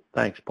 So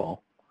thanks,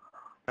 Paul.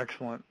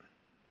 Excellent.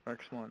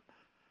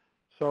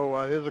 So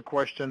here's a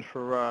question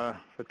for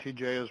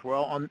TJ as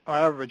well. On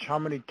average, how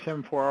many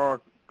TIM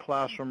 4-hour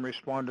classroom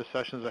responder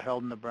sessions are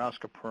held in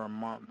Nebraska per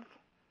month?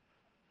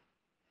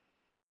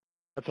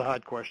 That's a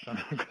hard question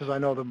because I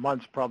know the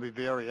months probably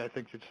vary. I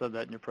think you said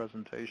that in your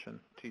presentation,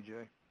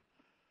 TJ.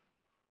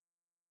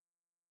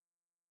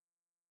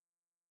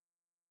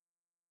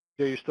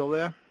 Are you still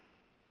there?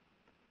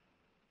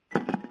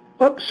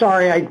 Oops,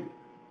 sorry, I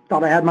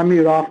thought I had my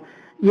mute off.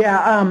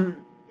 Yeah,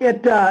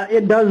 it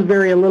does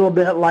vary a little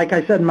bit, like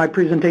I said in my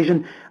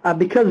presentation,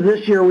 because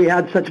this year we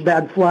had such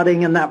bad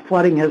flooding, and that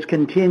flooding has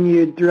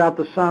continued throughout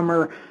the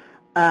summer.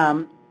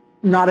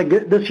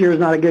 This year is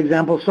not a good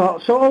example.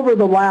 So over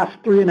the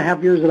last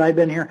 3.5 years that I've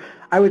been here,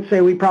 I would say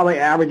we probably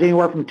average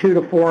anywhere from 2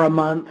 to 4 a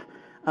month.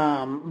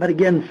 But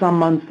again, some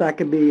months that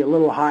could be a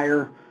little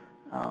higher.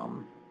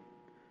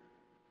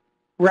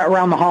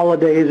 Around the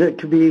holidays, it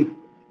could be.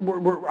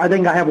 I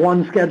think I have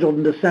one scheduled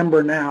in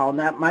December now, and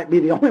that might be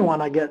the only one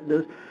I get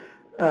this,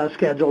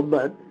 scheduled.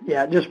 But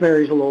yeah, it just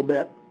varies a little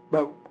bit.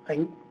 But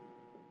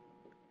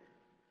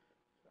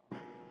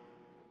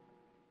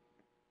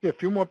Yeah, a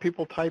few more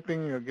people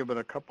typing. I'll give it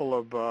a couple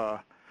of.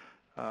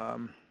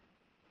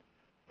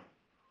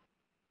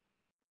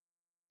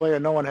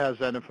 No one has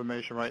that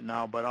information right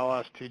now, but I'll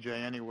ask TJ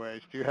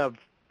anyways. Do you have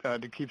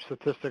to keep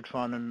statistics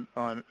on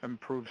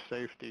improved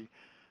safety?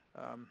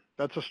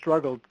 That's a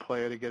struggle,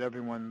 Claire, to get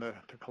everyone to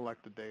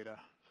collect the data.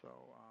 So.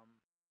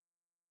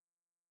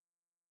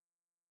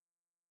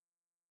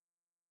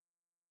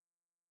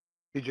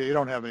 TJ, you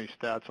don't have any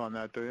stats on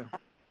that, do you?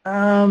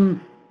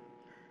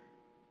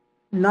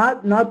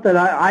 Not that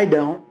I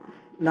don't.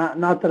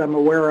 Not that I'm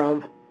aware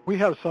of. We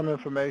have some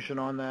information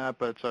on that,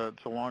 but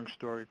it's a long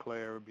story.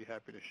 Claire would be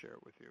happy to share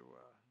it with you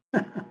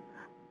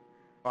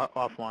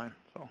offline.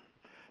 So,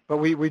 but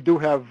we do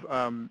have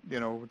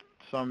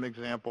some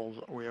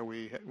examples where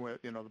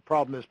the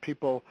problem is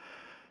people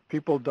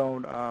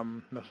don't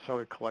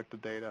necessarily collect the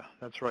data.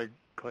 That's right,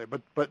 Claire.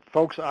 But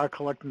folks are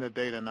collecting the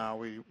data now.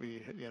 We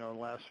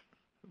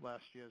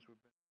last years we've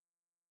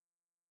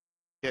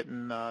been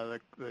getting the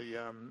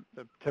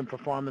TIM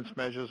performance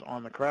measures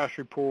on the crash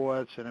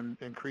reports, and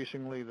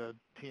increasingly the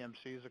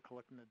TMCs are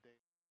collecting the data.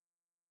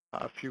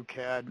 A few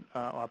CAD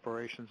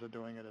operations are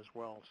doing it as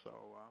well. So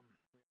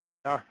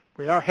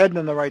we are heading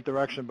in the right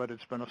direction, but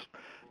it's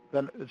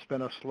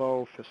been a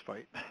slow fist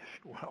fight, if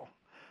you will.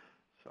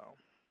 So,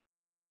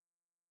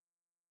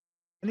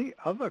 any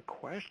other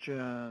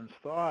questions,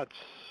 thoughts?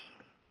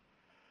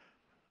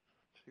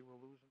 Let's see, we're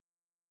losing.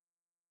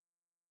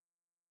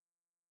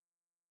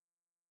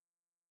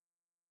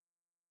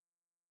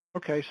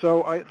 Okay,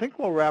 so I think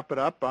we'll wrap it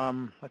up.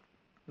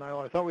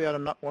 Nyla, I thought we had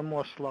one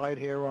more slide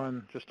here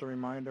on just a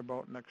reminder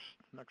about next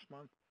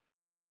month.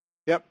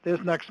 Yep, there's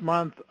next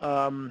month.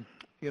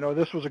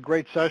 This was a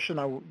great session.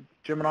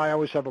 Jim and I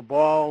always have a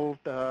ball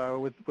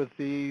with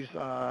these.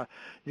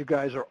 You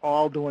guys are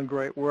all doing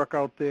great work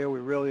out there. We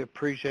really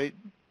appreciate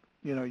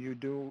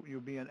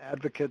you being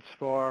advocates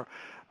for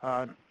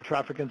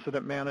traffic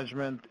incident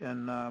management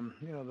and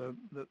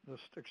the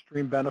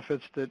extreme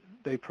benefits that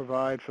they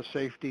provide for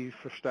safety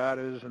for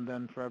starters, and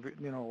then for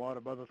a lot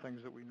of other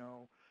things that we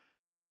know.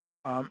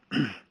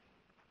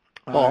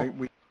 Paul?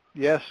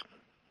 Yes.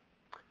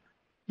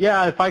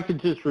 Yeah, if I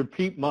could just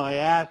repeat my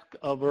ask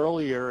of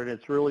earlier, and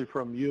it's really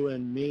from you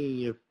and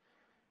me,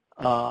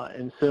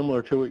 and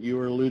similar to what you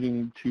were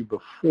alluding to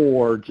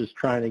before, just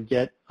trying to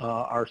get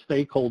our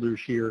stakeholders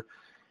here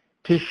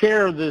to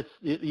share the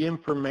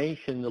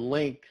information, the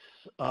links.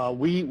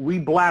 We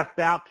blast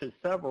out to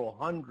several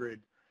hundred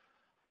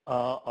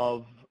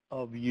of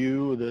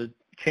you, the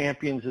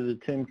champions of the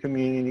TIM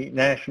community,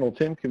 national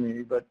TIM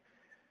community, but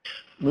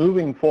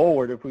moving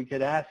forward, if we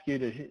could ask you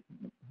to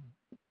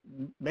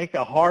make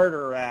a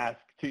harder ask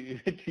to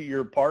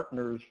your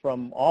partners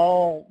from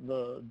all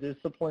the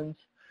disciplines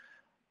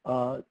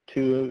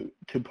to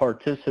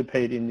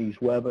participate in these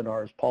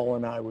webinars, Paul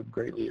and I would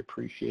greatly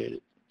appreciate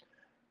it.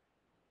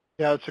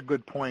 Yeah, that's a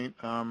good point.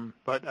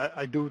 But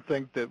I do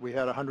think that we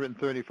had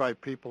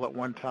 135 people at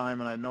one time,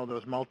 and I know there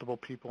was multiple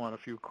people on a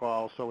few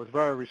calls, so it's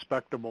very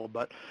respectable.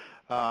 But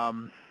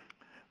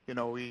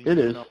It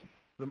is.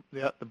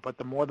 But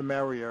the more the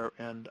merrier,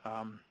 and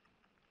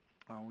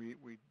we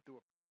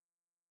do.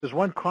 There's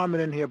one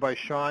comment in here by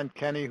Sean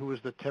Kenny, who is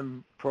the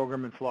TIM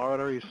program in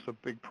Florida. He's a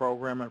big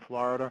program in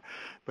Florida,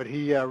 but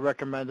he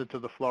recommended to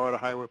the Florida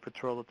Highway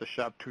Patrol that the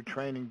SHOP 2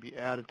 training be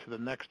added to the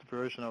next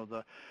version of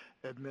the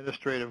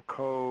Administrative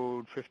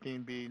Code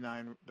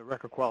 15B9, the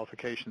record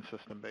qualification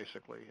system,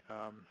 basically.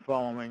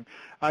 Following,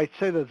 I'd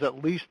say there's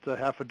at least a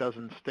half a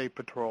dozen state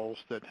patrols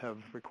that have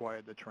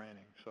required the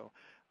training. So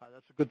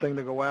that's a good thing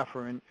to go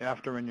after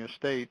in your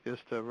state, is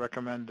to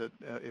recommend that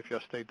if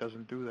your state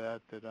doesn't do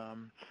that, that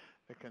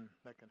that can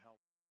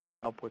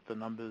help with the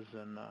numbers,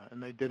 and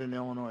they did in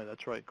Illinois.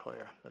 That's right,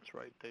 Claire. That's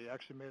right. They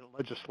actually made a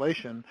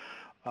legislation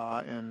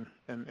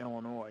in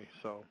Illinois.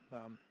 So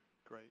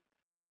great.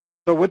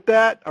 So with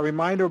that, a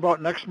reminder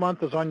about next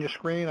month is on your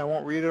screen. I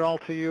won't read it all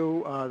to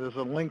you. There's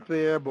a link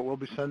there, but we'll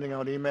be sending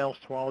out emails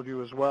to all of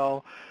you as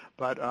well.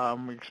 But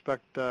we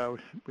expect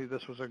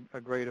this was a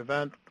great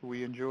event.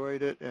 We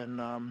enjoyed it,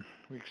 and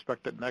we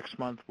expect that next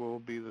month will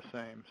be the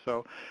same.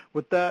 So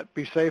with that,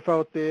 be safe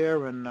out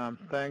there, and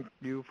thank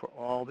you for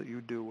all that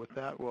you do. With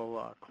that,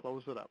 we'll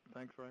close it up.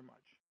 Thanks very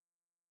much.